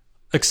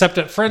except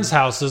at friends'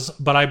 houses,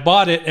 but I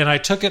bought it and I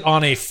took it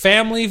on a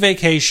family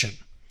vacation.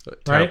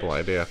 Terrible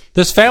idea.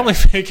 This family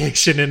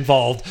vacation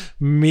involved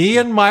me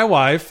and my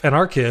wife and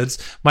our kids,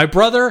 my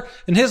brother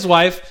and his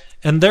wife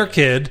and their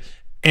kid,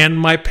 and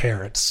my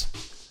parents.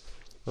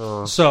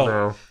 That's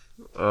not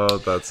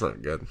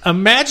good.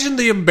 Imagine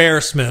the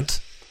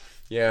embarrassment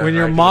when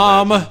your I can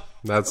mom, imagine.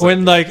 That's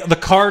when not good. like the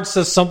card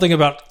says something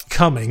about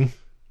coming,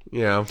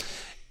 Yeah.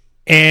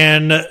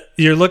 and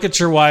you look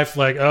at your wife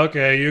like,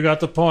 okay, you got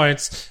the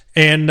points,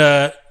 and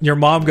your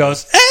mom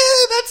goes,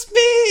 that's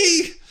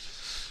me.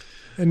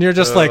 And you're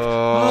just like,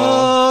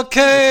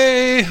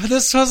 okay,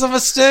 this was a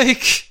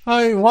mistake.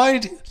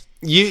 Why?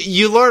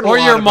 You learn a Or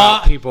lot your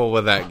about people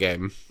with that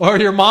game. Or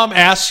your mom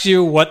asks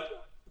you what,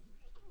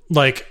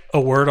 like, a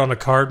word on a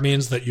card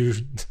means that you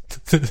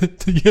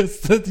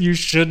that you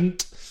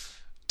shouldn't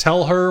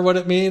tell her what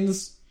it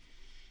means.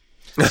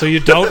 So you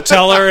don't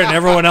tell her, and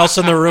everyone else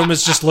in the room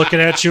is just looking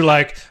at you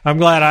like, I'm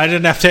glad I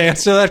didn't have to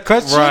answer that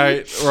question.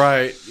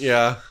 Right,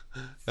 yeah.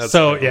 That's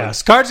So, yeah,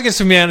 Cards Against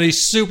Humanity,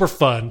 super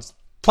fun.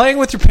 Playing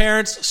with your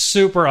parents,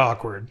 super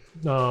awkward.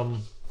 So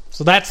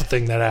that's the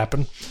thing that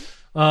happened.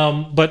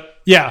 But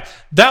yeah,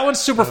 that one's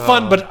super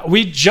fun. But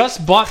we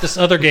just bought this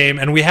other game,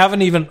 and we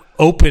haven't even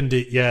opened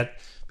it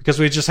yet because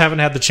we just haven't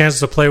had the chance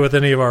to play with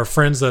any of our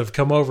friends that have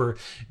come over.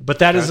 But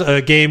that is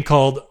a game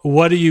called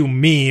What Do You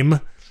Meme?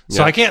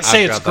 So I can't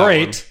say it's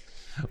great,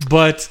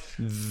 but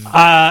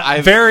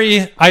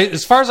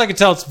as far as I can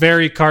tell, it's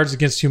very Cards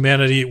Against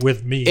Humanity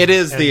with me. It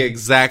is the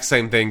exact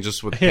same thing,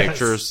 just with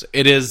pictures.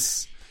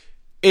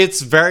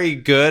 It's very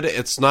good.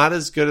 It's not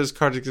as good as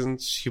Cards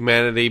Against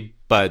Humanity,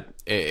 but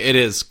it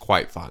is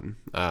quite fun.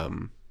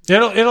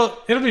 It'll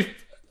be.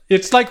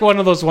 It's like one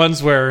of those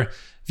ones where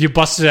if you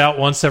bust it out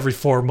once every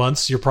 4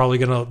 months, you're probably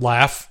gonna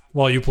laugh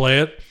while you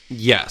play it.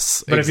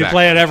 Yes, but if you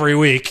play it every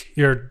week,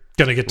 you're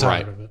gonna get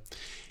tired of it.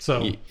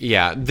 So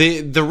yeah,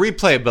 the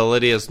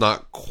replayability is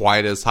not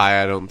quite as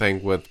high, I don't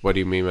think, with What Do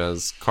You Meme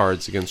as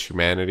Cards Against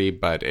Humanity,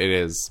 but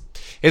it's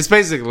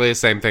basically the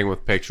same thing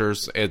with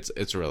pictures.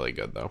 It's really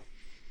good though.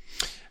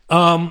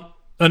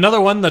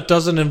 Another one that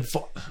doesn't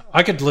involve...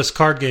 I could list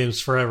card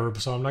games forever,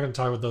 so I'm not going to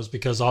talk about those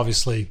because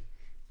obviously,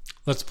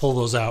 let's pull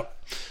those out.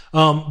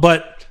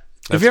 But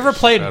have you ever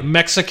played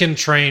Mexican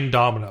Train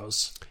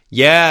Dominoes?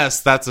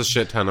 Yes, that's a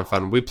shit ton of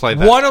fun. We played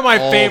that one of my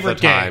all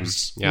favorite the time.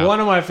 games. Yeah. One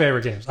of my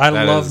favorite games. I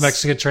love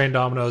Mexican Train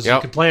Dominoes. Yep,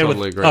 you can play it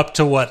totally with agree. up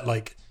to what,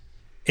 like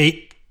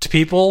 8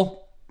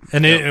 people?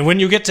 And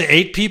when you get to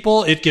 8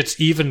 people, it gets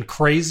even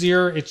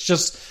crazier. It's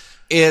just...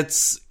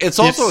 It's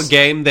also a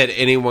game that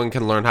anyone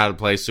can learn how to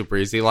play super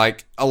easy.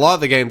 Like a lot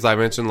of the games I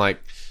mentioned, like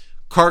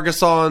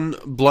Carcassonne,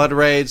 Blood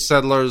Rage,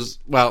 Settlers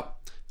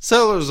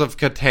of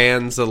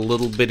Catan's a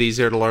little bit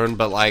easier to learn,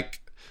 but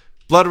like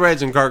Blood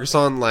Rage and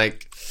Carcassonne,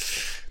 like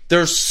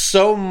there's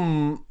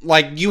so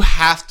like you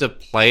have to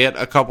play it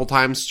a couple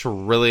times to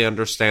really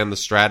understand the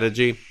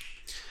strategy.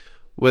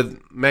 with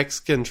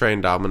Mexican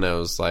Train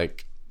Dominoes,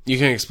 like, you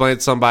can explain it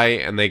to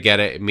somebody and they get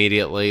it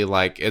immediately.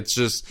 Like, it's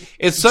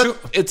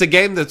a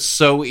game that's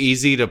so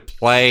easy to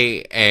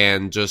play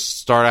and just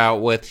start out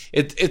with.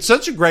 It's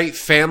such a great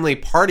family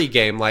party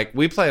game. Like,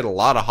 we play it a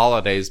lot of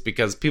holidays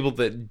because people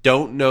that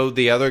don't know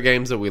the other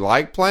games that we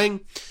like playing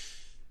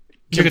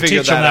you can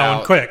teach them that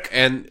one quick.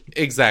 And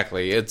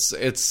exactly,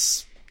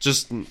 it's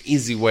just an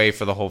easy way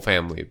for the whole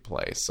family to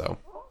play. So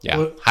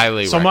yeah,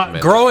 highly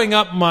recommend. Growing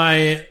up,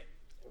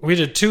 we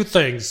did two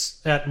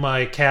things at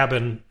my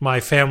cabin, my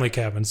family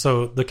cabin.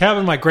 So the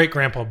cabin my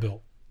great-grandpa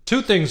built.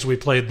 Two things we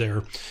played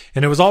there.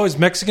 And it was always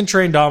Mexican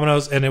Train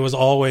Dominoes, and it was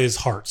always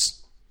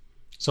Hearts.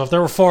 So if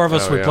there were four of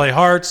us, we'd play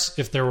Hearts.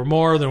 If there were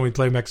more, then we'd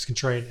play Mexican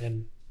Train.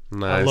 And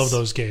nice. I love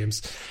those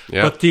games.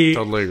 Yeah,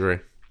 totally agree.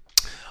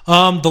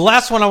 The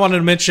last one I wanted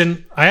to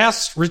mention, I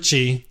asked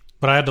Richie,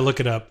 but I had to look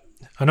it up.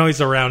 I know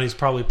he's around. He's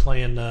probably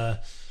playing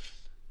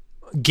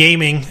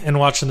gaming and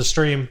watching the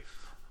stream.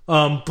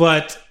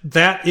 But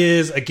that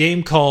is a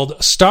game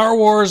called Star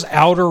Wars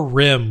Outer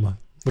Rim,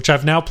 which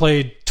I've now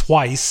played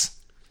twice.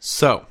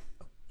 So,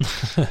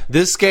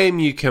 this game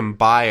you can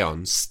buy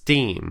on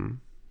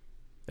Steam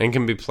and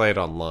can be played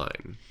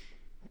online.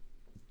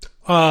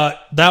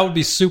 That would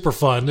be super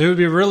fun. It would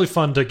be really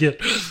fun to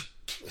get,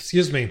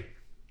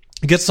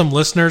 get some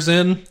listeners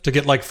in, to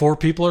get like 4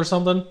 people or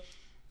something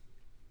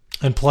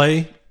and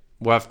play.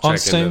 We'll have to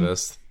check into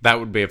this. That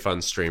would be a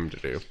fun stream to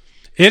do.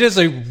 It is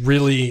a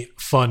really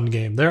fun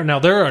game. There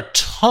are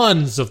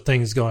tons of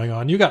things going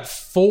on. You got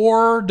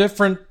 4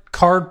 different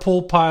card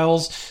pull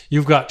piles.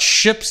 You've got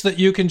ships that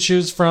you can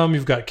choose from.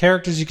 You've got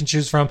characters you can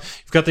choose from.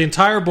 You've got the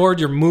entire board.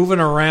 You're moving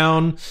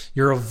around.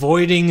 You're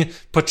avoiding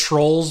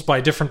patrols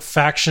by different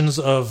factions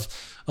of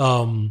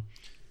like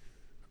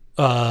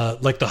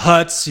the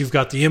Hutts. You've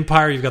got the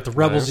Empire. You've got the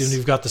Rebels. Nice.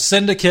 You've got the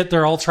Syndicate.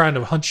 They're all trying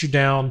to hunt you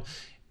down.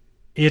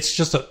 It's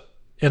just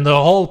and the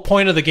whole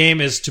point of the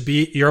game is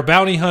you're a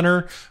bounty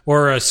hunter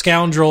or a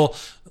scoundrel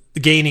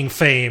gaining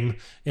fame.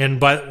 And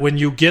when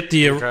you get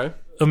the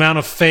amount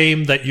of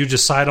fame that you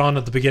decide on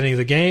at the beginning of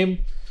the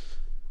game,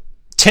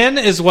 10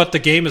 is what the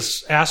game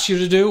has asked you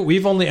to do.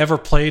 We've only ever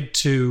played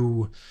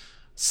to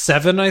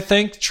 7, I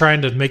think,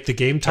 trying to make the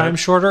game time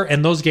shorter.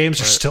 And those games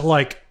are still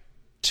like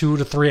 2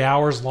 to 3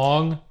 hours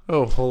long.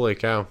 Oh, holy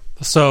cow.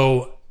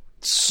 So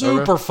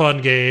super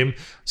fun game.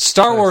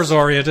 Star Wars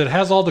oriented,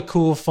 has all the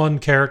cool, fun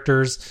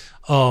characters.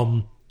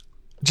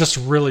 Just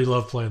really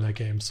love playing that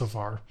game so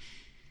far.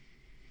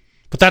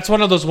 But that's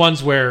one of those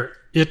ones where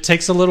it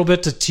takes a little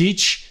bit to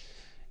teach,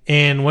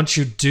 and once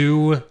you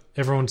do,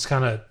 everyone's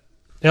kind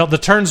of the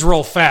turns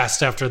roll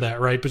fast after that,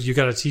 right? But you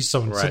got to teach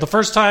someone. Right. So the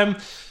first time,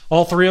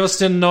 all 3 of us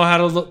didn't know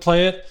how to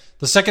play it.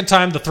 The second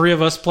time, the 3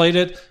 of us played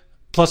it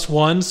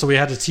 +1, so we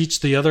had to teach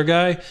the other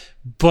guy.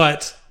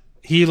 But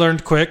he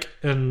learned quick,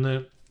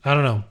 and I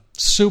don't know,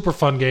 super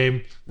fun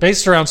game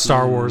based around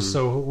Star Wars.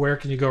 So where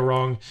can you go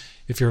wrong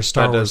if you're a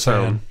Star Wars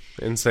fan?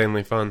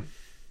 Insanely fun.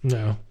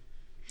 No.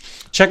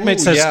 Checkmate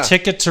says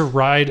Ticket to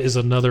Ride is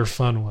another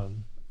fun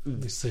one. Let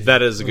me see.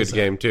 That is a good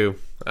game too.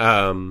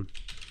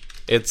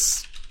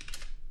 It's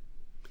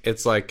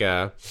like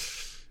a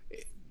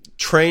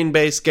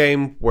train-based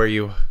game where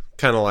you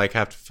kind of like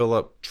have to fill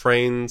up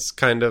trains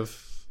kind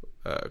of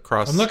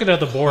across. I'm looking at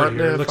the board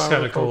here. It looks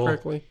kind of cool.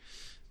 Correctly.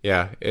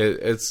 Yeah,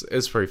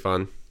 it's pretty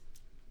fun.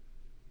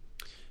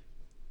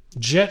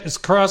 Jet is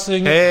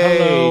crossing. Hey.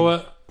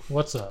 Hello.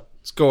 What's up?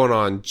 What's going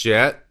on,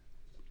 Jet?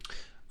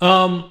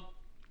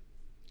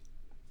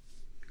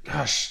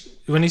 Gosh,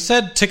 when he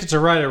said Ticket to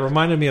Ride, it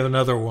reminded me of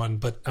another one,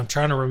 but I'm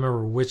trying to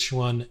remember which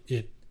one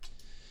it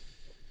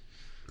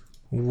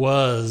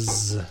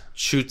was.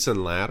 Chutes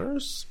and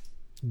Ladders?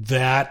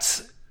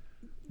 That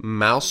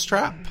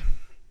Mousetrap?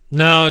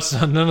 No, it's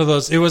not, none of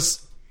those. It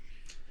was.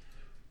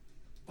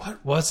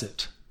 What was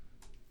it?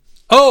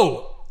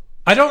 Oh,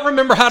 I don't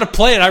remember how to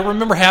play it. I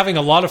remember having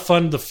a lot of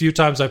fun the few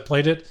times I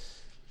played it.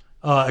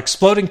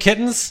 Exploding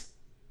Kittens?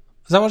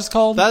 Is that what it's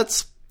called?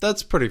 That's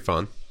pretty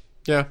fun.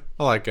 Yeah,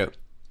 I like it.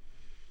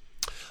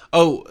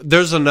 Oh,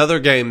 there's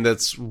another game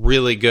that's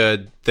really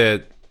good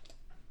that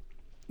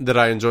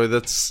I enjoy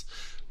that's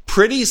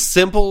pretty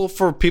simple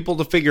for people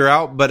to figure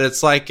out, but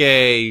it's like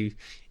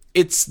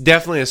it's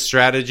definitely a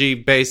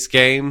strategy-based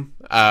game,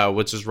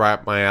 which is right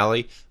up my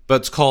alley,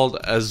 but it's called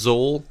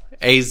Azul,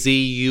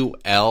 Azul.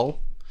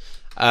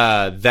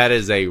 That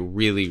is a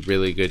really,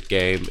 really good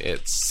game.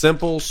 It's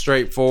simple,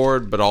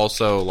 straightforward, but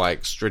also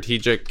like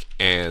strategic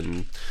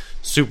and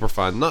super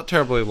fun. Not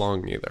terribly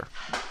long either.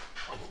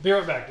 Be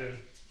right back, dude.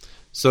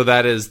 So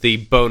that is the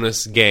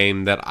bonus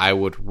game that I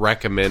would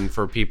recommend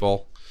for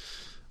people.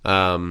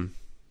 Yeah.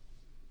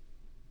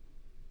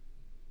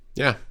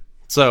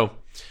 So,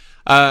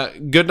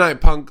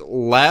 Goodnight Punk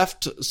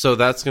left, so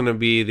that's going to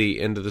be the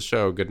end of the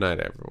show. Good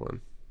night,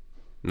 everyone.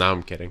 No,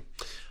 I'm kidding.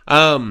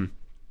 All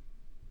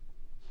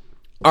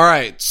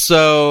right,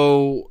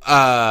 so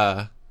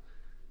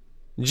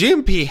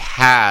GMP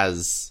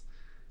has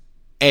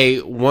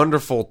a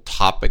wonderful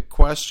topic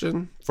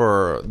question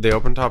for the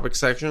open topic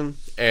section,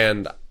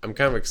 and I'm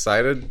kind of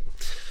excited.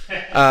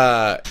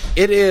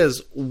 It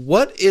is,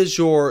 what is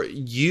your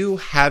 "you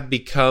have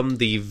become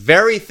the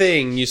very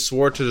thing you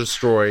swore to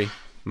destroy"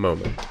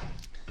 moment?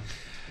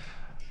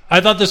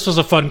 I thought this was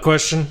a fun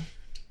question.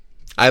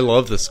 I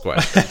love this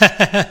question.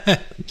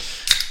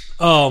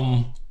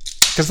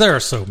 Because there are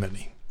so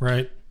many,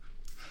 right?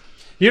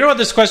 You know what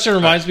this question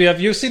reminds me of?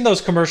 You've seen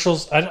those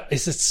commercials?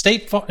 Is it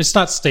State Farm? It's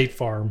not State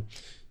Farm.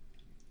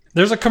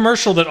 There's a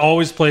commercial that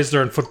always plays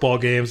during football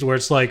games where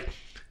it's like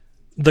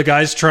the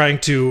guy's trying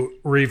to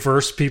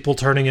reverse people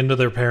turning into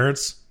their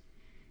parents.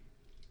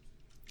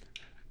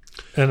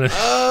 And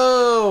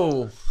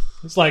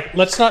it's like,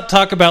 let's not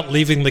talk about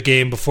leaving the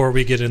game before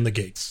we get in the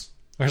gates.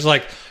 It's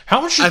like,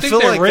 how much do you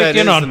think they rake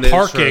in on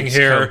parking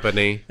here?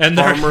 Company. And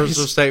Farmers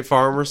or State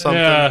Farm or something.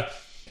 Yeah.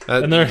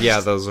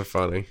 Those are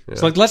funny. Yeah.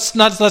 It's like, let's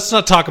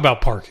not talk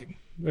about parking.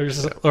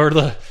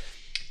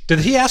 Did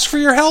he ask for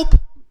your help?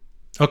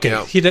 Okay,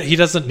 Yeah. He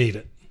doesn't need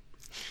it.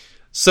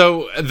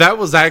 So that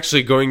was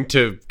actually going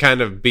to kind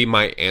of be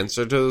my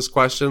answer to this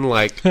question.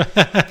 Like,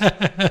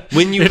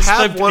 when you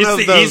have one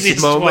of those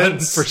easiest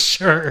moments one for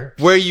sure,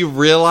 where you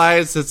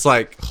realize it's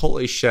like,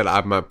 holy shit,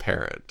 I'm a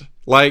parent.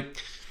 Like,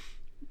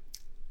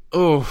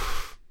 oh,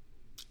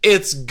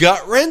 it's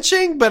gut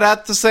wrenching, but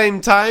at the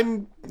same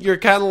time, you're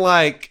kind of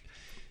like,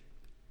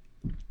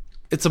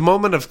 it's a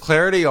moment of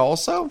clarity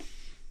also.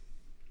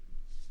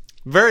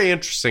 Very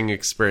interesting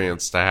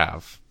experience to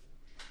have.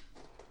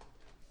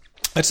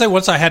 I'd say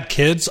once I had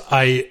kids,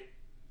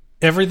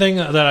 everything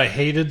that I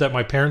hated that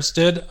my parents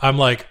did, I'm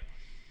like,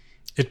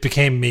 it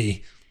became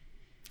me.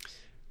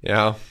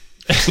 Yeah.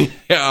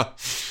 Yeah,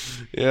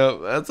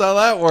 that's how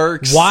that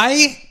works.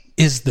 Why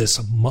is this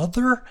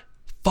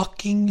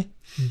motherfucking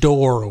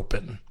door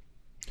open?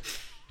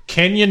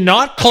 Can you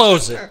not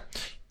close it?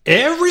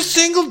 Every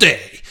single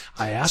day,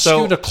 I ask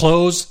you to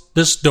close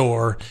this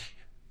door.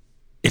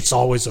 It's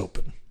always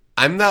open.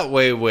 I'm that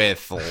way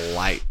with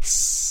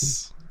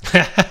lights.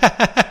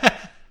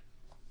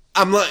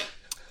 I'm like,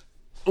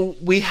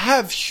 we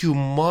have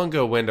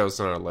humongous windows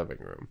in our living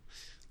room.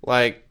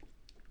 Like,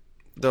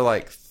 they're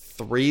like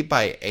 3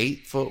 by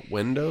 8 foot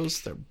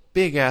windows. They're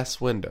big ass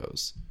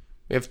windows.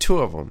 We have 2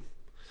 of them.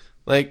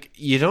 Like,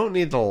 you don't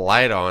need the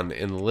light on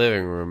in the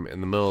living room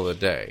in the middle of the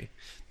day.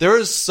 There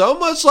is so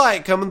much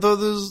light coming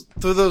through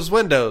those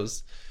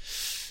windows.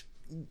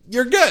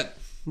 You're good.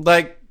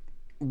 Like,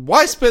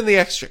 why spend the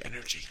extra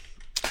energy?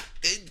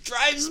 It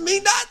drives me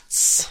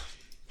nuts.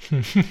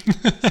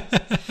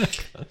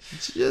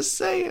 Just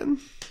saying.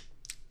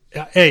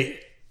 Hey,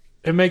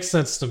 it makes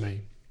sense to me.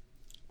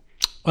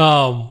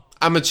 I'm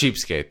a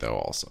cheapskate, though,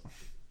 also.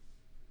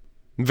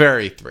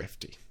 Very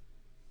thrifty.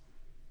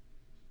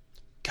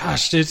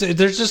 Gosh, there's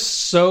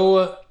just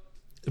so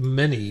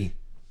many.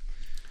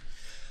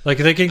 Like,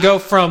 they can go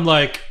from,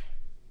 like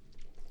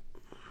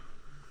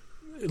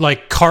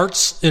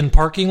carts in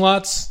parking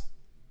lots.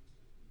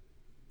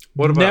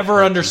 What about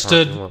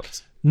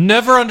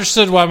Never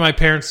understood why my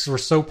parents were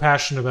so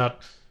passionate about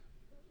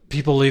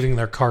people leaving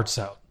their carts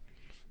out.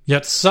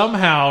 Yet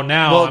somehow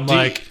now I'm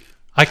like,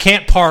 I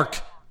can't park.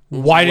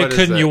 Why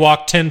couldn't you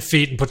walk 10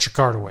 feet and put your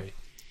cart away?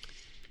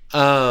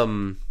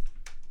 Oh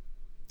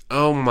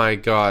my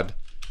god.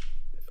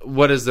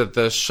 What is it?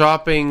 The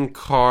shopping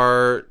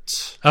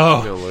cart.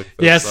 Oh,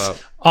 yes. Up.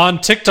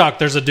 On TikTok,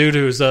 there's a dude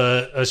who's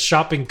a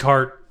shopping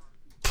cart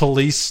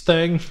police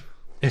thing.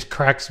 It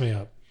cracks me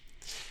up.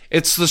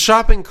 It's the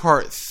shopping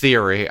cart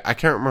theory. I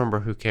can't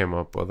remember who came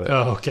up with it.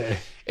 Oh, okay.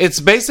 It's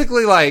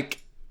basically like,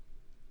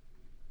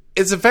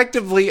 it's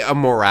effectively a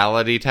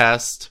morality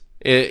test.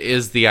 It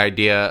is the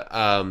idea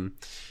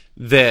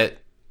that.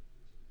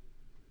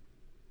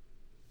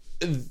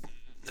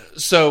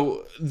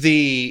 So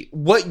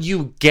what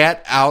you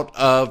get out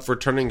of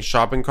returning a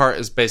shopping cart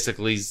is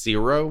basically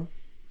 0.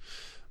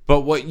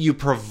 But what you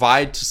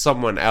provide to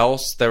someone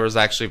else, there is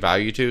actually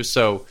value to.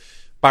 So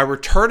by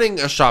returning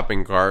a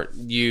shopping cart,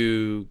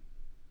 you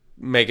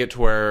make it to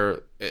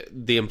where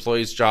the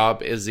employee's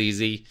job is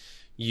easy.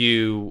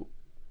 You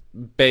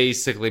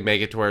basically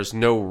make it to where there's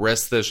no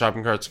risk that the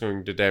shopping cart's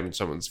going to damage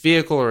someone's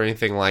vehicle or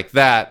anything like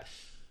that.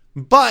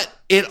 But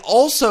it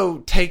also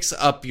takes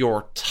up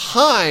your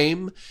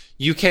time.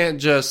 You can't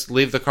just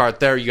leave the cart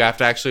there. You have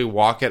to actually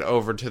walk it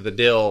over to the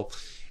till.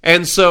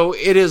 And so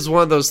it is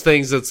one of those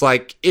things that's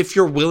like, if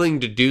you're willing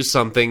to do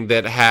something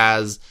that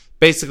has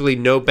basically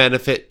no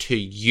benefit to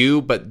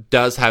you, but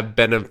does have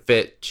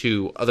benefit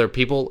to other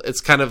people, it's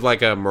kind of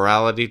like a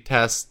morality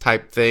test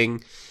type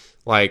thing,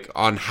 like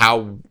on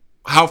how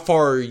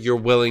far you're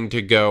willing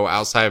to go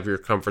outside of your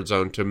comfort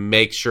zone to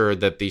make sure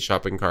that the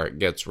shopping cart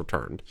gets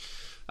returned.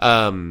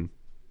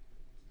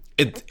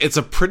 It's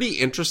a pretty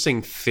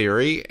interesting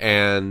theory,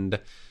 and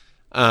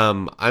I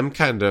am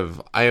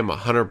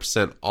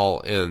 100% all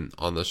in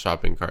on the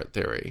shopping cart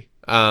theory.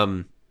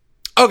 Okay.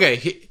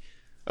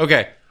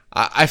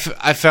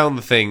 I found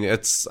the thing.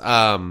 It's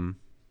all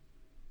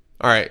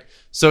right.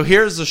 So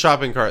here's the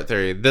shopping cart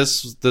theory.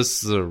 This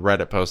is a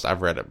Reddit post.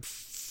 I've read it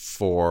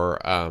before.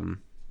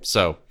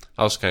 So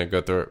I'll just kind of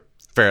go through it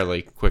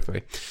fairly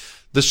quickly.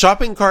 The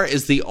shopping cart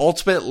is the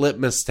ultimate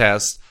litmus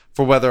test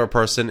for whether a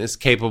person is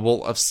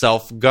capable of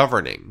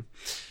self-governing.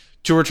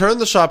 To return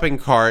the shopping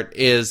cart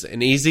is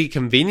an easy,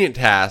 convenient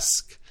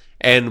task,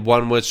 and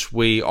one which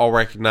we all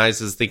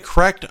recognize as the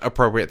correct,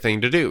 appropriate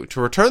thing to do.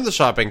 To return the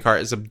shopping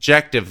cart is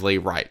objectively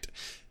right.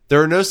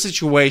 There are no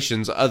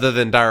situations other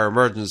than dire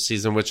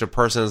emergencies in which a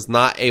person is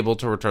not able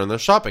to return their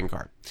shopping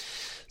cart.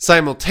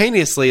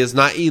 Simultaneously, it is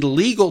not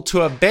illegal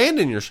to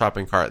abandon your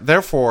shopping cart.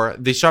 Therefore,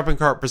 the shopping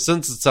cart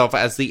presents itself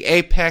as the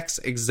apex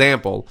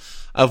example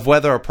of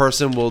whether a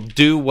person will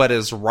do what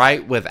is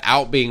right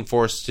without being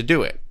forced to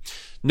do it.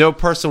 No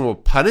person will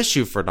punish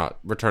you for not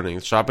returning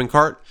the shopping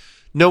cart.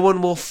 No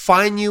one will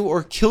fine you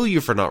or kill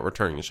you for not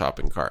returning the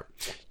shopping cart.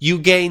 You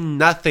gain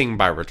nothing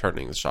by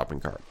returning the shopping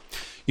cart.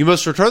 You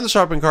must return the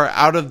shopping cart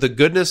out of the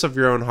goodness of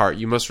your own heart.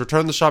 You must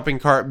return the shopping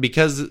cart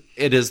because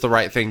it is the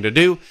right thing to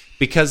do,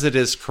 because it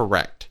is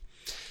correct.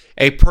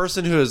 A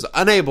person who is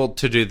unable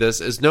to do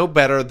this is no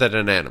better than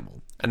an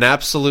animal, an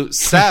absolute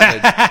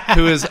savage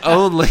who is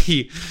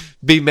only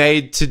be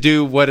made to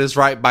do what is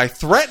right by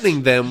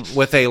threatening them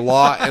with a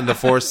law and the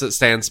force that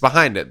stands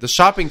behind it. The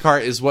shopping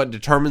cart is what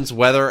determines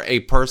whether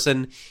a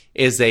person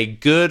is a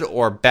good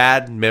or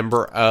bad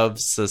member of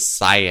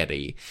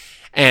society.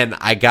 And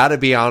I gotta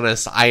be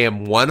honest, I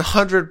am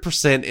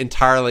 100%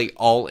 entirely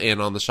all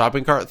in on the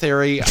shopping cart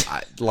theory.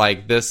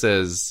 This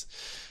is...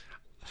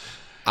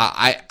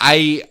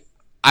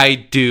 I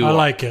do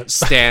like it.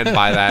 stand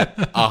by that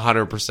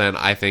 100%.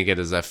 I think it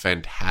is a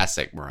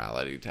fantastic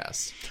morality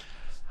test.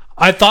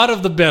 I thought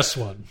of the best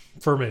one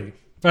for me,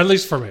 at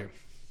least for me.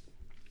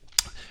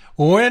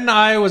 When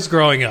I was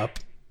growing up,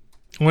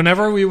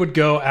 whenever we would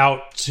go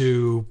out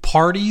to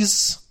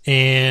parties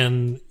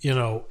and,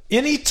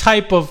 any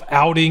type of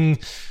outing,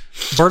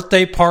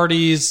 birthday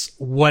parties,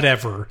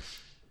 whatever,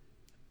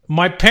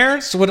 my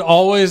parents would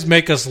always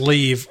make us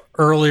leave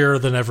earlier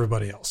than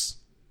everybody else.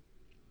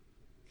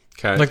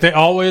 Okay. Like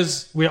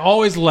we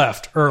always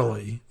left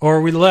early,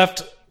 or we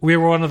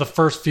were one of the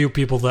first few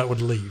people that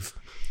would leave.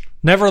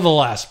 Never the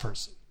last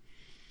person.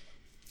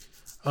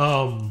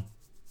 And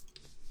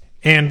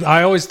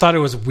I always thought it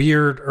was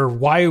weird, or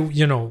why do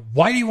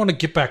you want to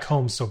get back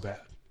home so bad?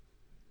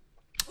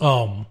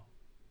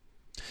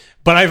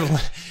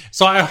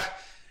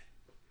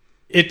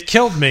 It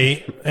killed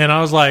me, and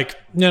I was like,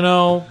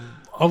 I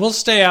will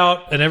stay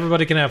out, and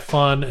everybody can have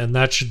fun, and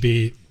that should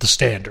be the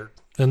standard.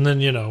 And then,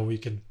 we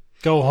can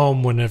go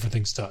home when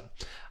everything's done.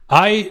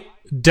 I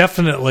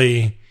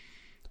definitely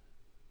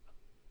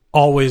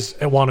always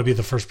want to be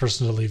the first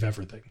person to leave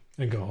everything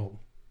and go home.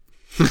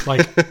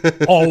 Like,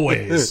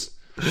 always.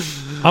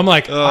 I'm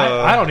like,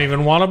 I don't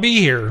even want to be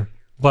here,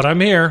 but I'm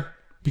here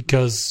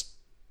because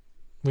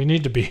we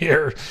need to be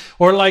here.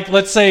 Or like,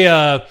 let's say,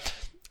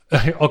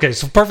 okay,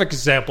 so perfect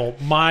example.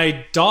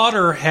 My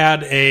daughter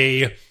had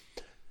a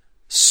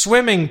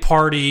swimming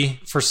party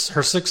for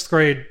her sixth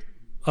grade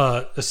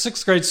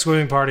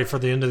swimming party for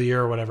the end of the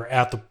year or whatever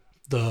at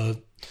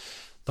the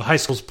high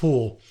school's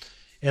pool,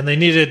 and they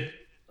needed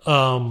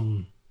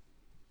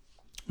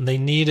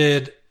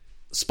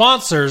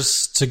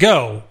sponsors to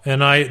go,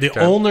 and the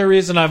only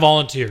reason I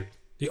volunteered,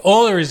 the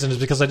only reason is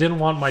because I didn't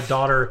want my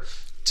daughter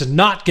to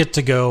not get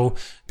to go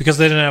because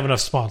they didn't have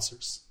enough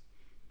sponsors,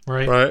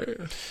 right?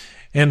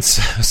 And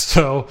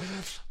so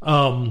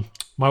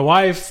my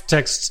wife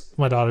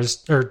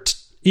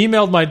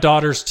emailed my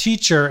daughter's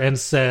teacher and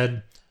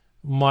said,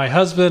 my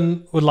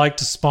husband would like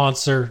to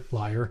sponsor,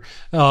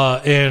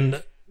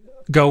 and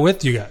go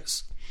with you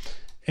guys.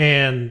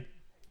 And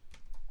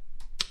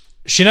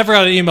she never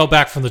got an email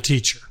back from the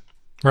teacher,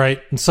 right?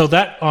 And so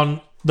that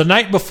on the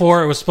night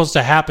before it was supposed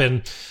to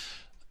happen,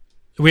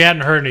 we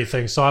hadn't heard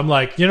anything. So I'm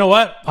like, you know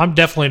what? I'm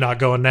definitely not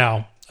going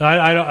now.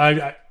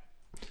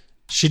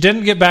 She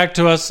didn't get back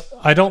to us.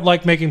 I don't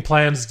like making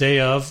plans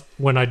day of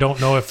when I don't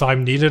know if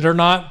I'm needed or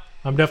not.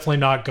 I'm definitely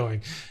not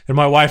going. And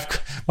my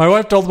wife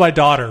told my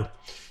daughter,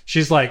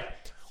 she's like,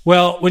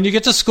 well, when you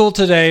get to school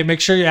today, make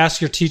sure you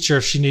ask your teacher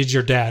if she needs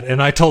your dad.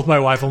 And I told my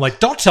wife, I'm like,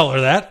 don't tell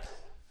her that.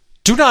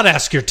 Do not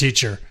ask your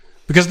teacher,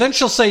 because then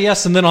she'll say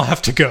yes and then I'll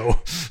have to go.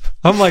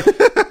 I'm like,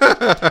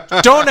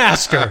 don't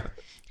ask her.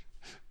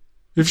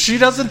 If she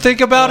doesn't think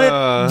about it,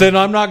 then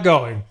I'm not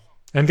going.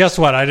 And guess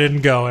what? I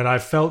didn't go, and I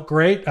felt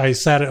great. I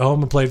sat at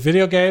home and played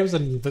video games,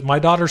 and my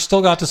daughter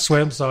still got to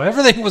swim, so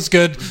everything was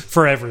good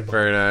for everybody.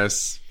 Very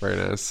nice. Very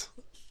nice.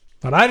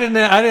 But I didn't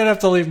have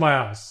to leave my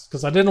house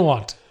because I didn't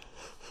want to.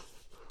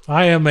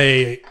 I am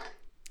a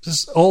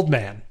just old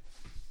man.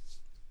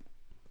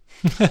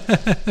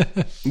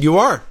 You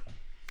are.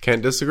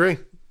 Can't disagree.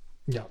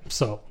 Yeah,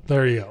 so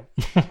there you go.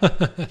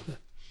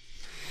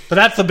 But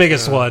that's the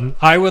biggest one.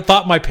 I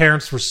thought my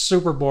parents were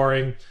super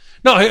boring.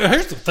 No,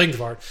 here's the thing,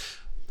 Bart.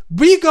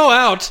 We go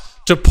out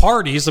to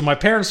parties and my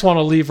parents want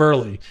to leave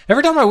early.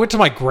 Every time I went to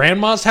my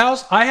grandma's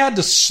house, I had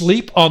to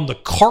sleep on the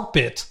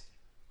carpet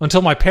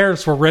until my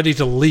parents were ready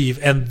to leave.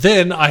 And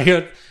then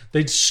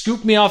they'd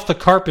scoop me off the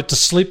carpet to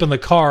sleep in the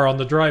car on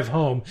the drive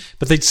home,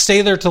 but they'd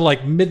stay there till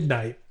like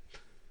midnight.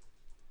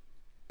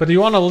 But you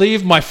want to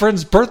leave my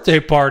friend's birthday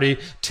party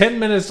 10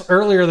 minutes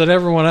earlier than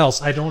everyone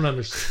else? I don't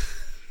understand.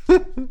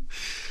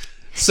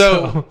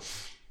 So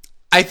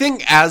I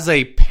think as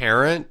a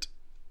parent,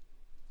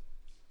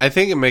 I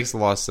think it makes a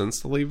lot of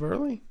sense to leave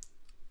early.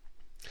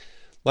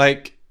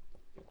 Like,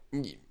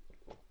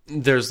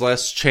 there's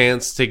less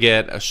chance to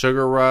get a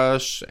sugar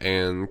rush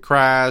and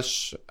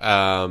crash.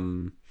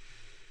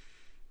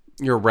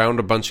 You're around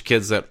a bunch of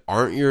kids that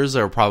aren't yours.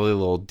 That are probably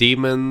little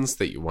demons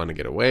that you want to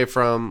get away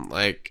from.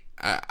 Like,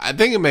 I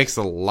think it makes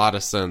a lot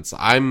of sense.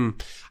 I'm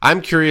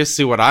curious to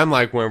see what I'm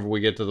like whenever we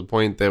get to the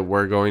point that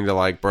we're going to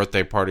like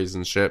birthday parties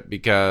and shit,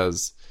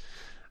 because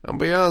I'll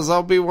be honest,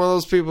 I'll be one of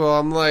those people.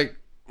 I'm like,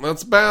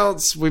 let's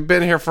bounce. We've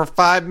been here for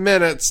 5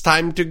 minutes.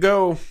 Time to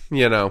go,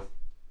 you know.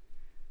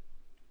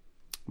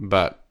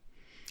 But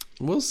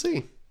we'll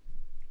see.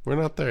 We're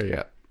not there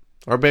yet.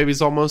 Our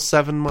baby's almost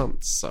 7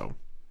 months, so.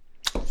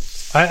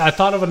 I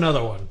thought of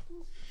another one.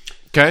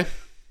 Okay.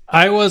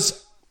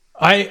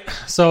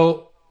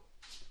 So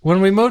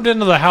when we moved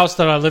into the house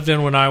that I lived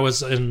in when I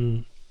was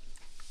in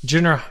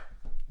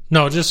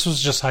this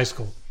was just high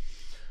school.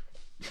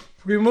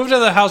 We moved to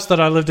the house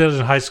that I lived in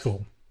high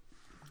school.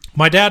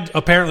 My dad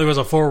apparently was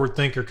a forward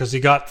thinker because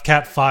he got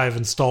Cat 5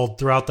 installed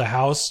throughout the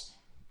house.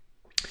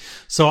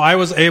 So I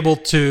was able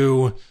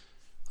to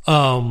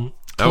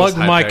plug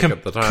my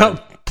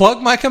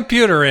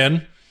computer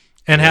in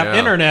and have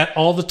internet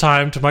all the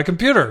time to my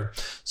computer.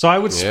 So I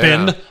would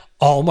spend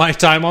all my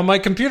time on my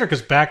computer,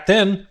 because back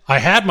then I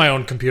had my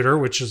own computer,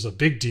 which is a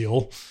big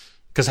deal,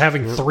 because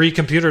having 3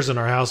 computers in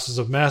our house is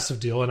a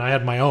massive deal, and I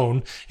had my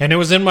own, and it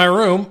was in my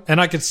room,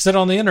 and I could sit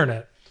on the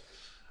internet.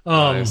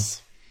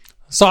 Nice.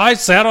 So I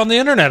sat on the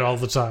internet all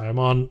the time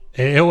on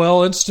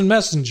AOL Instant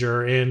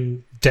Messenger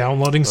and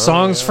downloading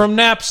songs from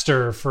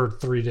Napster for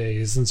 3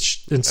 days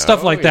and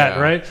stuff like that,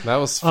 right? That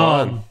was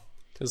fun.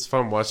 It was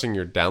fun watching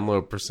your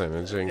download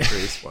percentage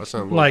increase, watching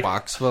a little like,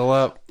 box fill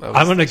up.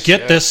 I'm going to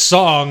get this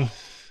song.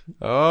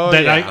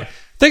 I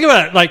think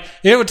about it. Like,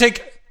 it would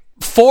take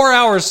 4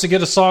 hours to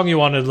get a song you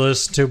wanted to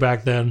listen to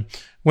back then,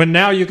 when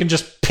now you can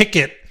just pick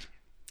it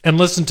and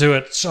listen to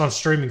it on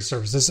streaming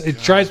services. It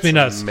drives me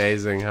nuts.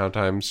 Amazing how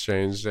times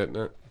changed, isn't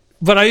it?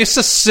 But I used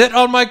to sit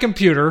on my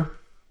computer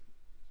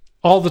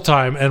all the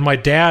time, and my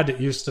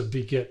dad used to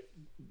get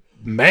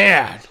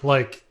mad.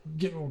 Like,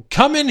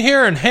 come in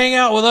here and hang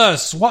out with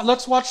us.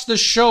 Let's watch this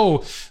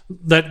show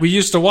that we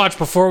used to watch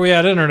before we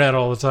had internet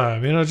all the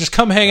time. You know, just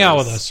come hang out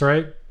with us,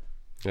 right?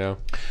 Yeah.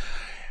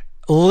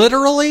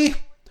 Literally,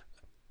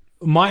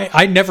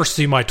 I never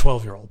see my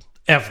 12-year-old,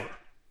 ever.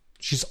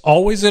 She's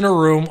always in her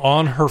room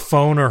on her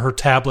phone or her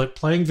tablet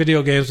playing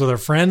video games with her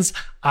friends.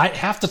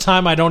 Half the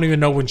time, I don't even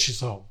know when she's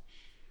home.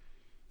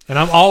 And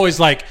I'm always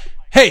like,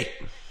 hey,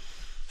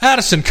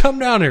 Addison, come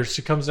down here.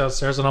 She comes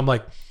downstairs, and I'm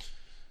like,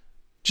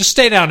 just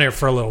stay down here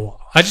for a little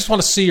while. I just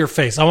want to see your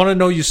face. I want to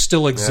know you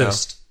still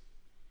exist. Yeah.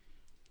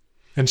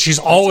 And she's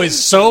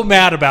always so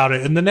mad about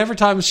it. And then every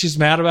time she's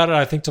mad about it,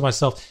 I think to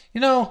myself,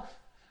 you know,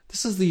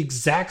 this is the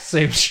exact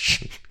same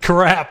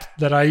crap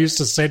that I used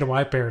to say to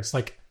my parents.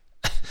 Like,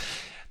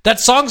 that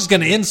song's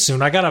going to end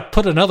soon. I got to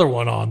put another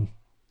one on.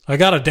 I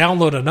got to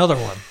download another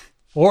one,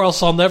 or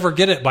else I'll never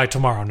get it by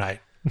tomorrow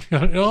night.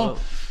 You know?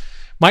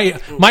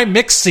 My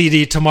mix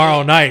CD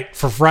tomorrow night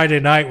for Friday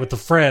night with the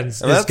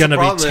friends is going to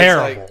be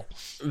terrible. Like,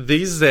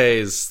 these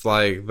days,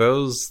 like,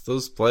 those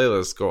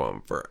playlists go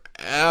on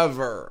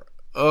forever.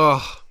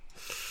 Ugh.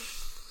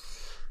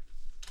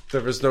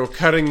 There was no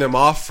cutting them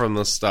off from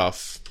the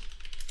stuff.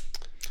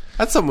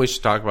 That's something we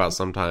should talk about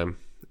sometime.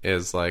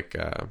 Is like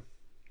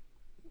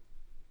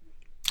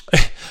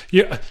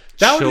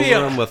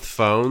children with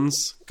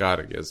phones. God,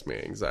 it gives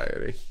me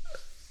anxiety.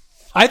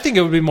 I think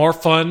it would be more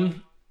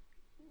fun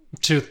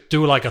to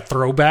do like a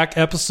throwback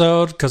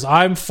episode, because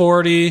I'm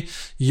 40,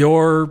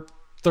 you're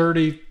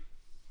 34.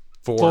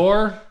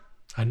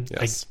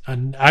 Yes.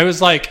 I was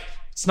like,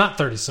 it's not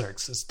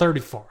 36, it's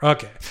 34.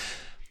 Okay.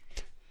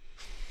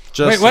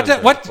 Just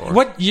wait,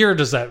 what year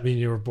does that mean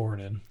you were born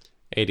in?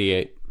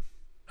 88.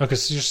 Okay,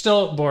 so you're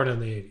still born in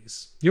the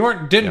 80s.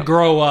 You didn't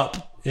grow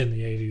up in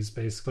the 80s,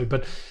 basically,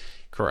 but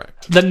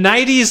correct. The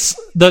 90s,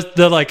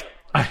 the like,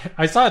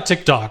 I saw a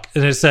TikTok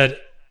and it said,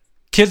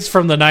 kids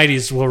from the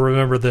 90s will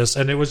remember this,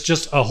 and it was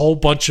just a whole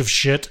bunch of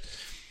shit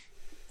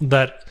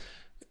that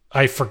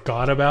I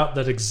forgot about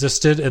that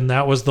existed, and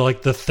that was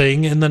the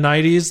thing in the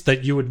 90s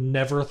that you would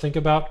never think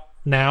about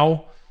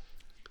now.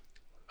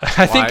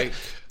 I think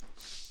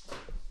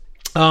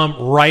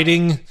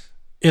writing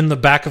in the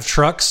back of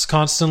trucks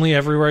constantly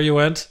everywhere you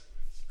went,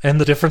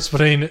 and the difference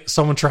between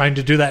someone trying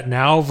to do that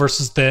now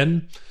versus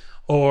then,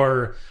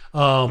 or you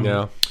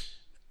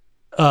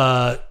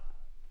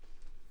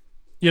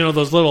know,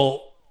 those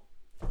little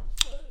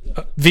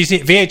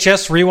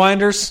VHS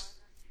rewinders,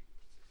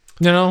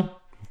 you know,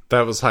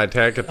 that was high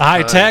tech.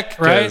 High tech,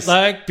 right?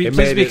 Like,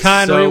 please be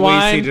kind. So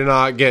rewind. Easy to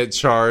not get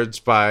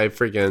charged by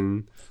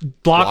freaking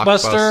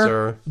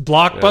Blockbuster.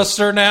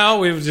 Yeah. Now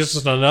we've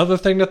just another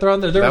thing to throw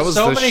in there. That was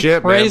so the many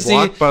shit, crazy.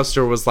 Man.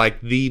 Blockbuster was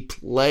like the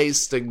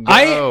place to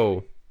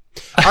go.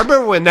 I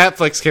remember when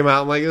Netflix came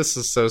out. I'm like, this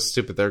is so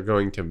stupid. They're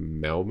going to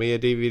mail me a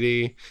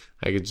DVD.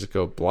 I could just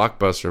go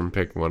Blockbuster and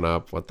pick one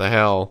up. What the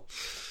hell?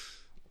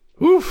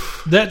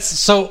 Oof. That's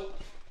so.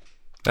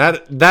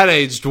 That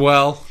aged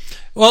well.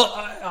 Well,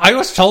 I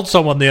was told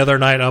someone the other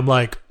night. I'm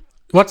like,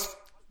 "What's?"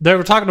 They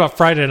were talking about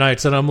Friday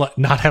nights, and I'm like,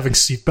 "Not having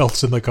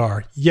seatbelts in the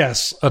car."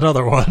 Yes,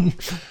 another one.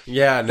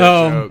 Yeah,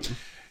 no joke.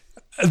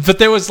 But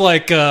there was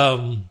like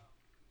the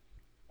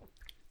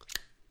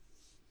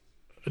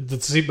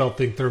seatbelt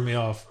thing threw me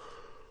off.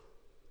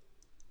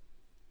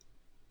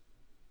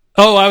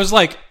 Oh, I was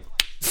like,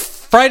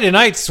 Friday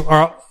nights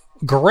are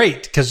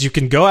great because you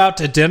can go out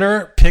to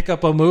dinner, pick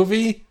up a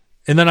movie,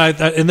 and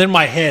then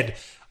my head,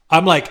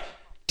 I'm like,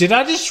 did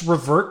I just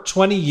revert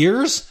 20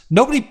 years?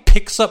 Nobody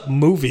picks up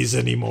movies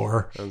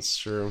anymore. That's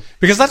true.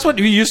 Because that's what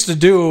you used to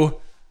do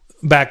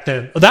back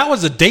then. That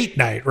was a date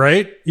night,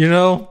 right? You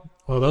know?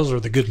 Well, those were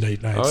the good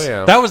date nights. Oh,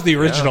 yeah. That was the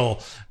original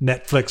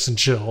Netflix and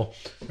chill.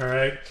 All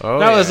right? Oh,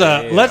 that was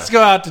yeah. let's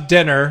go out to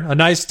dinner, a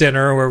nice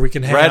dinner where we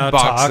can hang out,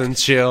 Redbox talk. and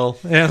chill.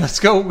 And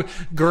let's go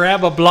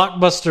grab a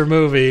blockbuster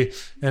movie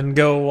and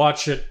go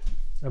watch it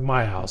at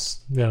my house.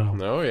 You know?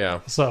 Oh,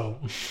 yeah. So...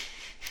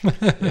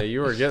 Yeah,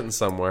 you were getting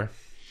somewhere.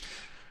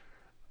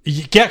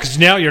 Yeah, because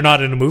now you're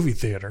not in a movie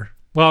theater.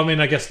 Well, I mean,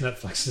 I guess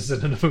Netflix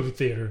isn't in a movie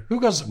theater. Who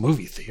goes to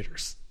movie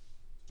theaters?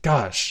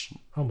 Gosh,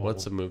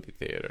 What's a movie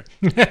theater?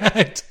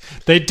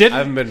 They didn't. I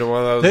haven't been to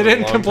one of those. They in a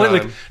didn't long completely.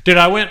 time. Dude,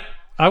 I went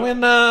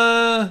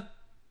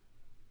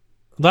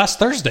last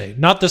Thursday,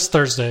 not this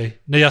Thursday,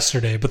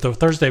 yesterday, but the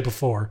Thursday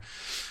before.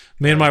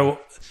 Me and my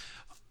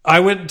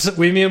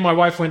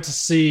wife went to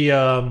see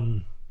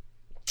Doctor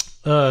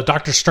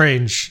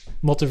Strange,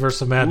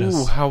 Multiverse of Madness.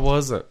 Ooh, how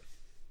was it?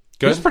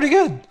 It was pretty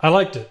good. I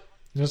liked it.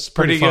 It was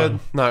pretty fun. good.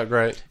 Not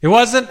great. It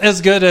wasn't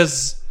as good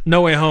as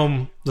No Way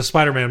Home, the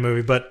Spider-Man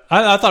movie, but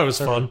I thought it was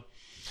fun.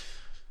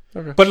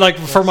 Okay. But like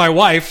for my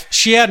wife,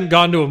 she hadn't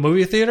gone to a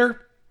movie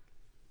theater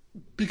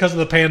because of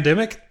the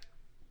pandemic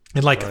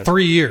in like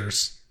 3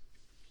 years.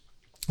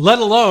 Let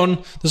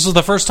alone, this was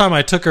the first time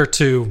I took her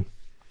to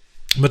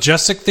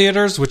Majestic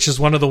Theaters, which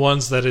is one of the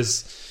ones that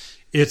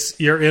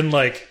you're in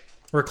like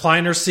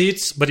recliner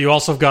seats, but you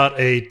also got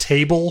a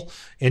table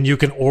and you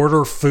can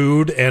order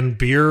food and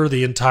beer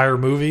the entire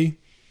movie.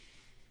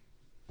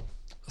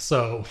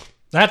 So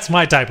that's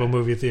my type of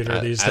movie theater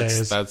these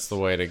days. That's the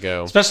way to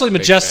go. Especially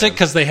Big Majestic fan.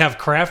 because they have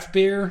craft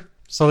beer.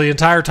 So the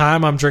entire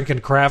time I'm drinking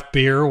craft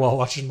beer while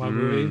watching my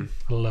movie.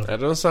 I love That it.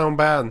 doesn't sound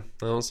bad.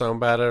 That don't sound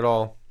bad at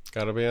all.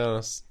 Gotta be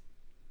honest.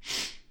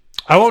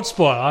 I won't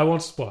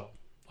spoil.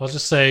 I'll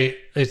just say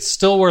it's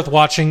still worth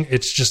watching.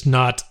 It's just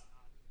not...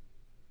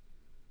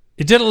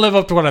 It didn't live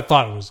up to what I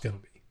thought it was going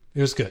to be.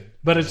 It was good.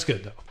 But it's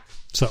good, though.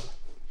 So...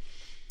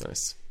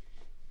 Nice.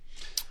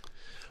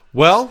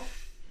 Well,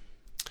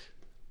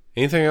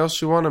 anything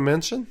else you want to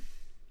mention?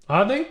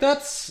 I think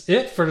that's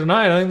it for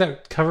tonight. I think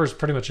that covers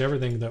pretty much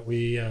everything that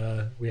we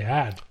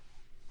had.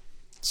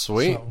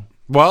 Sweet. So.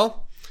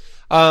 Well,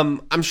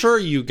 I'm sure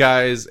you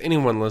guys,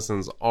 anyone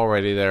listens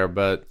already there,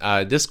 but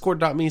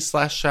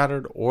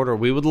discord.me/shattered order.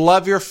 We would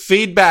love your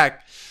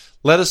feedback.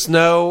 Let us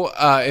know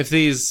if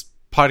these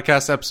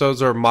podcast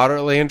episodes are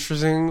moderately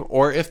interesting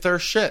or if they're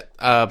shit.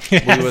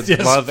 We would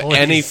love please.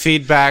 any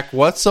feedback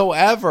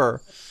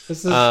whatsoever.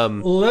 This is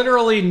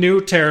literally new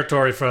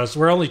territory for us.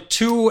 We're only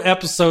 2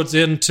 episodes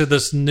into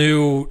this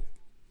new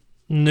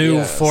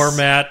Yes.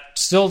 format.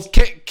 Still,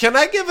 Can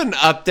I give an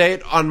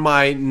update on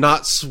my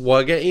not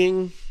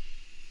swuggaing?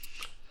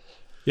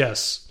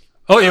 yes.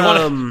 Oh, you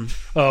want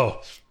to?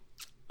 Oh,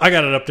 I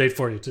got an update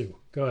for you too.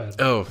 Go ahead.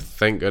 Oh,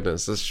 thank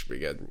goodness. This should be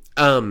good.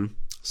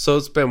 So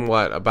it's been,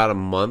 what, about a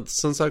month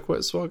since I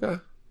quit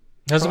Swagga?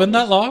 Has it been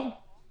that long?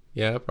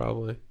 Yeah,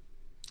 probably.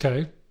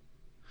 Okay.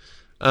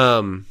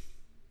 I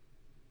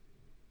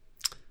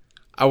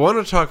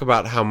want to talk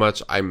about how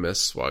much I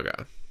miss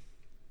Swagga.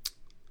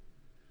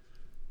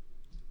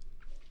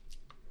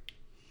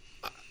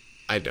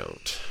 I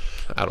don't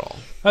at all.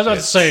 I was about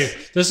to say,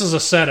 this is a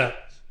setup.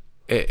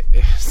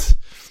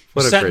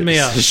 What a Setting great me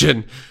up.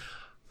 decision.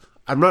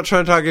 I'm not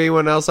trying to talk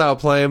anyone else out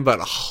playing, but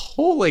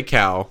holy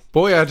cow.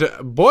 Boy,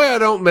 I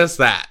don't miss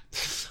that.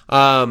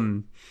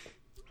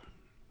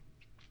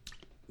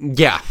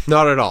 Yeah,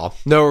 not at all.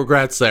 No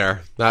regrets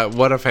there.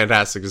 What a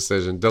fantastic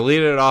decision.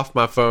 Delete it off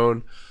my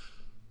phone.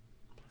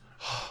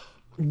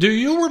 Do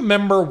you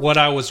remember what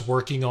I was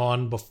working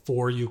on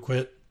before you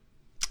quit?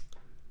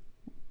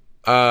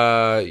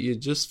 You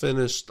just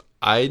finished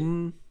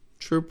Iden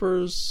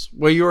Troopers?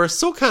 Well, you were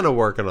still kind of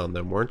working on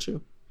them, weren't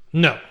you?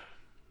 No.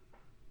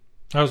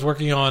 I was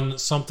working on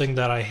something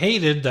that I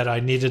hated that I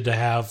needed to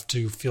have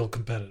to feel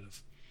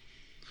competitive.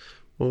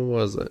 What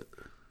was it?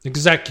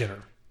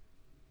 Executor.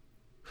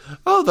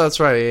 Oh, that's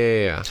right.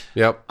 Yeah.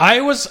 Yep.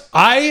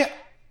 I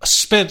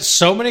spent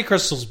so many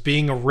crystals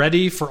being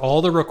ready for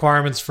all the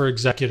requirements for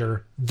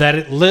Executor that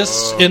it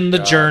lists in the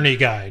journey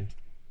guide.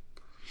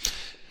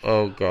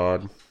 Oh,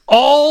 God.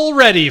 All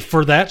ready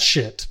for that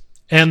shit.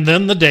 And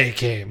then the day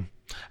came.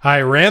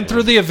 I ran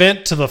through the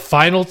event to the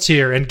final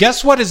tier, and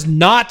guess what is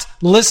not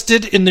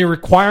listed in the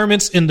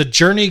requirements in the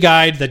journey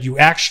guide that you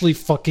actually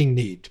fucking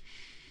need?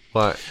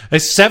 What? A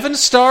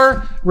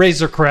 7-star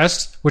Razor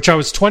Crest, which I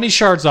was 20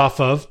 shards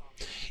off of,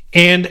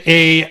 and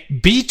a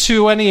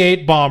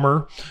B-228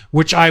 bomber,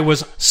 which I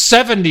was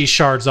 70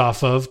 shards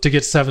off of to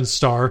get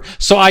 7-star.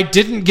 So I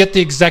didn't get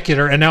the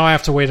Executor, and now I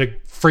have to wait a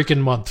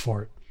freaking month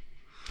for it.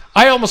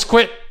 I almost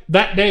quit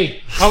that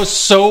day. I was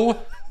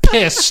so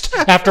pissed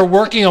after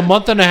working a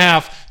month and a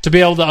half to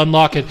be able to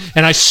unlock it,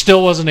 and I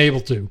still wasn't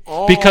able to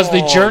because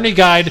the journey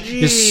guide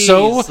is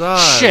so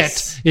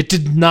shit. It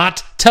did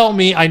not tell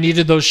me I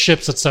needed those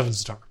ships at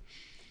 7-star.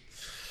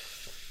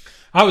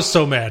 I was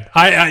so mad.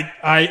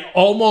 I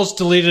almost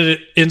deleted it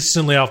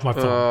instantly off my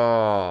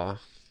phone.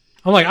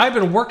 I'm like, I've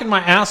been working my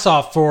ass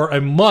off for a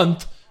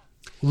month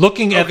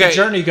looking at the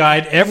journey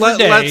guide every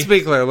day. Let's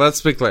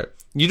be clear.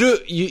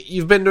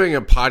 You've been doing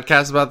a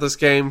podcast about this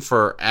game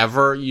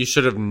forever. You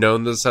should have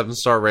known the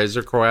 7-star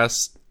Razor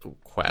Crest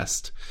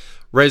was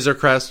a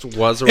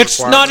requirement. It's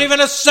not even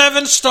a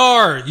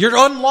 7-star. You're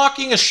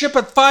unlocking a ship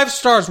at 5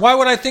 stars. Why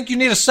would I think you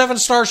need a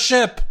 7-star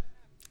ship?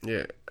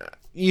 Yeah,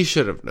 you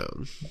should have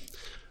known.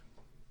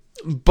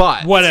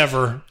 But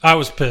whatever. I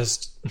was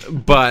pissed.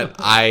 But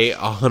I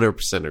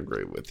 100%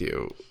 agree with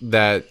you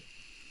that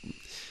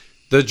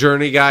the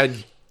journey guide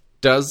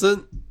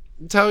doesn't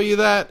tell you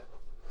that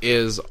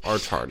is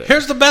retarded.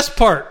 Here's the best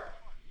part.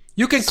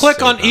 You can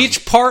click on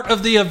each part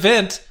of the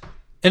event,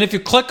 and if you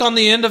click on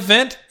the end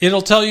event,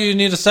 it'll tell you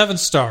need a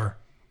 7-star.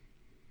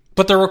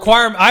 But the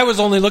requirement, I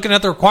was only looking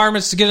at the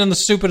requirements to get in the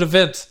stupid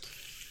event.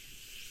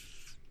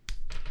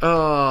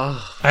 I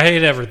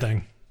hate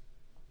everything.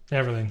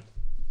 Everything.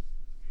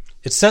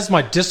 It says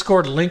my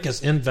Discord link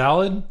is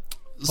invalid.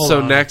 Hold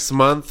on. Next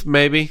month,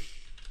 maybe?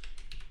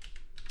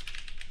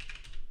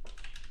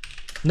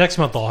 Next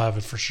month I'll have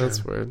it for sure.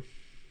 That's weird.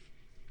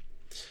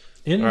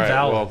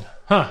 Invalid.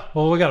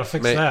 Well, we got to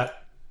fix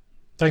that.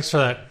 Thanks for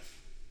that.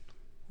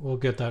 We'll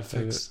get that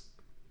fixed.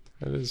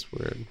 That is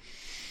weird.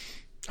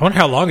 I wonder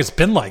how long it's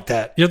been like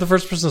that. You're the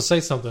first person to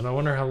say something. I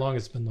wonder how long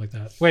it's been like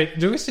that. Wait,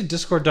 do we say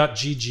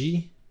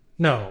discord.gg?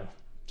 No.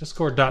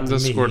 Discord.me.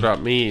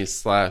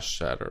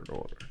 Discord.me/Shattered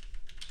Order.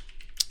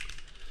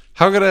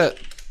 How could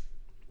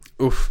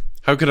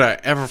I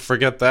ever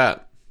forget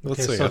that?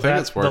 Let's see. So I think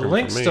it's working. The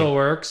link for me. still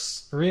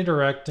works.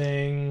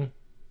 Redirecting.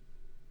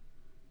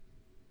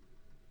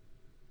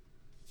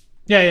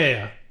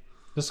 Yeah.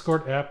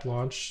 Discord app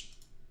launch.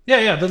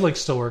 Yeah, the link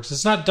still works.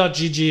 It's not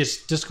 .gg,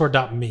 it's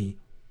discord.me.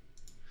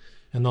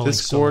 And the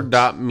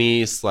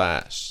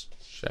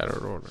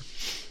Discord.me/Shattered Order.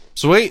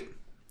 Sweet.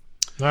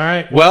 All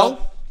right.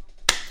 Well,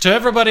 to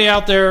everybody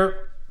out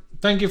there,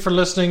 thank you for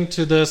listening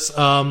to this.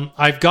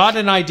 I've got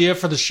an idea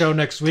for the show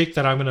next week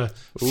that I'm going to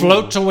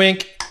float to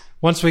Wink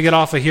once we get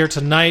off of here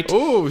tonight.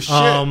 Oh,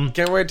 shit.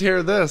 Can't wait to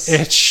hear this.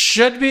 It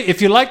should be.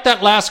 If you like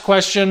that last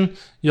question,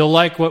 you'll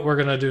like what we're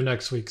going to do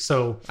next week.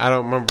 So I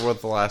don't remember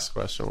what the last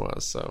question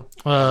was. So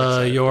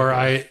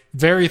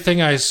very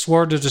thing I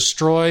swore to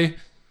destroy.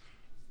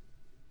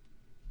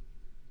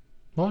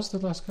 What was the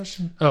last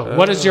question?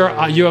 What is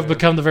your you have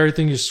become the very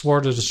thing you swore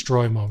to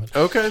destroy moment?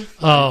 Okay.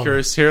 I'm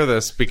curious to hear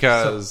this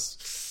because...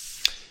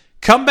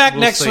 Come back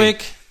next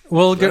week.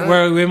 We'll get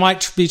where we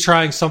might be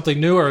trying something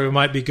new, or we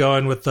might be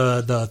going with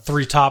the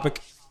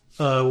 3-topic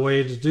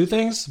way to do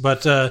things.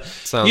 But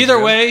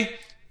either way,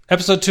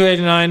 episode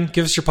 289,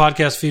 give us your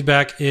podcast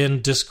feedback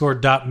in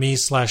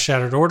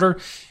discord.me/Shattered Order,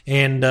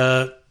 and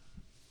that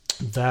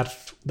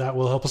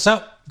will help us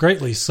out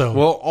greatly. So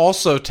we'll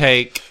also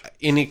take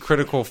any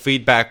critical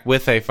feedback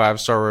with a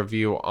 5-star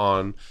review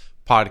on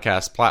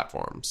podcast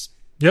platforms.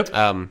 Yep.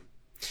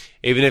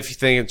 Even if you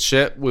think it's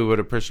shit, we would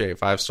appreciate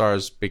 5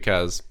 stars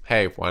because,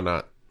 hey, why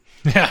not?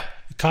 Yeah,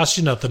 it costs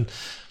you nothing.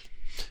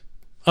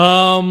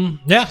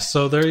 Yeah,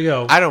 so there you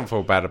go. I don't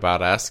feel bad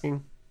about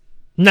asking.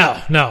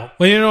 No.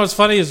 Well, you know what's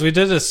funny is we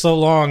did this so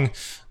long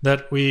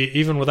that we,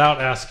 even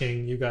without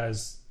asking, you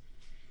guys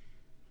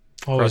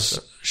always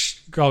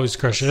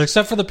crush it.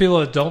 Except for the people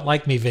that don't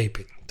like me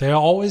vaping. They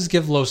always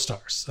give low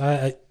stars.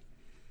 I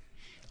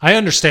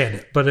understand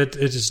it, but it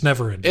just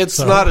never ended. It's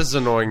not as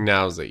annoying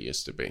now as it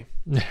used to be.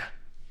 Yeah.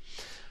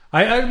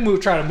 I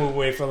try to move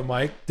away from the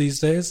mic these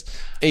days.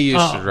 It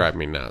used to drive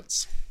me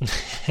nuts.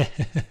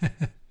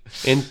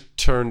 And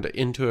turned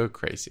into a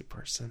crazy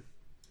person.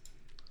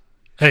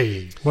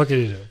 Hey, what can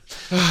you do?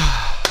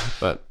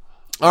 But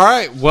all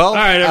right, well, all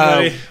right,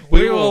 everybody.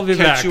 We will be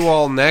catch back. you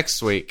all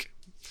next week.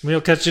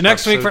 We'll catch you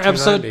next week for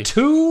episode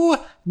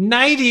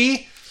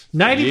 290.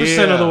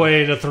 90% of the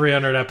way to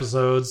 300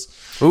 episodes.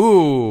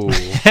 Ooh.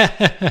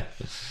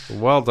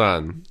 Well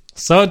done.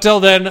 So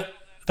until then,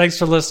 thanks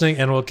for listening,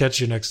 and we'll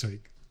catch you next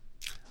week.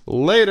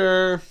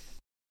 Later.